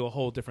just took it to a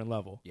whole different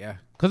level. Yeah,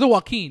 because of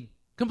Joaquin.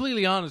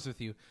 Completely honest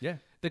with you. Yeah.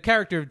 The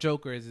character of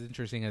Joker is as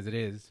interesting as it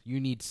is. You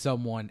need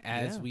someone,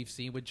 as Yeah. we've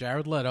seen with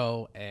Jared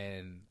Leto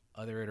and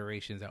other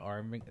iterations that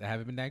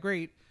haven't been that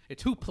great.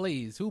 It's who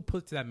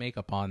puts that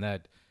makeup on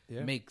that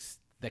Yeah. makes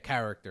the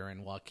character.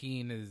 And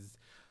Joaquin is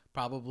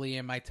probably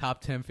in my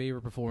top 10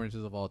 favorite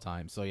performances of all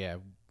time. So yeah,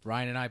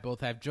 Ryan and I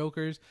both have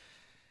Jokers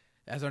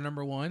as our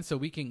number one. So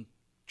we can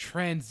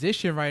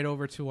transition right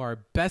over to our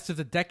best of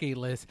the decade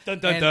list. Dun,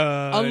 dun, And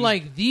dun.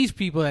 unlike these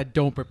people that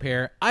don't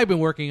prepare, I've been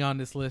working on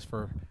this list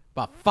for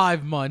about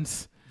 5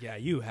 months. Yeah,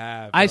 you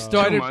have. I bro.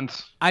 started- 2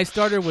 months. I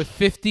started with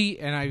 50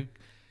 and I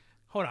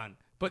Hold on.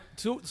 But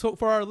so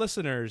for our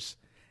listeners,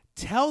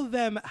 tell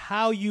them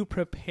how you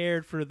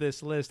prepared for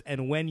this list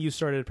and when you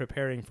started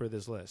preparing for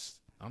this list.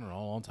 don't know,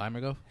 a long time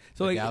ago.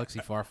 So, So a like, galaxy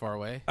far, far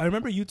away. I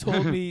remember you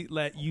told me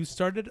that you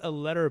started a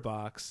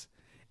letterbox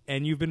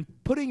and you've been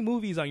putting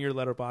movies on your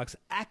letterbox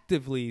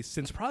actively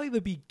since probably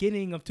the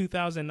beginning of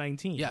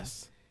 2019.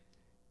 Yes.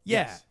 Yeah.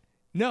 Yes.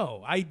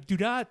 No, I do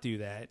not do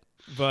that.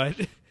 But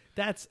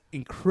that's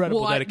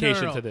incredible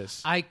dedication no. to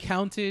this. I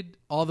counted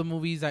all the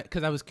movies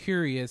because I was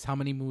curious how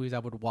many movies I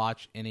would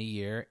watch in a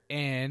year.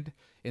 And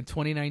in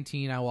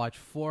 2019, I watched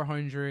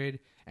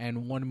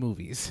 401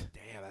 movies.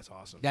 Damn, that's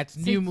awesome. That's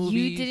so new movies.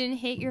 you didn't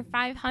hit your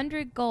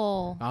 500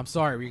 goal. I'm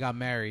sorry, we got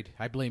married.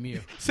 I blame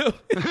you. So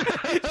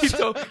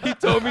he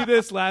told me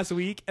this last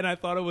week, and I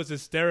thought it was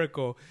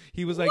hysterical.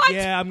 He was like, What?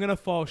 "Yeah, I'm gonna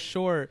fall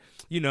short.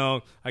 You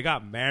know, I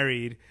got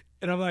married,"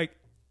 and I'm like,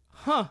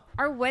 "Huh?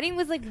 Our wedding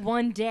was like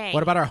one day.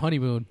 What about our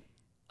honeymoon?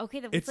 Okay,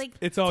 that was It's like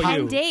it's all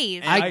 10 you."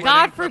 days. And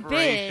God wedding forbid.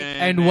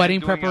 preparation And wedding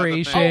doing other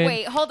preparation. things. Oh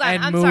wait, hold on.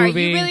 And I'm sorry.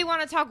 moving. You really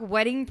want to talk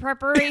wedding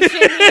preparation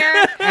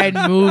here? And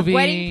moving.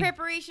 Wedding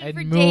preparation and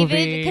for moving,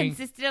 David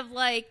consisted of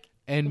like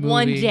and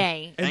one moving.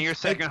 day. And your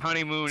second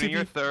honeymoon, to and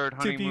your be- third To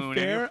honeymoon, be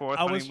and your fair, fourth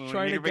I was honeymoon,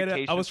 trying and to your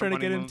get I was trying to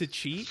get him to honeymoons.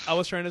 cheat. I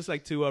was trying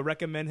to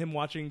recommend him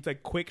watching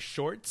like quick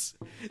shorts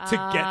to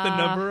get the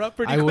number up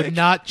pretty I quick. would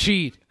not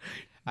cheat.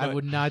 I But-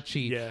 would not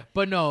cheat. yeah.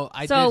 But no,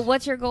 I So did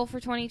what's your goal for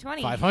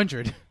 2020?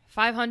 500.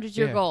 500's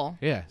your Yeah. goal.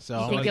 Yeah. So You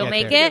I think wanna you'll get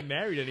make there. Can't it? get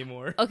married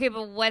anymore. Okay,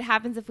 but what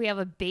happens if we have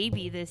a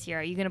baby this year?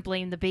 Are you going to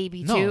blame the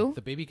baby No, too?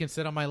 the baby can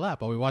sit on my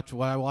lap while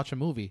I watch a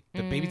movie.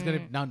 The baby's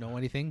gonna not know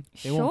anything.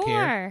 They sure, won't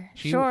care.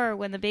 She- sure.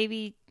 When the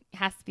baby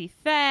has to be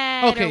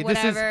fed Okay, or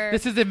whatever.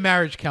 this is in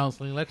marriage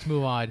counseling. Let's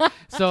move on.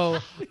 So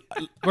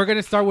we're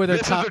gonna start with our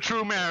This top. is a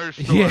true marriage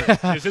story. Yeah.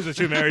 This is a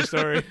true marriage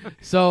story.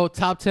 So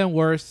top 10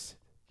 worst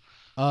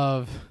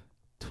of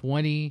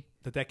 2010s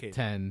The decade.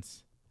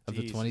 of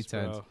the Jesus,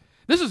 2010s. bro.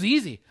 This was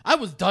easy. I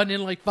was done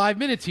in like 5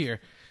 minutes here.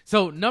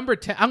 So number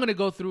 10, I'm going to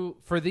go through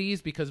for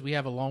these because we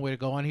have a long way to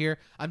go on here.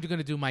 I'm just going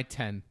to do my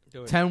 10.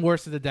 Do it. 10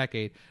 worst of the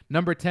decade.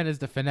 Number 10 is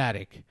The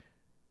Fanatic.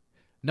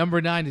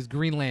 Number 9 is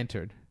Green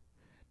Lantern.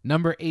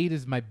 Number 8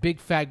 is My Big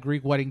Fat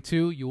Greek Wedding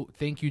 2.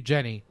 Thank you,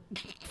 Jenny.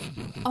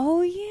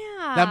 oh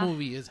yeah, That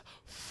movie is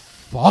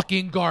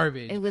fucking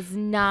garbage. It was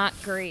not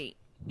great.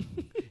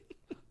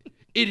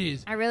 It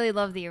is. I really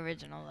love the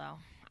original though.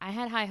 I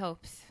had high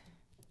hopes.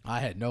 I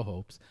had no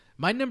hopes.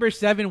 My number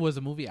 7 was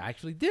a movie I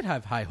actually did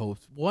have high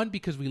hopes. One,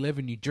 because we live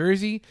in New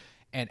Jersey,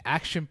 and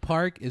Action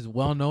Park is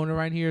well known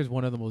around here as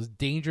one of the most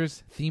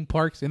dangerous theme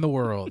parks in the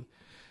world.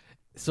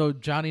 So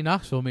Johnny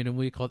Knoxville made a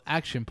movie called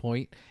Action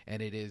Point,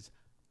 and it is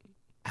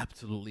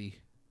absolutely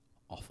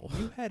awful.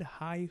 You had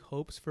high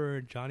hopes for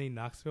a Johnny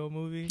Knoxville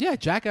movie? Yeah,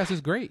 Jackass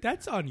is great.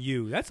 That's on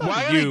you. That's on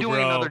Why are you, they doing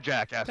bro. another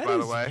Jackass, That by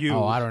the is way? you.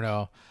 Oh, I don't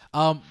know.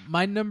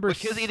 My number The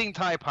kids eating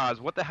Tide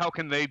Pods. What the hell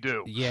can they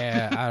do?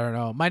 Yeah, I don't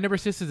know. My number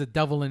 6 is A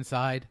Devil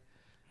Inside.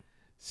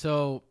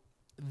 So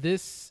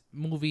this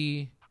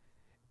movie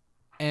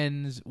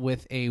ends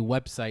with a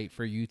website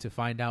for you to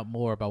find out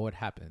more about what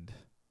happened.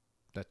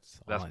 That's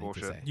all I need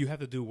bullshit. to say. You have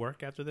to do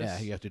work after this. Yeah,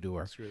 you have to do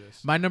work. Screw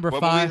this. My number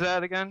What movie is 5,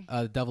 that again?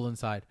 Devil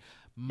Inside.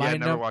 Yeah,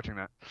 never watching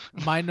that.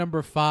 My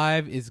number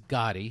 5 is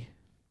Gotti.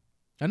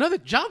 Another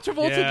John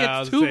Travolta Yeah,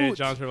 I gets was gonna say two.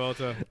 John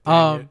Travolta.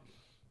 Dang it.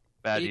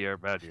 Bad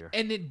year.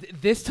 And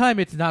this time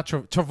it's not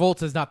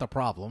Travolta's not the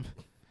problem.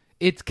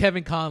 It's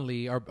Kevin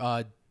Conley, or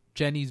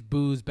Jenny's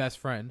Boo's best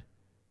friend.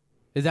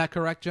 Is that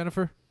correct,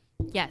 Jennifer?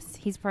 Yes,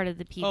 he's part of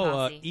the P Oh,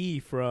 posse. E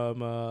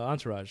from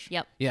Entourage.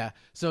 Yep. Yeah.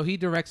 So he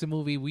directs a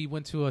movie. We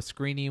went to a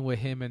screening with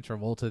him and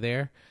Travolta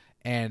there,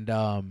 and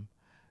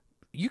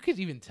you could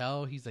even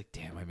tell he's like,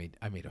 "Damn,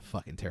 I made a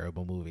fucking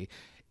terrible movie."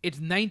 It's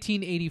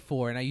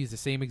 1984, and I use the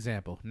same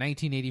example.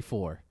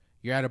 1984.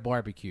 You're at a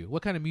barbecue.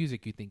 What kind of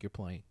music you think you're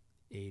playing?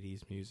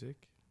 80s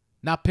music.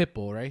 Not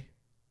Pitbull, right?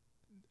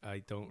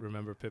 I don't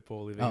remember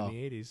Pitbull living in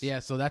the 80s. Yeah,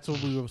 so that's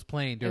what we was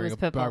playing during was a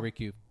Pitbull.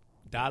 barbecue.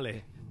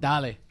 Dale.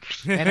 Dale.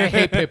 And I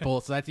hate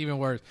Pitbull, so that's even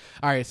worse.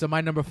 All right, so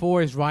my number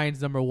 4 is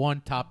Ryan's number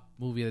 1 top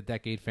movie of the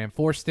decade, Fan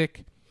Four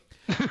Stick.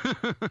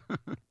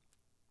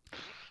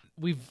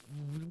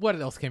 What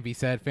else can be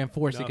said? Fan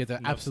Four Stick is an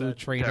Enough absolute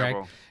said. train wreck.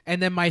 Terrible.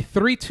 And then my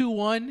 3, 2,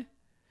 1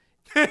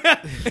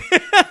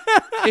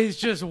 is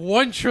just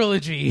one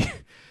trilogy.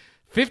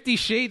 50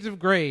 Shades of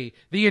Grey,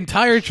 the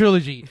entire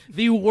trilogy,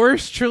 the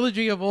worst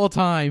trilogy of all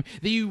time,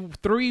 the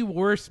 3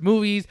 worst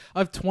movies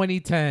of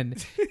 2010.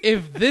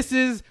 If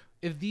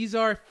these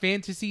are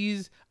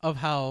fantasies of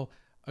how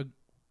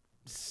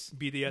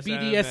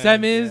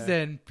BDSM is,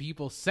 then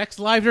people's sex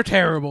lives are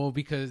terrible,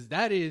 because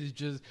that is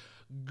just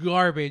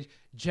garbage.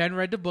 Jen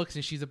read the books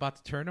and she's about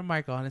to turn the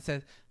mic on and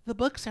says, the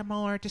books are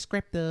more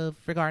descriptive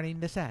regarding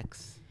the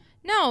sex.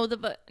 No, the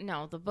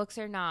books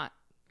are not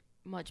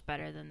much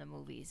better than the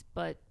movies,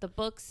 but the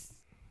books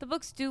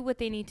do what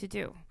they need to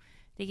do.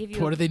 They give you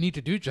What do they need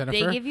to do, Jennifer?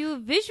 They give you a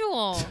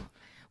visual.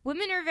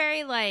 Women are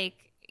very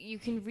you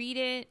can read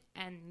it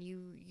and you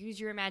use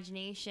your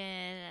imagination,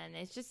 and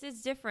it's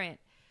different.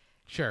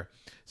 Sure.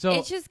 So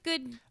It's just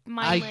good,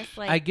 mindless,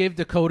 I give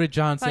Dakota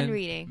Johnson fun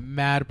reading.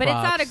 mad But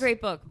props. it's not a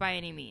great book by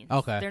any means.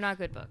 Okay. They're not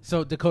good books.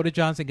 So Dakota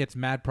Johnson gets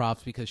mad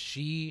props because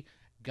she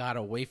got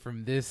away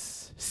from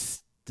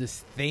this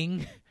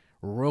thing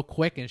real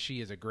quick, and she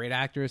is a great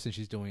actress and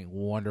she's doing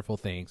wonderful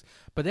things.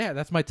 But yeah,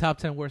 that's my top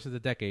 10 worst of the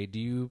decade. Do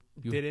you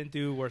Didn't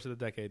do worst of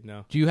the decade,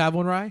 no. do you have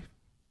one, Rye?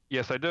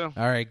 Yes, I do.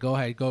 All right, go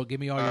ahead. Go give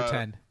me all your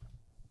 10.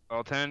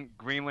 All 10.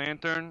 Green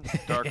Lantern,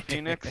 Dark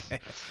Phoenix,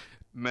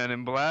 Men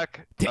in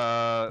Black.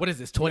 What is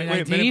this? Wait, Men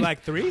in 2019?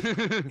 Black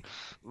 3?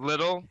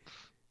 Little,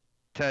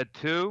 Ted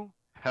 2,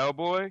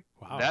 Hellboy.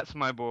 Wow. That's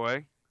My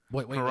Boy.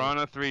 Wait.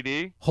 Piranha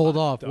 3D. Hold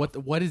off. the-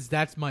 What is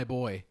That's My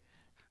Boy?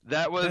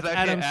 That was That's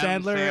actually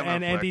Adam Sandler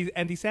and flick.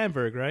 Andy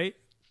Samberg, right?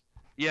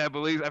 Yeah, I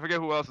believe I forget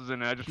who else is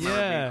in it. I just remember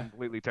it Yeah. being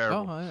completely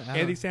terrible.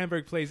 Andy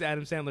Samberg plays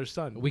Adam Sandler's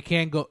son. We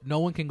can't go. No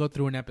one can go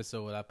through an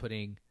episode without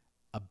putting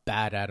a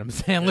bad Adam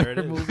There Sandler it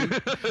is.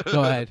 movie.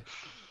 Go ahead.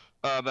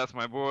 That's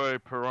My Boy,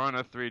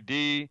 Piranha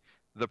 3D,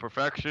 The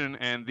Perfection,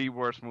 and the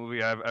worst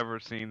movie I've ever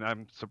seen.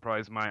 I'm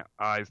surprised my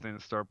eyes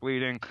didn't start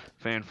bleeding.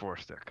 Fan Four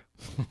Stick.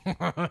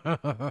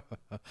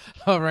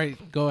 All right,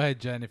 go ahead,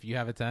 Jen. If you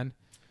have a 10,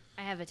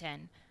 I have a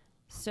 10.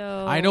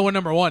 So I know what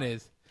number 1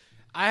 is.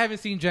 I haven't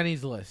seen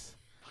Jenny's list,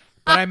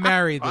 but I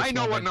married this I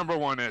know what woman. number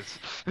 1 is.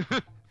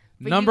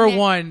 Number you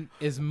ma- 1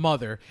 is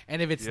Mother,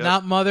 and if it's Yep.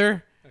 not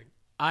Mother,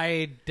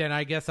 I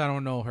guess I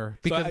don't know her,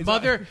 because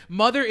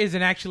Mother is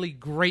an actually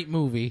great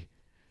movie.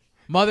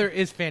 Mother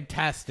is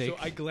fantastic. So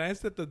I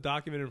glanced at the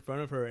document in front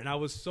of her, and I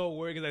was so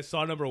worried because I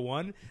saw number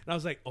 1, and I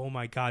was like, "Oh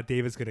my God,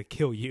 David's gonna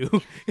kill you."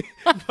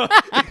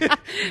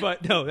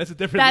 but no, that's a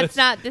different That's list.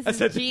 not. This That's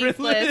is a G's different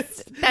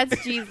list.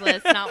 That's G's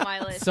list, not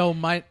my list. So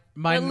my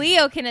But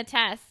Leo can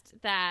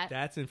attest that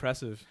That's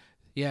impressive.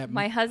 yeah.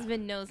 my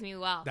husband knows me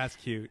well. That's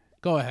cute.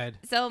 Go ahead.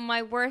 So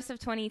my worst of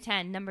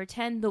 2010, number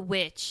 10, The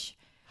Witch.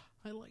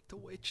 I like the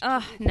witch.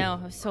 Oh no,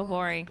 it was so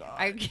boring.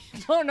 I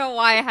don't know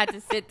why I had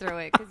to sit through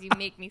it, because you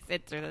make me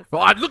sit through this.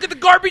 God, look at the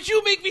garbage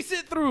you make me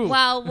sit through.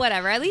 Well,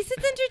 whatever. At least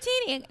it's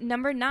entertaining.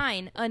 Number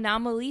 9,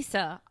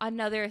 Anomalisa.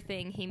 Another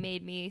thing he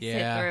made me sit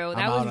through. I'm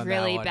That out was on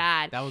really one.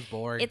 bad. That was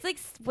boring. It's like,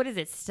 what is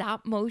it?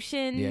 Stop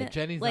motion. Yeah,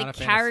 Jenny's like not a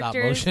fan of stop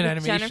characters motion with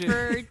animation.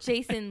 Jennifer,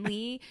 Jason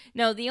Lee.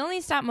 No, the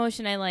only stop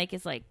motion I like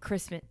is like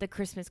the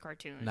Christmas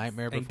cartoons.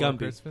 Nightmare And Before Gumby.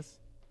 Christmas.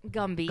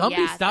 Gumby. Gumby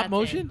yeah, stop that's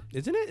motion.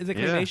 Isn't it? Is it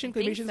Yeah. claymation? think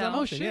Claymation's so. not Oh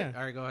motion. shit! Yeah.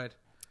 All right, go ahead.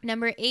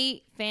 Number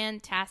 8,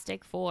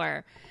 Fantastic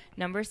Four.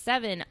 Number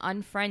 7,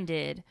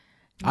 Unfriended.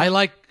 I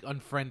like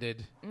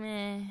Unfriended.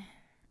 Eh.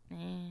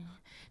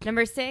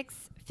 Number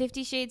 6,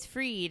 50 Shades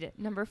Freed.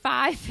 Number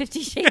 5,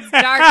 50 Shades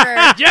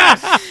Darker.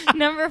 Yes.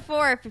 Number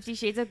 4, 50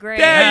 Shades of Grey.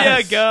 There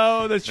Yes. you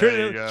go. The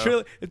There you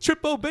go.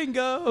 triple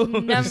bingo.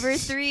 Number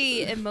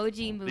 3,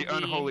 Emoji Movie. The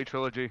Unholy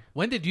Trilogy.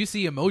 When did you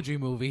see Emoji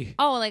Movie?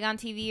 Oh, like on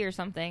TV or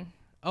something.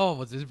 Oh,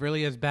 was this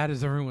really as bad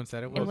as everyone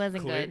said it was? It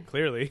wasn't good.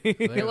 Clearly.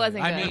 It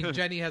wasn't I good. mean,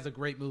 Jenny has a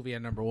great movie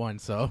at number 1,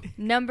 so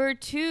Number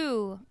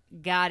 2,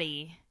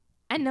 Gotti.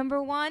 And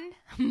number 1,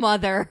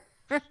 Mother.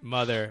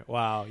 Mother.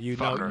 Wow. You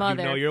know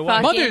Mother. your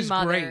Fuck. wife. Mother's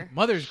Mother. great.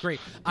 Mother's great.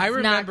 I It's not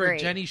remember great.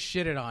 Jenny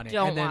shitted on it,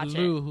 Don't and then watch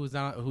Lou,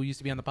 who used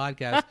to be on the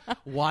podcast,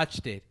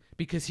 watched it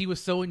because he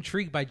was so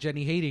intrigued by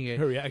Jenny hating it.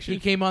 Her reaction? He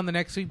came on the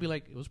next week, be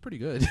like, "It was pretty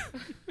good."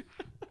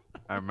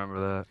 I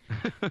remember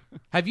that.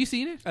 Have you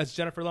seen it? That's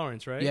Jennifer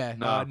Lawrence, right? Yeah.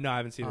 No, I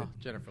haven't seen Oh, it.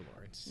 Jennifer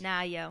Lawrence.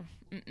 Nah, yo.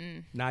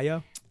 Mm-mm.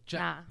 Nayo?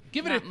 Nah.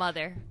 Give it Not a-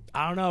 Mother.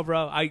 I don't know,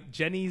 bro.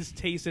 Jenny's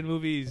taste in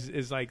movies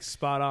is like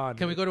spot on.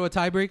 Can we go to a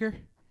tiebreaker?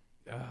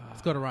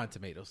 Let's go to Rotten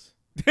Tomatoes.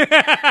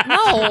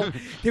 No.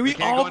 Did we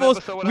can't go an almost?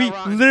 episode without We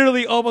Rotten.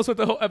 literally almost went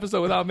the whole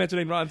episode without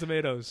mentioning Rotten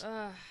Tomatoes.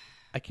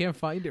 I can't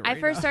find it. I Right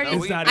first now. started.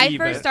 It's not I even.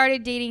 first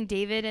started dating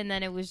David, and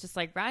then it was just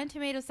like Rotten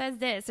Tomatoes says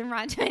this and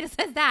Rotten Tomatoes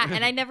says that,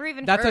 and I never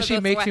even. That's heard how of she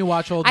this makes me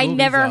watch old I movies,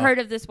 never though. heard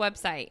of this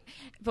website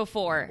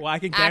before. Well, I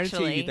can guarantee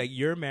actually. you that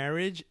your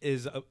marriage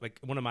is like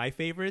one of my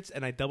favorites,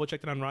 and I double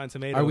checked it on Rotten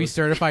Tomatoes. Are we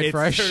certified It's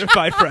fresh?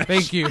 Certified fresh.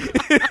 Thank you.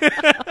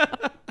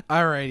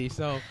 Alrighty,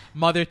 so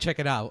Mother, check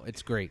it out.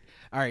 It's great.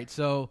 All right,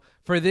 so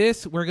for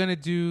this, we're gonna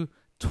do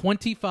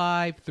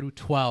 25 through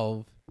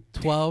 12,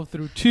 12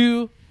 through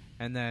 2,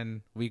 and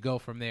then we go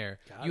from there.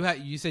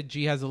 You said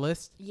G has a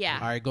list. Yeah.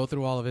 All right, go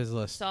through all of his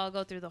lists. So I'll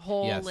go through the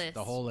whole yes, list.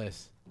 the whole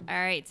list. All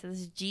right, so this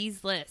is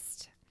G's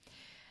list.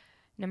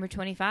 Number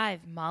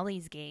 25,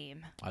 Molly's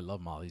Game. I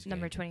love Molly's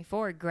Number Game.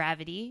 24,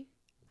 Gravity.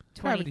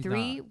 Gravity's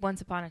 23, not.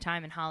 Once Upon a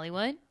Time in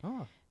Hollywood.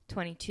 Oh,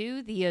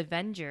 22, The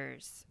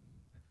Avengers.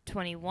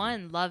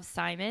 21, Love,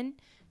 Simon.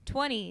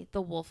 20,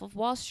 The Wolf of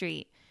Wall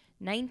Street.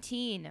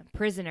 19,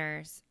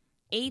 Prisoners.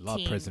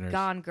 18, Prisoners.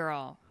 Gone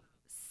Girl.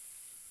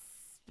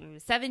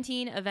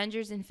 17,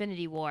 Avengers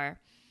Infinity War.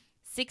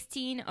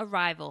 16,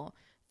 Arrival.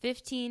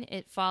 15,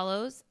 It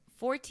Follows.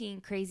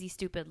 14, Crazy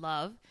Stupid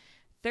Love.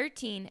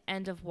 13,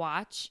 End of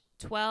Watch.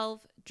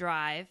 12,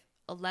 Drive.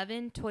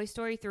 11, Toy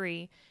Story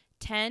 3.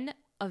 10,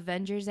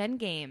 Avengers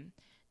Endgame.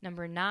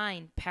 Number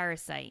 9,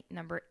 Parasite.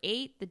 Number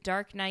 8, The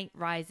Dark Knight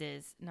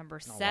Rises. Number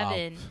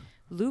 7,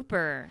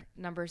 Looper.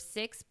 Number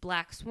 6,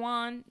 Black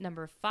Swan.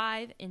 Number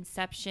 5,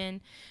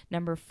 Inception.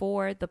 Number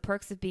 4, The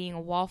Perks of Being a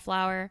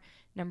Wallflower.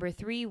 Number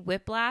 3,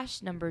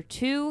 Whiplash. Number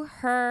 2,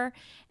 Her.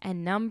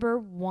 And number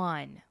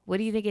 1. What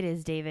do you think it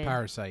is, David?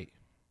 Parasite.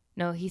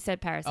 No, he said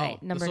Parasite.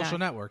 Oh, number The Social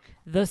 9. Network.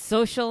 The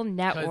Social 'Cause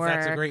Network.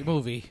 that's a great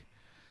movie.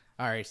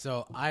 All right,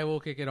 so I will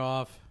kick it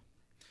off.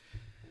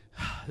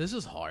 This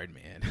is hard,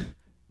 man.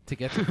 To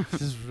get to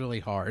this is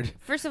really hard.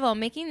 First of all,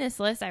 making this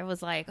list, I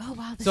was like, oh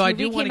wow, this So I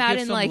movie do want came to out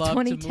give in some like love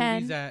to 2010.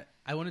 movies that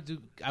I want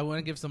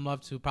to give some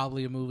love to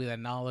probably a movie that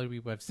not a lot of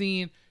people have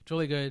seen. It's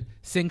really good.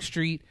 Sing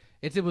Street.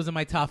 It was in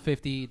my top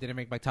 50. Didn't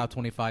make my top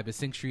 25, but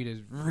Sing Street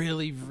is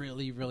really,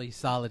 really, really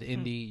solid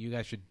indie. You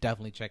guys should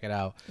definitely check it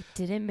out. It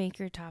didn't make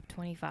your top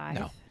 25.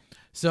 No.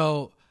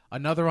 So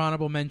another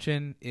honorable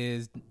mention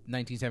is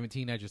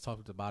 1917. I just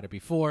talked about it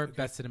before.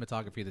 Best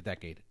cinematography of the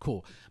decade.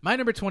 Cool. My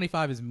number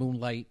 25 is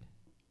Moonlight.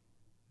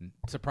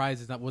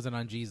 Surprised that wasn't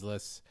on G's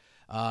list.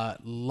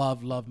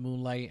 Love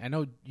Moonlight. I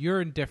know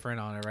you're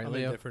indifferent on it, right, I'm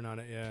Leo? indifferent on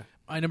it, yeah.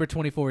 My number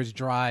 24 is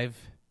Drive.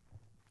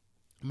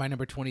 My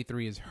number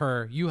 23 is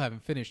Her. You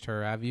haven't finished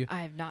Her, have you?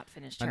 I have not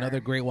finished her. Another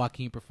great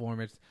Joaquin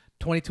performance.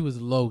 22 is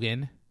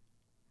Logan.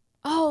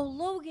 Oh,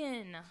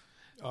 Logan.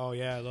 Oh,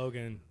 yeah,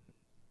 Logan.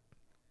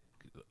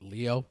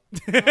 Leo.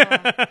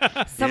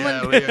 Someone.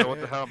 Yeah, Leo,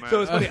 what the hell, man?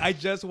 So it's funny. I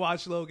just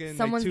watched Logan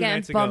Someone's like 2 getting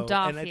nights bumped ago,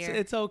 off and here.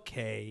 it's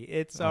okay.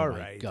 It's Oh all my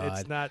right. God.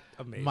 It's not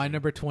amazing. My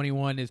number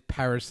 21 is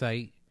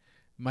Parasite.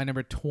 My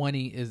number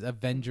 20 is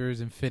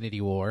Avengers Infinity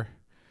War.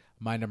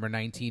 My number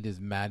 19 is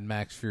Mad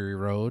Max Fury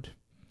Road.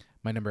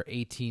 My number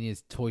 18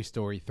 is Toy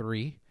Story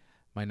 3.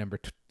 My number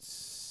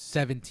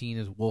 17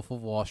 is Wolf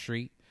of Wall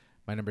Street.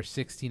 My number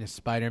 16 is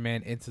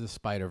Spider-Man Into the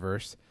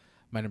Spider-Verse.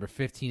 My number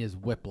 15 is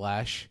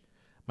Whiplash.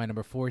 My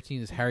number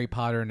 14 is Harry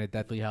Potter and the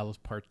Deathly Hallows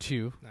Part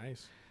 2.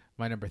 Nice.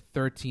 My number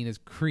 13 is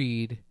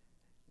Creed.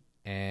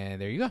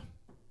 And there you go.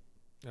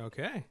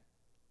 Okay.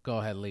 Go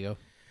ahead, Leo.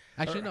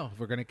 Actually, no.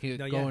 We're going to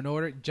No, go yeah. in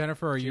order.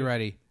 Jennifer, are you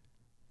ready?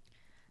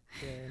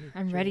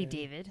 I'm ready,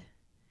 David.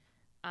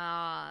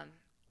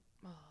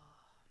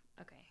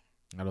 Okay.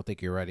 I don't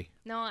think you're ready.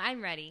 No,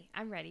 I'm ready.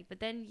 But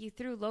then you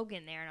threw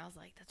Logan there, and I was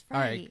like, that's right.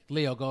 All right,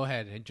 Leo, go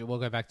ahead. And we'll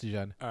go back to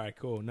Jen. All right,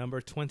 cool.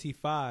 Number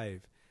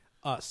 25,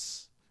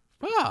 Us.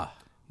 Ah,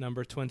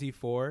 Number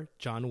 24,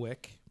 John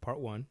Wick, Part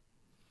 1.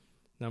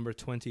 Number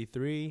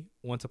 23,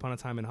 Once Upon a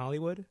Time in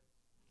Hollywood.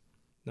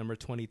 Number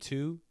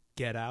 22,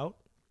 Get Out.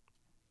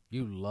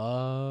 you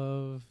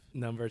love.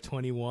 Number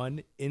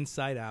 21,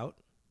 Inside Out.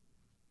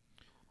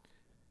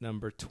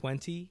 Number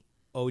 20,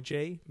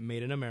 OJ,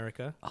 Made in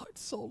America. Oh,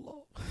 it's so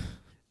low.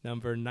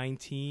 Number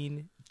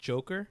 19,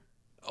 Joker.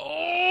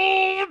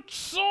 Oh, it's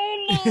so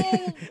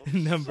low.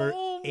 Number So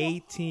low.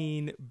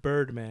 18,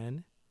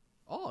 Birdman.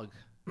 Oh,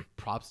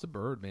 props to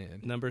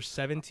Birdman. Number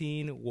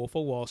 17, Wolf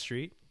of Wall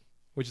Street,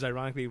 which is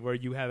ironically where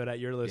you have it at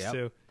your list Yep.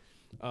 too.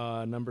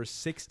 Number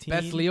 16.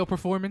 Best Leo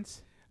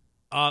performance.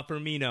 For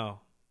me, no.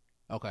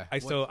 Okay. I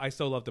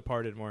still love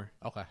Departed more.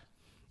 Okay.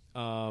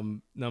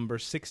 Number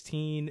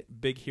 16,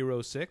 Big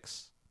Hero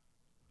 6.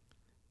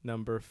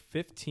 Number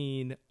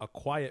 15, A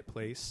Quiet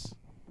Place.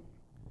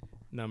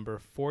 Number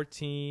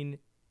 14,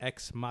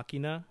 Ex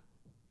Machina.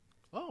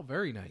 Oh,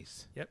 very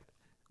nice. Yep.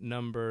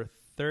 Number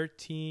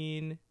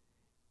 13,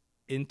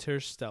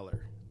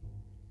 Interstellar.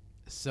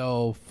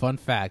 So, fun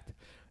fact,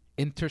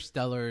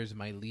 Interstellar is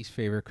my least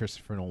favorite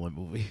Christopher Nolan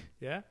movie.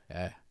 Yeah?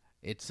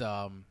 It's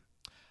I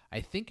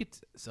think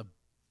it's a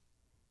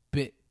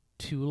bit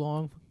too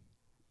long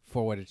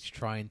for what it's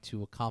trying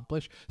to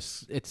accomplish.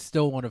 It's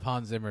still one of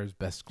Hans Zimmer's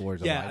best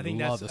scores. Yeah, I think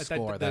love that's the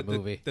score of that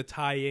movie. The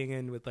tying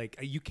in with like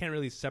you can't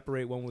really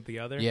separate one with the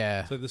other.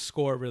 Yeah. So the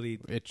score really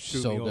It's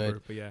threw so me good.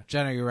 over, but yeah.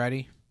 Jen, are you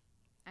ready?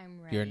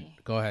 I'm ready.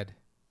 Go ahead.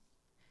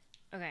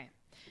 Okay.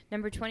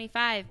 Number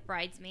 25,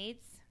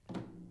 Bridesmaids.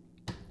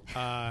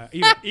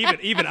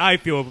 Even I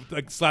feel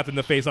like slapped in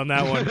the face on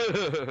that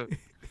one.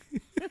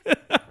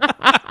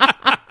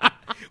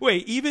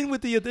 Wait, even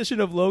with the addition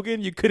of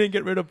Logan, you couldn't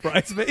get rid of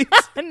Bridesmaids?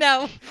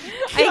 No.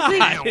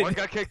 Damn, what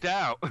got kicked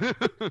out?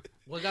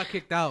 What got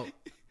kicked out?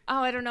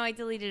 I don't know. I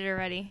deleted it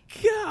already.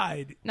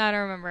 God. No, I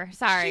don't remember.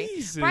 Sorry.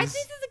 Jesus.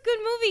 Bridesmaids is a good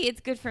movie.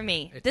 It's good for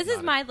me. It's This is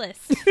not my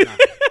list.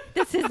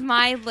 This is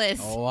my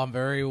list. Oh, I'm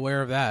very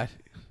aware of that.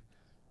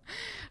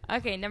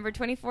 Okay, number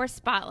 24,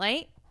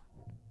 Spotlight.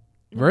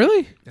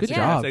 Really? Good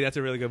Yeah. job. That's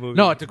a really good movie.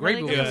 No, it's a great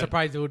Really movie. good. I'm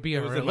surprised it would be it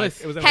on was our in my,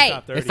 list. it was in Hey, my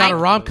top 30. It's not a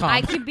rom-com.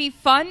 I can be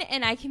fun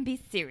and I can be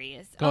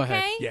serious. Go okay?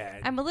 ahead. Yeah.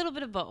 I'm a little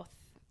bit of both.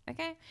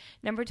 Okay?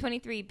 Number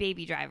 23,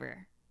 Baby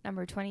Driver.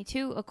 Number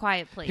 22, A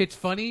Quiet Place. It's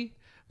funny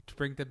to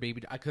bring the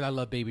Baby because I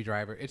love Baby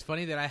Driver. It's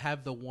funny that I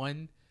have the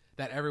one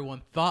that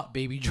everyone thought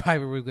Baby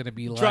Driver was going to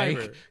be like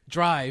Driver.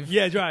 Drive.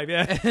 Yeah, Drive,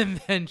 yeah. And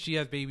then she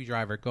has Baby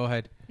Driver. Go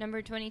ahead.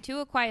 Number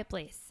 22, A Quiet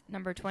Place.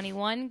 Number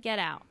 21, Get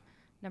Out.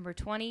 Number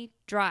 20,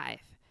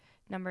 Drive.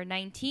 Number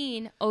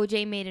 19,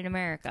 OJ Made in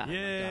America. another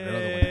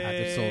one that has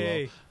it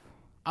solo.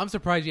 I'm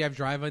surprised you have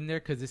Drive on there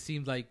because it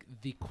seems like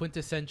the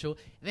quintessential.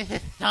 This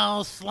is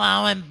so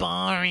slow and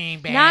boring,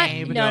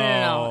 babe.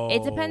 No.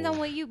 It depends on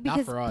what you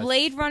because for us.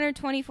 Blade Runner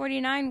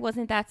 2049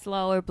 wasn't that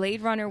slow, or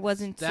Blade Runner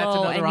wasn't That's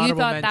slow, another and you honorable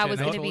thought that mention. was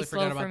I going to totally be forgot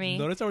slow about for me.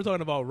 Notice that we're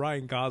talking about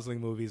Ryan Gosling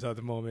movies at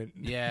the moment.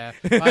 Yeah.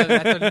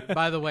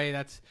 By the way,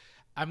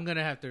 I'm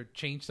gonna have to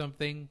change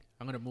something.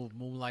 I'm gonna move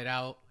Moonlight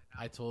out.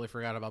 I totally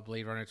forgot about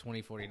Blade Runner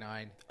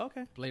 2049.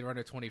 Okay. Blade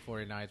Runner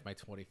 2049 is my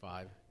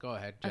 25. Go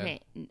ahead, Jen.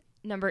 Okay,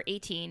 number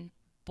 18,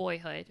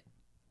 Boyhood.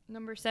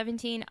 Number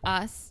 17,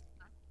 Us.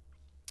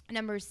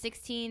 Number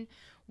 16,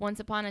 Once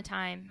Upon a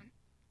Time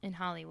in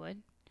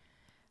Hollywood.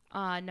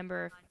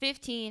 Number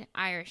 15,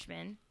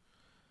 Irishman.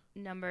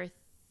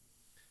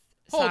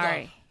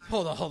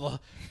 Hold on.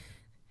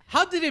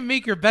 How did it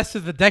make your best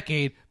of the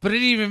decade, but it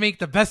didn't even make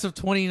the best of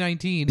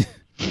 2019?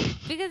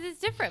 Because it's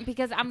different.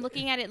 Because I'm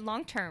looking at it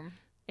long term.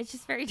 It's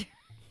just very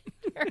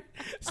different.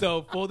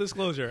 So, full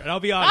disclosure, and I'll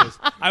be honest.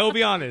 I will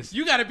be honest.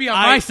 You got to be on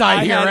my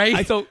side here,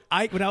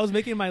 right? When I was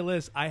making my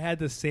list, I had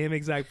the same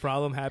exact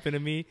problem happen to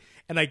me,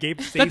 and I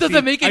gave Stacey.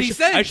 doesn't make any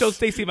sense. I showed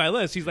Stacey my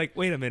list. She's like,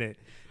 "Wait a minute,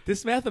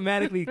 this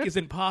mathematically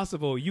isn't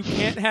possible. You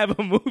can't have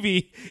a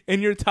movie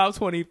in your top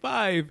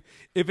 25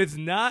 if it's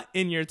not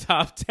in your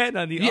top 10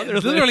 on the Yeah, other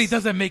it literally list."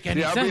 doesn't make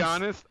any I'll sense. be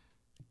honest.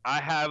 I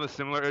have a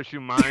similar issue.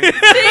 Mine in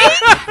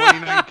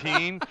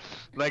 2019.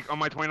 Like on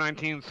my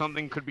 2019,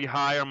 something could be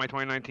higher on my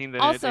 2019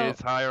 than Also, it is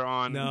higher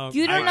on. No.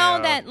 You don't my,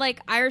 know that like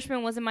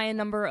Irishman wasn't my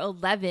number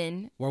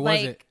 11. Where was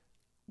like, it?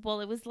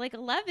 Well, it was like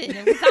 11.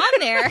 It was on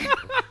there.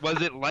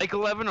 Was it like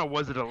 11 or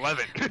was it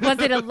 11? Was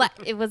it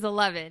 11? It was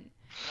 11.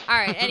 All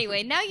right.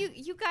 Anyway, now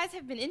you guys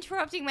have been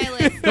interrupting my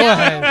list. Go Now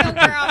ahead. I don't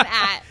know where I'm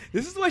at.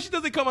 This is why she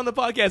doesn't come on the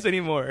podcast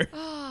anymore.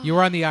 You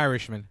were on The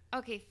Irishman.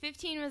 Okay,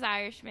 15 was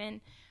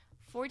Irishman.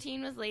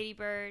 14 was Lady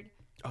Bird.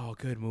 Oh,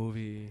 good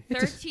movie.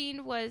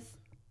 13 was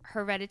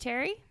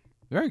Hereditary.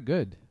 Very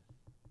good.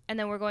 And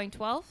then we're going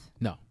 12?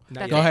 No.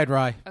 Not Go yet. ahead,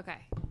 Rye. Okay.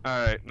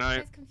 All right, now You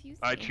guys confused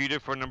I me.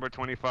 cheated for number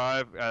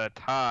 25 at a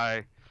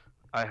tie.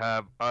 I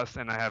have Us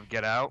and I have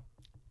Get Out.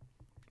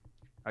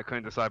 I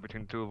couldn't decide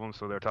between two of them,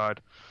 so they're tied.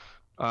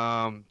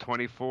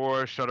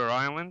 24, Shutter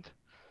Island.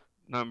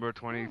 Number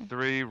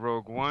 23,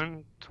 Rogue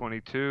One.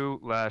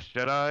 22, Last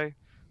Jedi.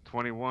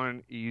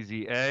 21,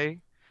 Easy A.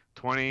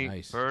 20,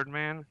 Nice.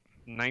 Birdman.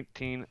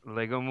 19,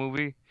 Lego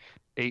Movie.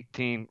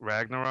 18,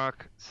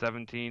 Ragnarok.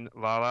 17,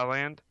 La La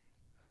Land.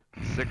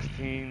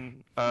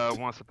 16,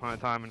 Once Upon a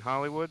Time in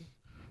Hollywood.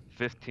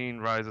 15,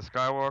 Rise of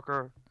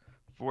Skywalker.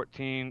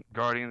 14,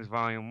 Guardians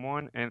Volume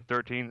 1. And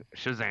 13,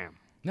 Shazam.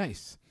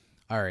 Nice.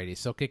 Alrighty,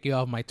 so kicking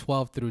off my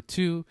 12 through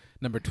 2.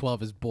 Number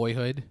 12 is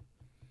Boyhood.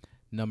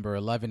 Number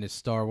 11 is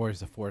Star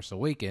Wars The Force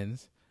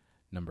Awakens.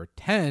 Number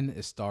 10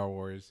 is Star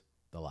Wars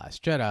The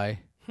Last Jedi.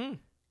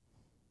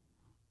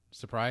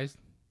 Surprised?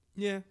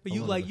 Yeah, but A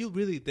you little bit. you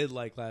really did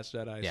like Last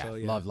Jedi. Yeah, so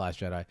yeah. love Last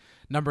Jedi.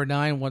 Number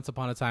 9, Once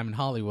Upon a Time in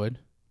Hollywood.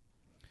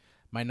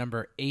 My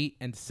number 8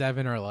 and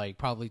 7 are like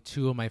probably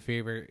two of my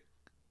favorite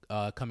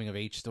coming of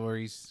age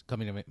stories,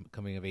 coming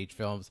of age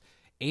films.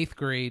 8th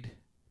Grade,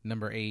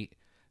 number 8.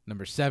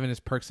 Number 7 is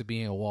Perks of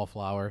Being a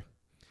Wallflower.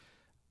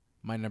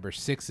 My number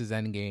 6 is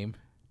Endgame.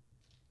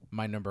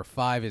 My number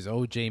 5 is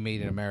OJ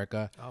Made in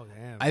America. Oh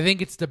damn! I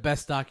think it's the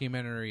best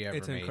documentary ever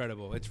It's made.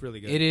 incredible. It's really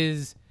good. It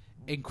is.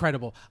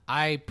 incredible.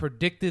 I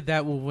predicted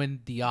that will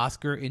win the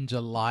Oscar in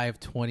July of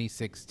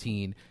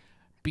 2016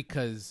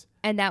 because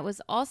And that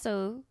was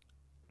also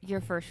your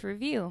first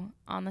review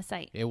on the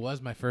site. it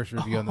was my first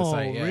review on the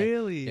site. Yeah.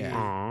 really? Yeah.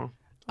 Aw.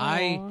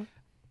 I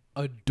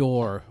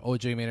adore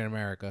OJ Made in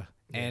America,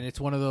 and it's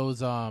one of those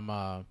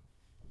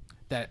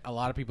that a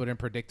lot of people didn't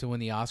predict to win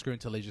the Oscar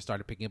until they just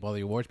started picking up all the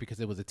awards because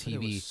it was a It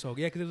TV. was so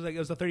because it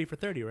was a 30 for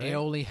 30, right? It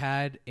only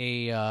had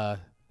a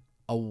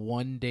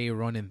 1-day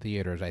run in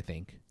theaters, I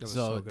think. That was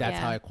So so good. that's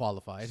how Yeah. it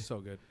qualified. So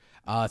good.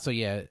 So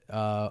yeah,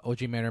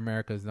 OJ Made in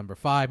America is number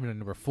 5, and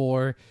number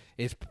 4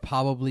 is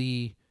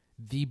probably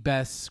the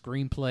best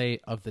screenplay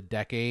of the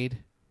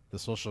decade, The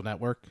Social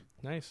Network.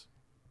 Nice.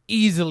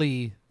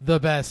 Easily the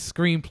best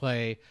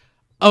screenplay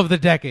of the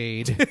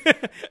decade.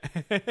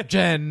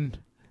 Jen,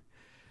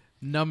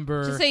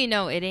 number... Just so you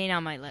know, it ain't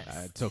on my list.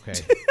 it's okay.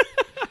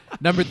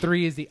 Number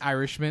 3 is The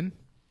Irishman,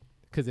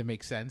 because it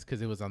makes sense,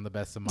 because it was on the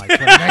best of my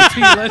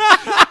 2019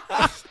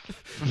 list.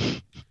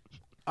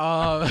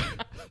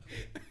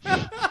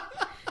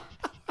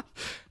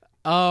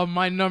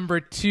 My number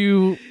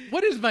 2...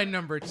 What is my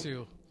number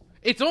 2?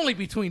 It's only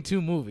between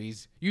 2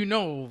 movies. You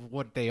know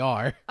what they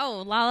are.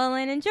 Oh, La La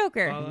Land and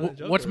Joker. La La Land and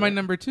Joker, What's my right?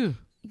 number 2?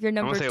 Your I'm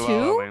number gonna say 2?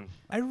 La La Land.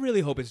 I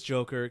really hope it's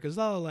Joker because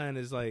La La Land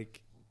is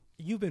like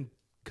you've been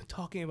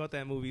talking about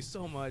that movie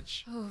so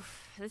much.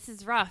 Oof, this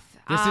is rough.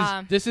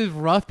 This is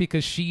rough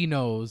because she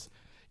knows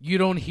you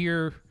don't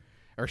hear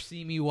or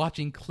see me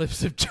watching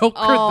clips of Joker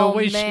Oh the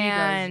way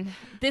man, she does.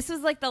 this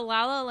was like the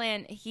La La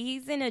Land.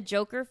 He's in a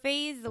Joker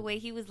phase, the way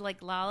he was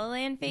like La La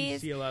Land You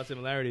phase. see a lot of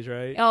similarities,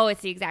 right? Oh,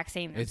 it's the exact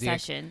same It's the-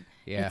 obsession.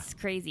 Yeah. It's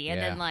crazy. And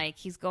Yeah. then like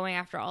he's going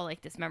after all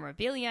like this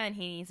memorabilia, and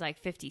he needs like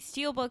 50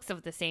 steelbooks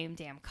of the same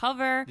damn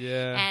cover.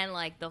 Yeah. And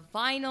like the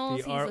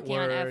vinyls, The he's looking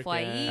on artwork,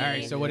 FYE. yeah. All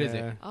right, so what is it?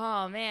 Yeah.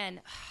 Oh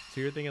man,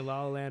 So you're thinking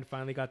La La Land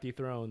finally got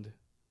dethroned?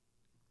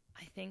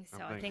 I think so.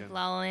 I'm I think thinking.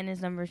 La La Land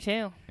is number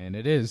 2. And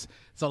it is.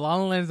 So La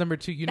La Land's number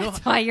 2. You know.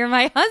 That's why you're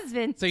my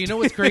husband. So you know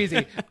what's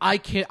crazy?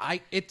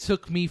 It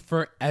took me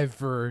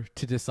forever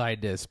to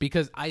decide this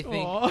because I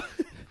think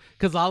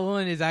because La La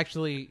Land is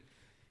actually,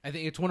 I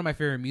think it's one of my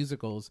favorite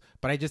musicals,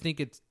 but I just think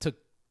it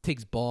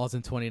takes balls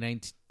in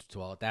 2019.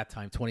 Well, at that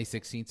time,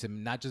 2016, to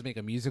not just make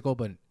a musical,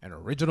 but an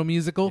original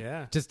musical.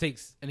 Yeah. Just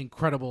takes an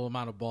incredible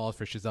amount of balls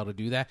for Chazelle to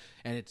do that,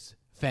 and it's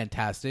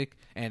fantastic.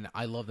 And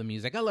I love the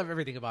music. I love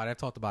everything about it. I've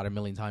talked about it a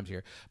million times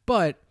here,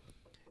 but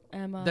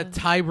Emma. the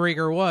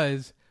tiebreaker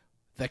was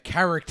the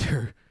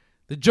character.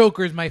 The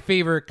Joker is my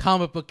favorite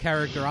comic book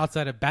character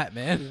outside of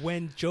Batman.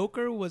 When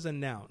Joker was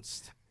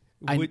announced,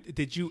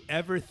 did you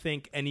ever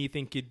think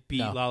anything could beat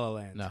No. La La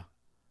Land? No,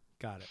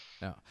 Got it.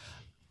 no.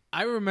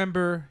 I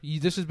remember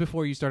this is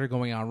before you started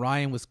going on.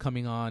 Ryan was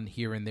coming on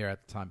here and there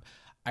at the time.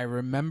 I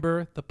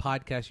remember the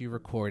podcast you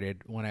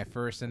recorded when I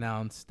first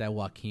announced that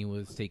Joaquin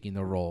was taking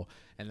the role,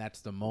 and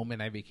that's the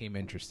moment I became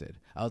interested.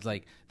 I was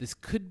like, this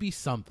could be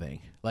something.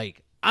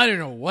 Like, I don't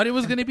know what it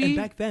was going to be. And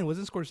back then,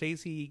 wasn't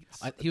Scorsese he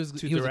was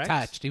direct?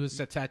 attached. He was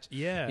attached.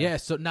 Yeah. Yeah,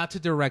 so not to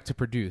direct, to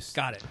produce.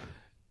 Got it.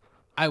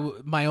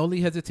 My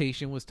only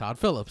hesitation was Todd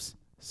Phillips.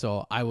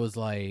 So I was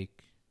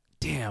like,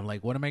 damn,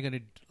 like what am I going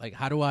to like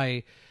how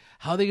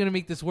are they going to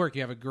make this work?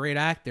 You have a great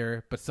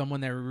actor, but someone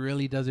that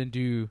really doesn't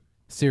do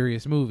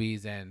serious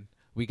movies, and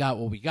we got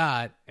what we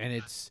got, and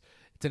it's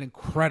an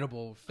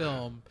incredible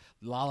film.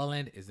 La La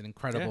Land is an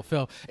incredible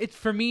film. It's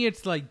for me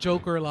it's like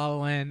Joker, La La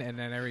Land, and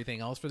then everything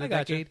else for the I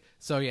gotcha. decade.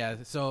 So yeah,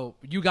 so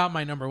you got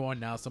my number 1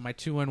 now. So my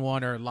 2 and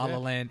 1 are La La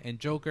Land and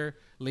Joker.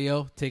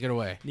 Leo, take it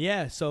away.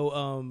 Yeah.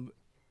 So,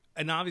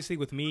 and obviously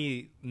with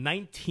me,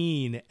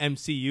 19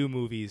 MCU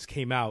movies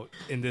came out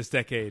in this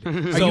decade. Are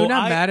you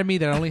not mad at me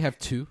that I only have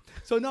 2?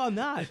 So no, I'm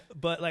not.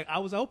 But like, I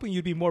was hoping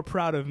you'd be more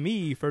proud of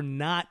me for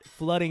not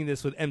flooding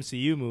this with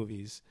MCU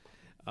movies.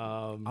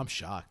 I'm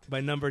shocked. My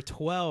number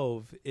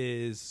 12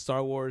 is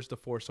Star Wars: The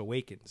Force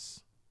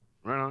Awakens.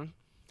 Right on.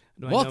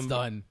 My Well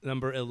done.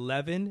 Number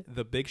 11,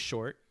 The Big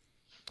Short.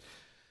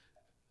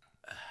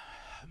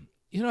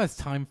 You know, as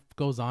time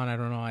goes on, I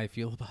don't know how I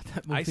feel about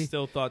that movie. I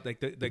still thought like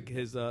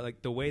his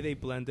like the way they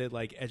blended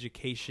like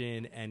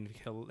education and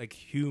like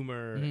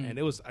humor, and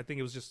I think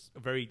it was just a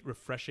very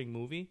refreshing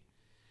movie.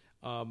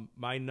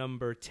 My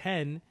number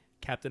 10,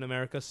 Captain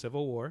America: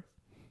 Civil War.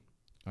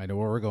 I know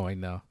where we're going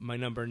now. My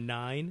number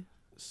 9,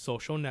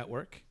 Social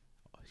Network.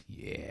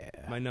 Yeah.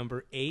 My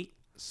number 8,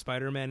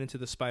 Spider-Man Into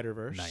the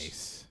Spider-Verse.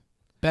 Nice.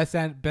 Best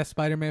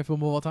Spider-Man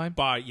film of all time?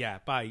 By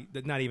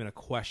not even a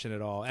question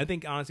at all. I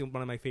think honestly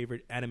one of my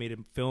favorite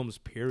animated films.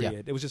 Period.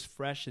 Yeah. It was just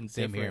fresh and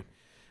Same different.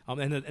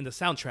 And the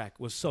soundtrack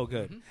was so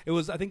good. It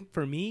was, I think,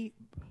 for me,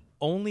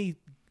 only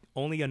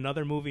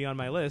another movie on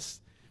my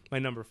list. My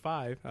number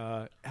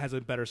 5 has a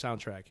better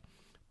soundtrack.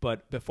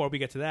 But before we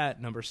get to that,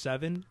 number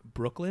 7,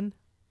 Brooklyn.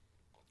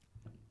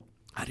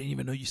 I didn't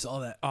even know you saw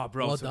that. Oh,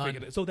 bro! Well so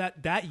done. so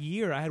that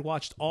year, I had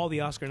watched all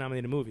the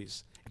Oscar-nominated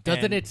movies.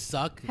 Doesn't And- it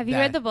suck? Have you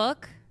read the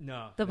book?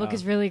 No, The book no.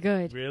 is really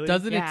good. Really.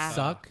 Doesn't Yeah. it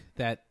suck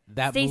that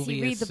Stacey,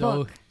 movie read is the so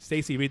book.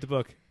 Stacey, read the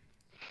book.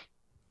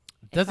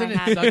 Doesn't I it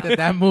had suck them.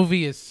 that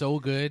movie is so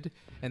good,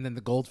 and then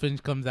the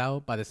Goldfinch comes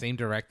out by the same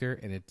director,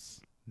 and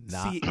it's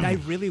not. See, I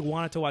really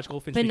wanted to watch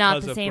Goldfinch But because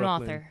not the of same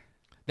Brooklyn. author.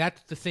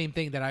 That's the same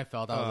thing that I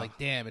felt. I was Ugh. like,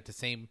 damn, it's the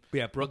same. But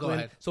yeah, Go Brooklyn.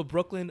 ahead. So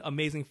Brooklyn,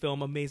 amazing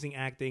film, amazing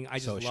acting. I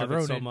just So love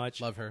it so Sharonan,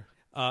 much. love her.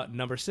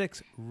 Number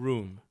 6,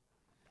 Room.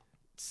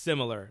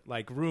 Similar,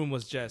 like Room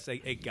was just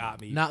it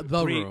got me. Not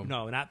The Room.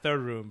 No, not The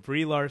Room.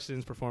 Brie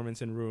Larson's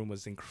performance in Room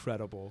was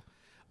incredible.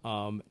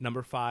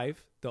 Number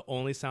 5, the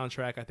only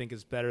soundtrack I think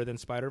is better than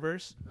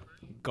Spider-Verse,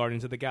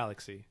 Guardians of the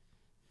Galaxy.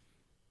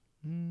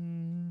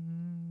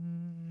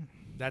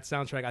 That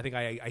soundtrack, I think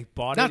I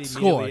bought Not it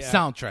score, immediately.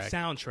 Soundtrack.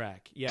 Soundtrack,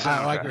 yeah.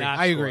 I agree. Not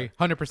I score. agree.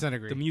 100%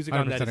 agree. The music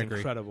on that is 100% agree.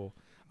 incredible.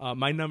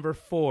 My number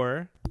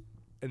 4,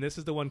 and this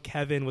is the one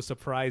Kevin was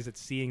surprised at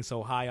seeing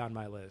so high on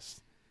my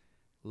list.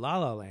 La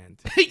La Land.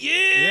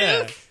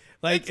 Yeah.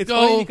 Like Let's it's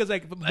go. funny because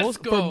like Let's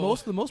for go.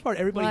 the most part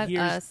everybody What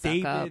a hears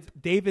suck up.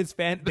 David's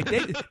fan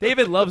like,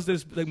 David loves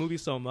this movie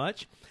so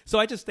much. So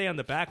I just stay on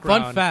the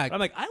background. Fun fact. I'm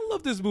like, I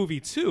love this movie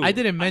too. I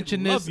didn't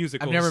mention love this.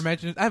 Musicals. I've never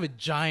mentioned this. I have a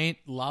giant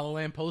La La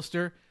Land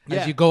poster Yeah.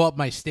 as you go up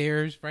my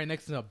stairs, right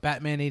next to the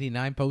Batman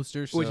 '89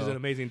 poster. which is so- an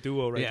amazing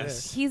duo right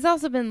Yes. He's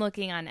also been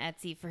looking on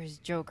Etsy for his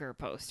Joker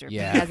poster, but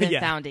Yeah. he hasn't Yeah.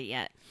 found it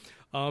yet.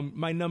 there.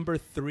 My number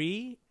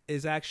 3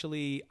 is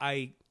actually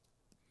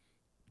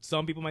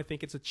some people might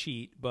think it's a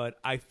cheat, but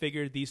I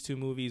figured these two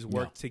movies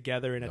work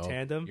together in a No,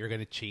 tandem. You're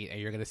gonna cheat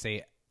and you're gonna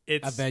say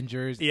It's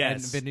Avengers yes.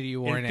 and Infinity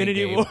War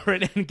Infinity and Endgame. War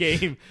and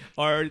Endgame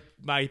are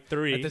my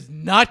 3. That does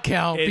not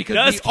count It because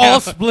does we all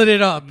count. split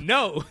it up.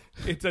 No,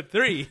 it's a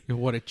 3.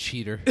 What a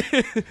cheater.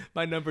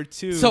 My number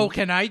 2. So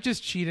can I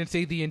just cheat and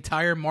say the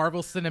entire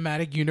Marvel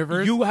Cinematic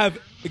Universe? you have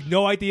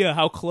no idea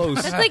how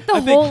close. That's like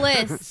the whole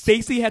list.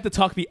 Stacey had to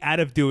talk me out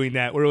of doing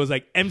that, where it was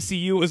like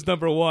MCU was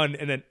number 1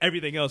 and then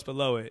everything else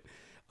below it.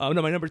 No,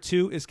 my number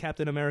 2 is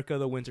Captain America: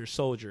 The Winter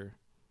Soldier,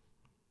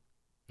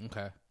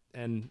 Okay.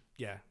 and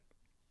yeah,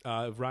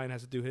 if Ryan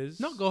has to do his.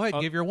 No, go ahead.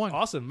 Give your one.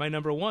 Awesome. My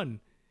number 1,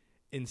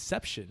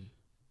 Inception.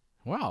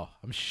 Wow,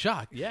 I'm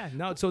shocked. Yeah,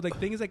 no. So the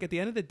thing is, like, at the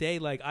end of the day,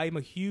 like, I'm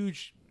a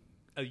huge.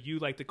 You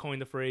like to coin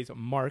the phrase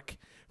 "mark"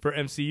 for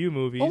MCU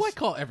movies. Oh,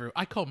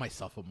 I call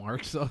myself a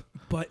mark. So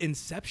But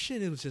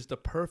Inception, it was just a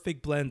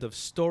perfect blend of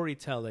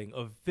storytelling,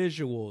 of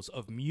visuals,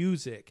 of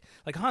music.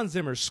 Like Hans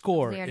Zimmer's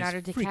score Leonardo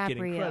is freaking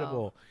DiCaprio.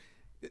 incredible.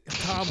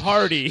 Tom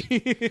Hardy,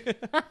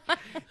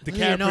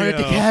 Leonardo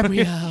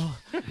DiCaprio.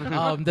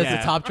 DiCaprio. Does Yeah.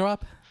 the top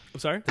drop? I'm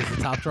sorry. Does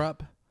the top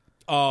drop?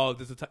 Oh,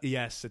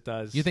 yes, it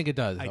does. You think it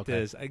does? It Okay.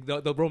 does.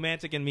 The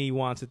romantic in me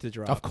wants it to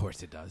drop. Of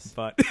course it does.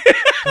 But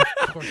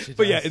Of course it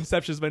but yeah, does.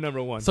 Inception's my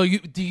number 1. So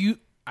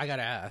I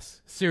gotta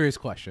ask, serious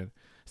question.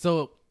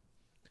 So,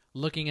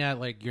 looking at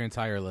like your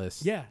entire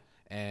list, yeah.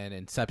 and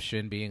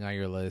Inception being on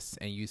your list,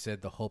 and you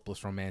said The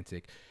Hopeless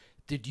Romantic,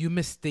 did you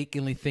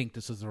mistakenly think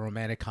this was a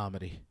romantic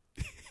comedy?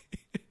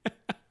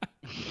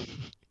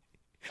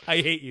 I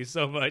hate you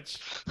so much.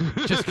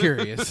 Just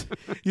curious.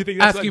 You think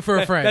that's Asking why, for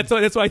a friend. That's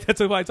why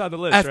it's on the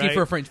list. Asking right?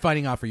 for a friend,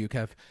 finding out for you,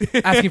 Kev.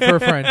 Asking for a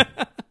friend.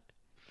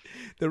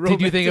 The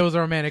Did you think it was a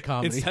romantic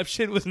comedy?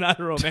 Inception was not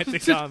a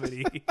romantic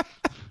comedy.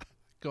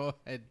 Go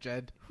ahead,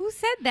 Jed. Who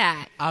said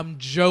that? I'm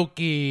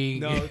joking.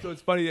 No, so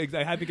it's funny.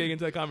 I have been getting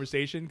into that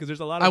conversation because there's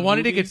a lot of. I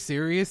wanted to get movies-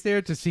 serious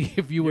there to see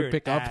if you You're would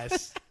pick an up.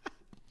 ass.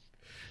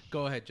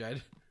 Go ahead,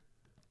 Jed.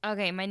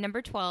 Okay, my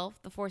number 12,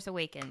 The Force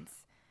Awakens.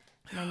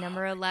 My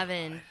number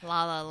 11,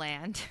 La La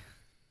Land.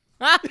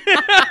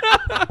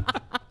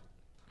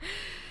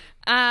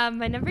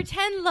 My number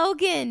 10,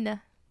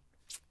 Logan.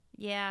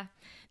 Yeah.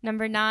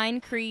 Number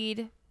 9,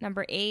 Creed.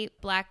 Number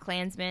 8, Black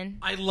Klansman.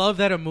 I love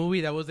that a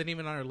movie that wasn't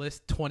even on our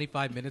list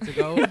 25 minutes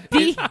ago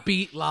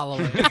beat La La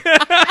Land.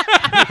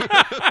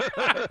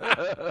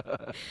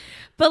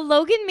 But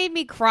Logan made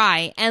me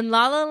cry, and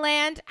La La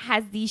Land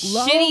has the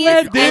La La shittiest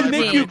Land didn't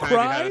ending. make you You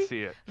cry? gotta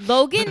see it.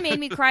 Logan made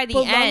me cry the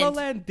But end. La La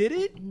Land did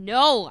it?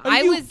 No, Are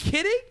I you was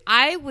kidding?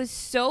 I was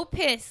so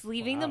pissed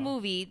leaving the Wow.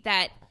 movie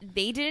that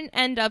they didn't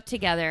end up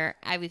together.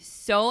 I was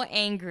so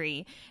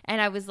angry,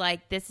 and I was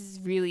like, "This is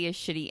really a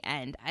shitty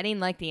end." I didn't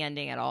like the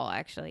ending at all.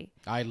 Actually,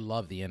 I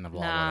love the end of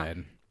La La Nah.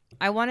 Land.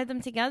 I wanted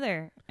them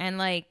together, and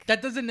like,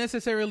 That doesn't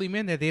necessarily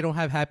mean that they don't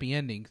have happy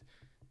endings.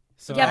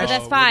 So Yeah, but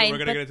that's Oh, fine, We're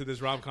gonna but- get into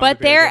this rom-com. but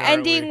debate their again,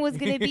 aren't we? ending was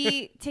gonna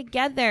be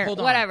together. Hold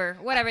on.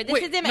 Whatever. This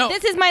Wait, is no.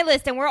 this is my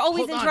list, and we're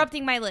always Hold on.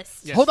 interrupting my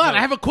list. Yes, Hold on, no.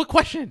 I have a quick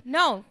question.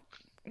 No,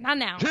 not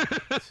now.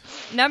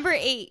 Number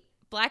 8,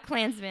 Black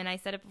Klansman. I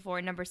said it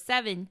before. Number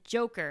 7,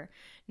 Joker.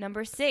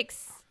 Number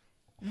 6,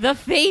 The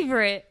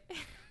Favorite.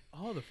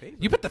 Oh, the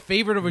favorite. You put The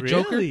Favorite over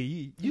Joker?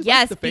 Really? You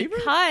Yes, like the favorite?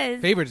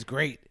 because Favorite is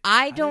great.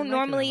 I don't didn't like it that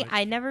normally. much.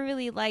 I never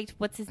really liked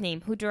what's his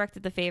name. Who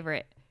directed The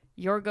Favorite?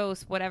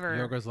 Yorgos, whatever.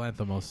 Yorgos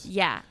Lanthimos.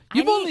 Yeah,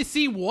 You've I didn't- only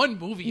seen one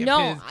movie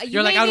No, of his. you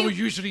You're like, made I me- don't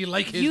usually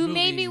like his You movies.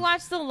 made me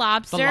watch The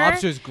Lobster. The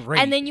Lobster's great.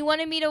 And then you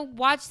wanted me to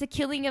watch The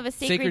Killing of a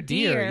Sacred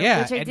Deer,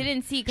 yeah, which I and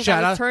didn't see because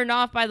shout I out- was turned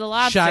off by The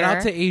Lobster. Shout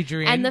out to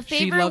Adrian. And The She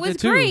Favorite loved was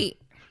it too.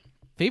 great.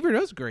 Favorite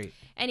was great.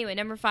 Anyway,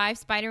 number 5,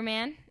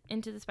 Spider-Man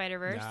Into the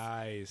Spider-Verse.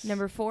 Nice.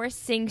 Number 4,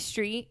 Sing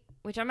Street,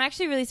 which I'm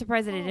actually really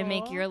surprised that it didn't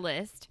make Aw. your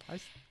list.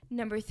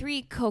 Number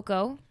 3,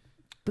 Coco,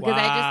 because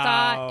I just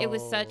thought it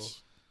was Wow.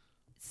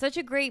 such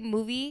a great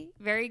movie,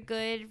 very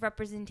good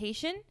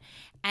representation,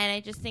 and I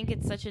just think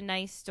it's such a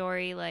nice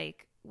story,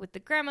 like with the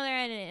grandmother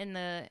and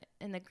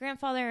the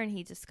grandfather, and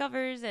he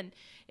discovers, and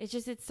it's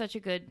such a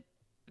good,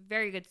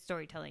 very good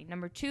storytelling.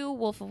 Number 2,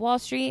 Wolf of Wall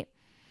Street,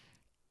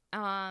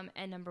 and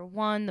number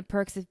 1, The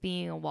Perks of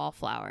Being a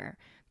Wallflower,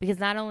 because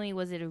not only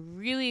was it a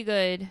really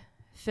good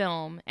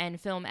film and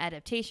film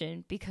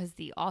adaptation, because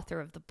the author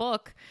of the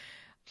book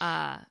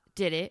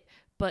did it,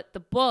 but the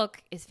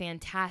book is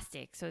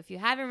fantastic. So if you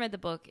haven't read the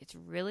book, it's a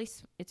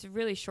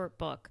really short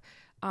book,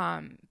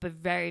 but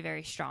very,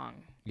 very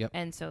strong. Yep.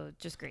 And so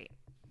just great.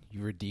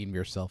 You redeem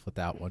yourself with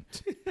that one.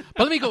 But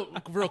let me go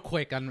real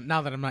quick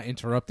now that I'm not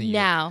interrupting you.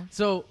 Now,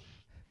 So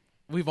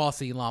we've all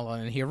seen La La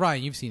Land here.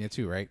 Ryan, you've seen it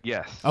too, right?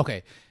 Yes.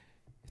 Okay.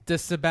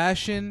 Does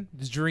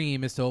Sebastian's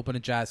dream is to open a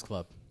jazz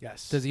club?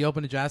 Yes. Does he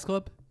open a jazz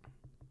club?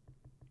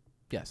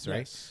 Yes, right?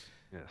 Yes.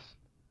 Yes.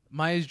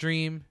 Maya's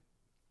dream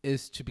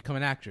is to become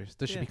an actress.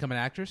 Does she Yeah. become an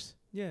actress?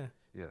 Yeah.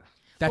 Yes.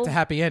 That's Well, a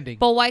happy ending.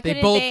 but why they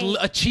couldn't both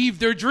they- achieve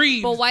their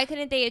dreams? but why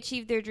couldn't they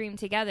achieve their dream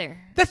together?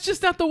 That's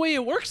just not the way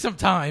it works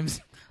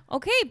sometimes.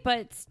 Okay,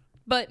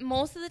 but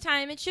most of the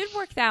time it should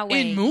work that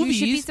way. In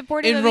movies, you should be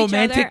supportive in of each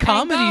romantic other and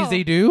comedies, go.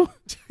 they do.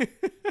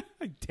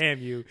 Damn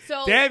you.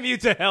 So- Damn you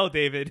to hell,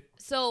 David.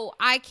 So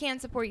I can't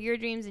support your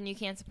dreams and you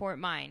can't support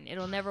mine.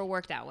 It'll never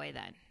work that way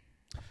then.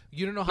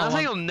 You don't know how Not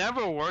saying long. it'll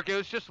never work. It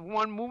was just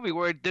one movie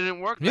where it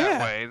didn't work Yeah.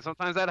 that way, and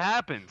sometimes that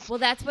happens. Well,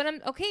 that's what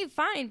I'm. Okay,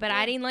 fine, but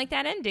I didn't like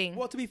that ending.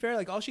 Well, to be fair,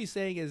 like all she's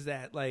saying is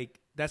that like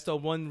that's the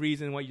one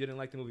reason why you didn't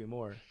like the movie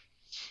more.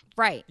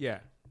 Right. Yeah.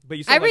 But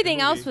you still liked the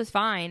Everything else movie. was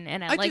fine,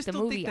 and I I liked just the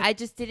don't think movie. that- I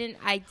just didn't.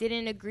 I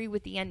didn't agree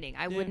with the ending.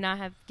 I would Yeah. not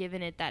have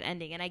given it that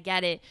ending, and I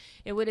get it.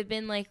 It would have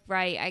been like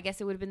right. I guess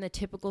it would have been the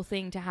typical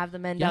thing to have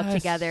them end up Yes.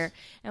 together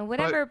and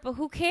whatever. But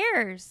who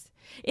cares?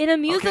 In a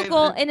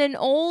musical, then- in an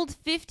old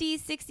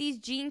 50s, 60s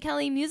Gene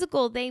Kelly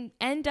musical, they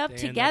end up They end up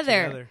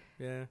together.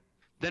 Yeah.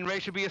 Then Ray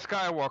should be a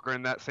Skywalker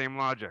in that same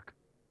logic.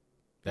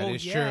 That Oh,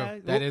 is yeah.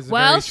 true. That is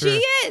Well, very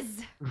she true.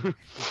 is.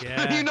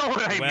 Yeah. You know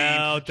what I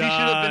Well mean? She should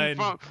have been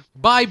done. from.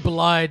 By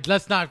blood.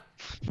 Let's not.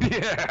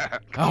 Yeah.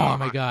 Oh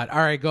my God. All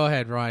right, go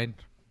ahead, Ryan.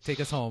 Take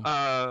us home.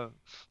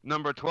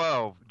 Number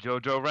 12,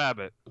 Jojo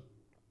Rabbit.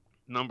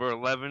 Number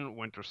 11,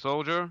 Winter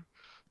Soldier.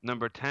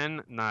 Number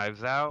 10,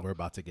 Knives Out. We're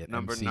about to get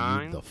number MCU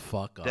 9, the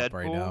fuck up right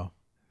Deadpool. now.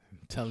 I'm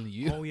telling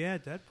you. Oh yeah,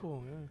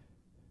 Deadpool.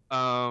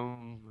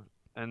 Yeah.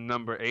 And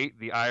number 8,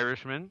 The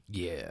Irishman.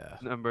 Yeah.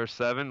 Number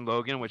 7,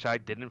 Logan, which I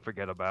didn't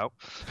forget about.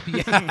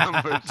 Yeah.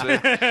 Number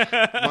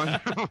 6,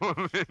 Wonder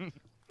Woman.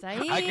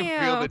 Damn. I can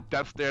feel the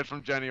death stares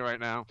from Jenny right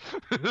now.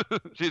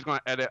 She's going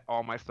to edit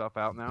all my stuff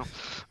out now.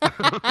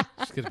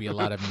 There's going to be a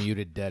lot of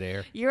muted dead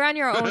air. You're on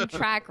your own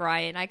track,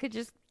 Ryan. I could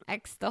just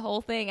X the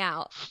whole thing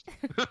out.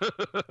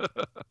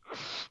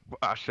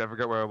 Shit, I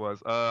forgot where I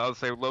was. I'll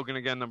say Logan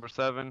again, number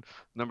 7.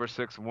 Number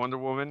 6, Wonder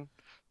Woman.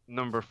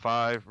 Number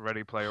 5,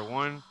 Ready Player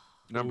One.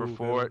 Number Ooh,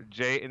 4, good.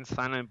 Jay and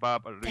Silent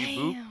Bob, a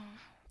reboot. Damn.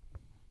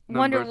 Number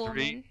Wonder 3.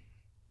 Woman.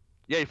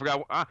 Yeah, you forgot.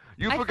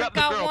 You I forgot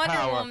the forgot girl Wonder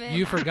power. Woman.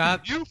 You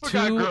forgot, You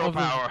forgot two girl of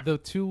power. the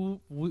two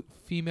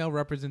female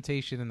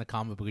representation in the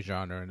comic book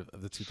genre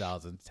of the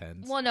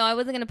 2010s. Well, no, I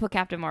wasn't going to put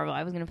Captain Marvel.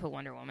 I was going to put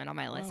Wonder Woman on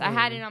my list. I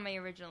had it on my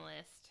original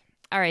list.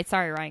 All right,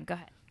 sorry, Ryan. Go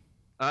ahead.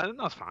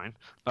 No, it's fine.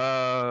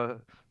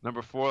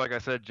 Number 4, like I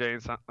said, Jay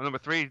and number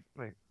 3.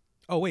 Wait,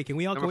 Oh wait, can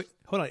we all Number go?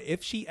 Hold on.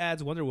 If she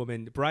adds Wonder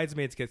Woman,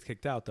 Bridesmaids gets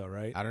kicked out though,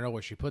 right? I don't know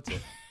where she puts it.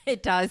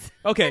 It does.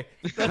 Okay.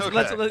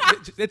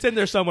 It's in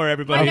there somewhere, My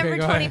everybody. Okay, number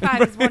go ahead.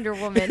 25 is Wonder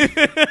Woman.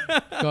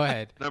 Go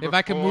ahead. Number If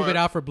I can move 4. it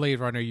out for Blade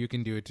Runner, you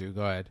can do it too.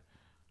 Go ahead.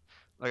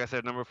 like I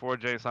said, number 4,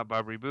 Jay and Silent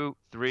Bob reboot.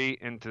 3,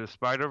 Into the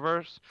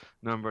Spider-Verse.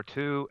 Number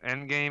 2,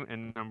 Endgame,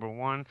 and number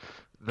 1,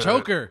 the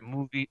Joker.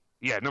 movie.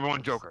 Yeah, number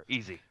 1, Joker.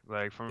 Easy.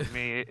 Like for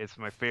me, it's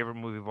my favorite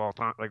movie of all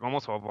time. Like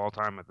almost of all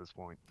time at this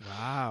point.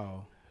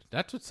 Wow.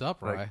 That's what's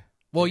up, Like- right?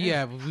 Well,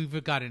 yeah,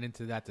 we've gotten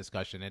into that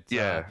discussion. It's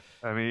Yeah,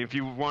 I mean, if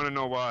you want to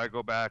know why,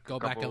 go back. go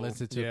back and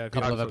listen to yeah, a a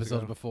couple of couple episodes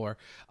episodes ago. before.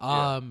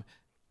 Yeah.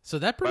 So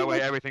that By pretty the way,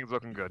 much everything's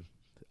looking good.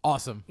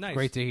 awesome. Nice.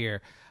 Great to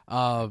hear.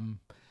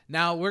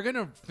 Now we're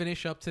gonna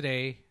finish up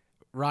today.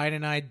 Ryan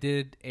and I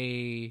did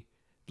a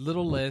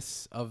little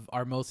list of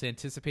our most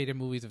anticipated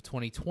movies of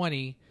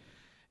 2020.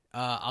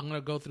 I'm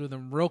gonna go through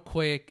them real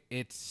quick.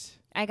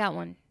 I got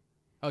one.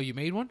 Oh, you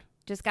made one?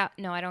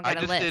 No, I don't I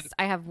got a just list. did-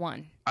 I have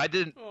one. I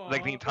did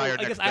like the entire I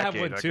next guess I have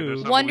decade. one, Like, too.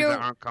 there's some Wonder- movies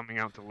that aren't coming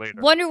out till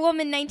later. Wonder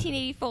Woman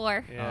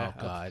 1984. Yeah.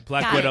 Oh, God.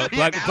 Black Got Widow. it.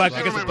 Black. Yeah, Black. I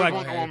I guess remember Black.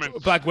 Wonder Woman.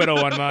 Black Widow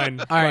on mine.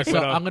 All right, Black so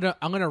Widow.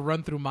 I'm gonna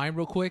run through mine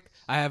real quick.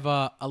 I have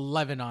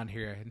 11 on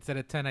here instead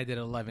of 10. I did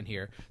 11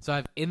 here. So I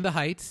have In the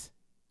Heights.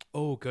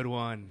 Oh, good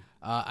one.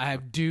 I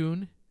have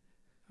Dune.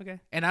 Okay.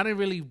 And I didn't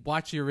really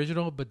watch the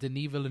original, but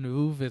Denis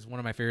Villeneuve is one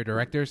of my favorite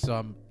directors,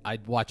 so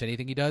I'd watch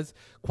anything he does.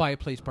 Quiet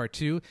Place Part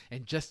 2,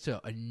 and just to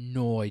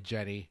annoy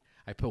Jenny,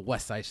 I put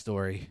West Side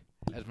Story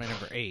as my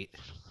number 8.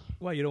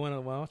 Why you don't want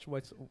to watch?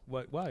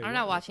 Why? I'm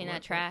not watching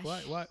that trash.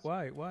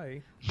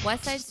 Why?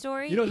 West Side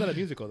Story You know it's not a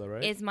musical though,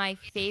 right? is my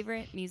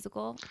favorite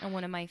musical and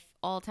one of my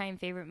all-time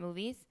favorite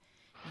movies.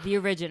 The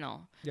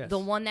original. Yes. The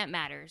one that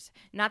matters.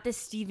 Not the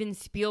Steven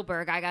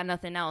Spielberg, I got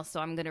nothing else, so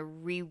I'm going to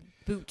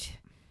reboot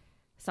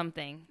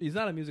something. It's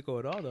not a musical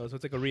at all though, so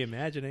it's like a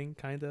reimagining,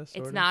 kind of.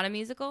 It's not a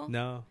musical?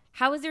 No.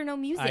 How is there no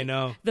music? I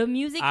know. The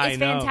music I is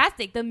know.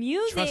 fantastic. The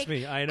music Trust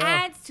me, I know.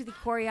 adds to the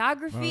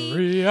choreography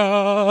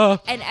Maria,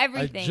 and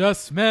everything. I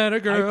just met a I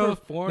girl.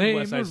 performed named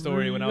West Side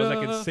Story when I was like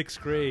in Maria. 6th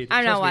grade.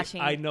 I'm not Trust me,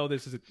 watching I it. know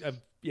this is it's not a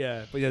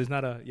it's not I'm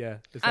a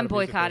musical.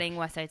 boycotting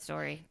West Side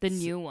Story, the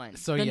new one,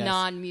 so the yes.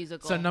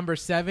 non-musical. So number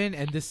 7,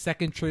 and this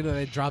second trailer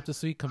that dropped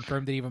this week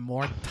confirmed it even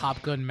more.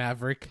 Top Gun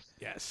Maverick,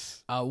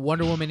 Yes.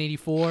 Wonder Woman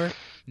 84,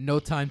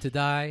 No Time to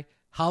Die,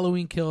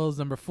 Halloween Kills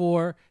number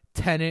 4,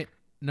 Tenet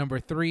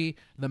number 3,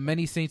 The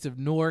Many Saints of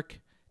Newark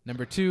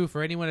number 2.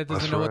 For anyone that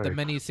doesn't That's know what The right.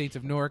 Many Saints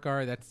of Newark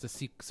are, that's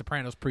the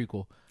Sopranos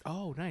prequel.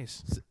 Oh,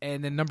 nice.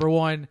 And then number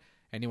 1,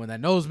 anyone that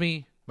knows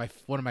me,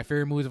 one of my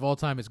favorite movies of all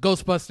time is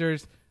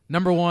Ghostbusters.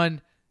 Number 1,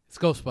 it's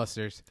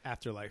Ghostbusters.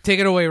 Afterlife. Take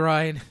it away,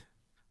 Ryan.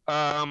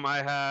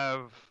 I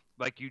have,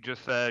 like you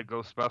just said,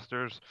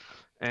 Ghostbusters,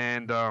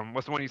 and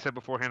what's the one you said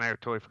beforehand? I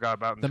totally forgot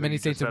about. The until Many you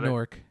just Saints of said it.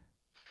 Newark.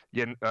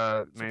 Yeah,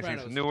 Many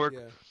Saints of Sopranos, Newark.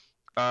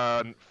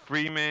 yeah.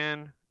 Free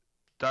Man,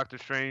 Doctor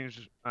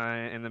Strange,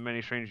 and the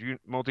Many Strange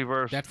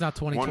Multiverse. That's not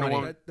Wonder 2020.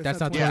 Woman. That's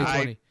not Yeah,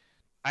 2020.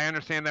 I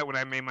understand that when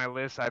I made my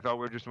list, I thought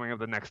we were just doing it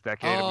the next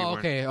decade. and we Oh, weren't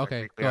okay.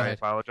 technically. Go I ahead.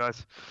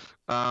 apologize.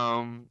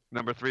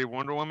 Number 3,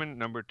 Wonder Woman.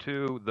 Number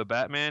 2, The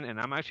Batman.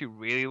 And I'm actually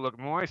really looking.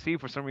 The more I see,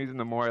 for some reason,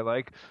 the more I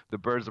like the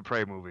Birds of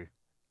Prey movie.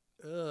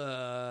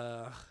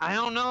 I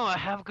don't know. I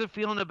have a good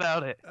feeling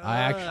about it.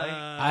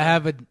 I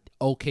have an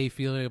okay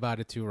feeling about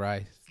it too,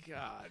 Ryan.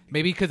 God.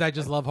 Maybe because I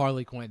just love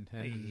Harley Quinn.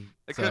 And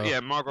so-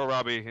 Yeah, Margot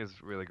Robbie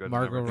is really good. in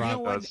Margot everything Robbie. she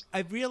You know what? does.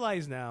 I've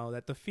realized now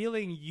that the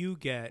feeling you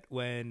get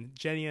when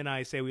Jenny and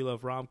I say we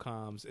love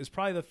rom-coms is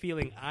probably the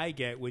feeling I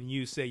get when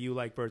you say you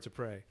like Birds of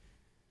Prey.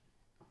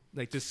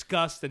 Like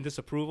disgust and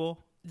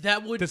disapproval.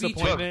 That would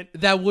Disappointment. be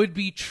that would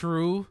be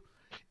true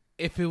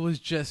if it was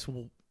just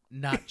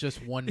not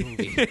just one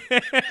movie.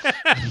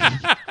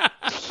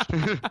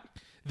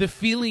 The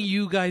feeling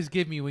you guys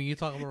give me when you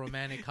talk about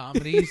romantic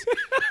comedies,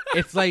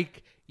 it's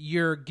like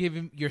you're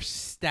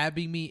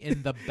stabbing me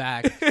in the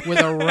back with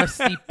a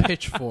rusty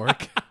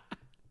pitchfork.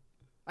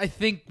 I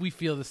think we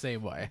feel the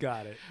same way.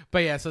 Got it.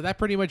 But yeah, so that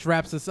pretty much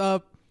wraps us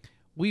up.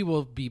 We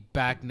will be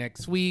back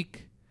next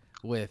week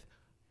with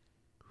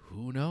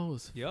who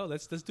knows. Yo,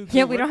 let's do.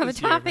 Yeah, good we don't work have a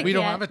this year, topic man. We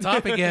don't yet. have a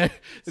topic yet.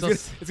 So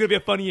It's gonna be a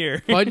fun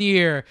year. fun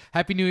year.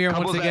 Happy New Year once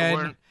Couples that again.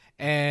 weren't-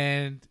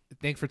 And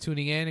thanks for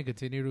tuning in and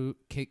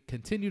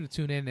continue to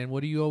tune in. And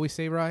what do you always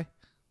say, Rye?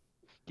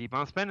 Keep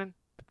on spinning.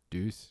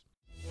 Deuce.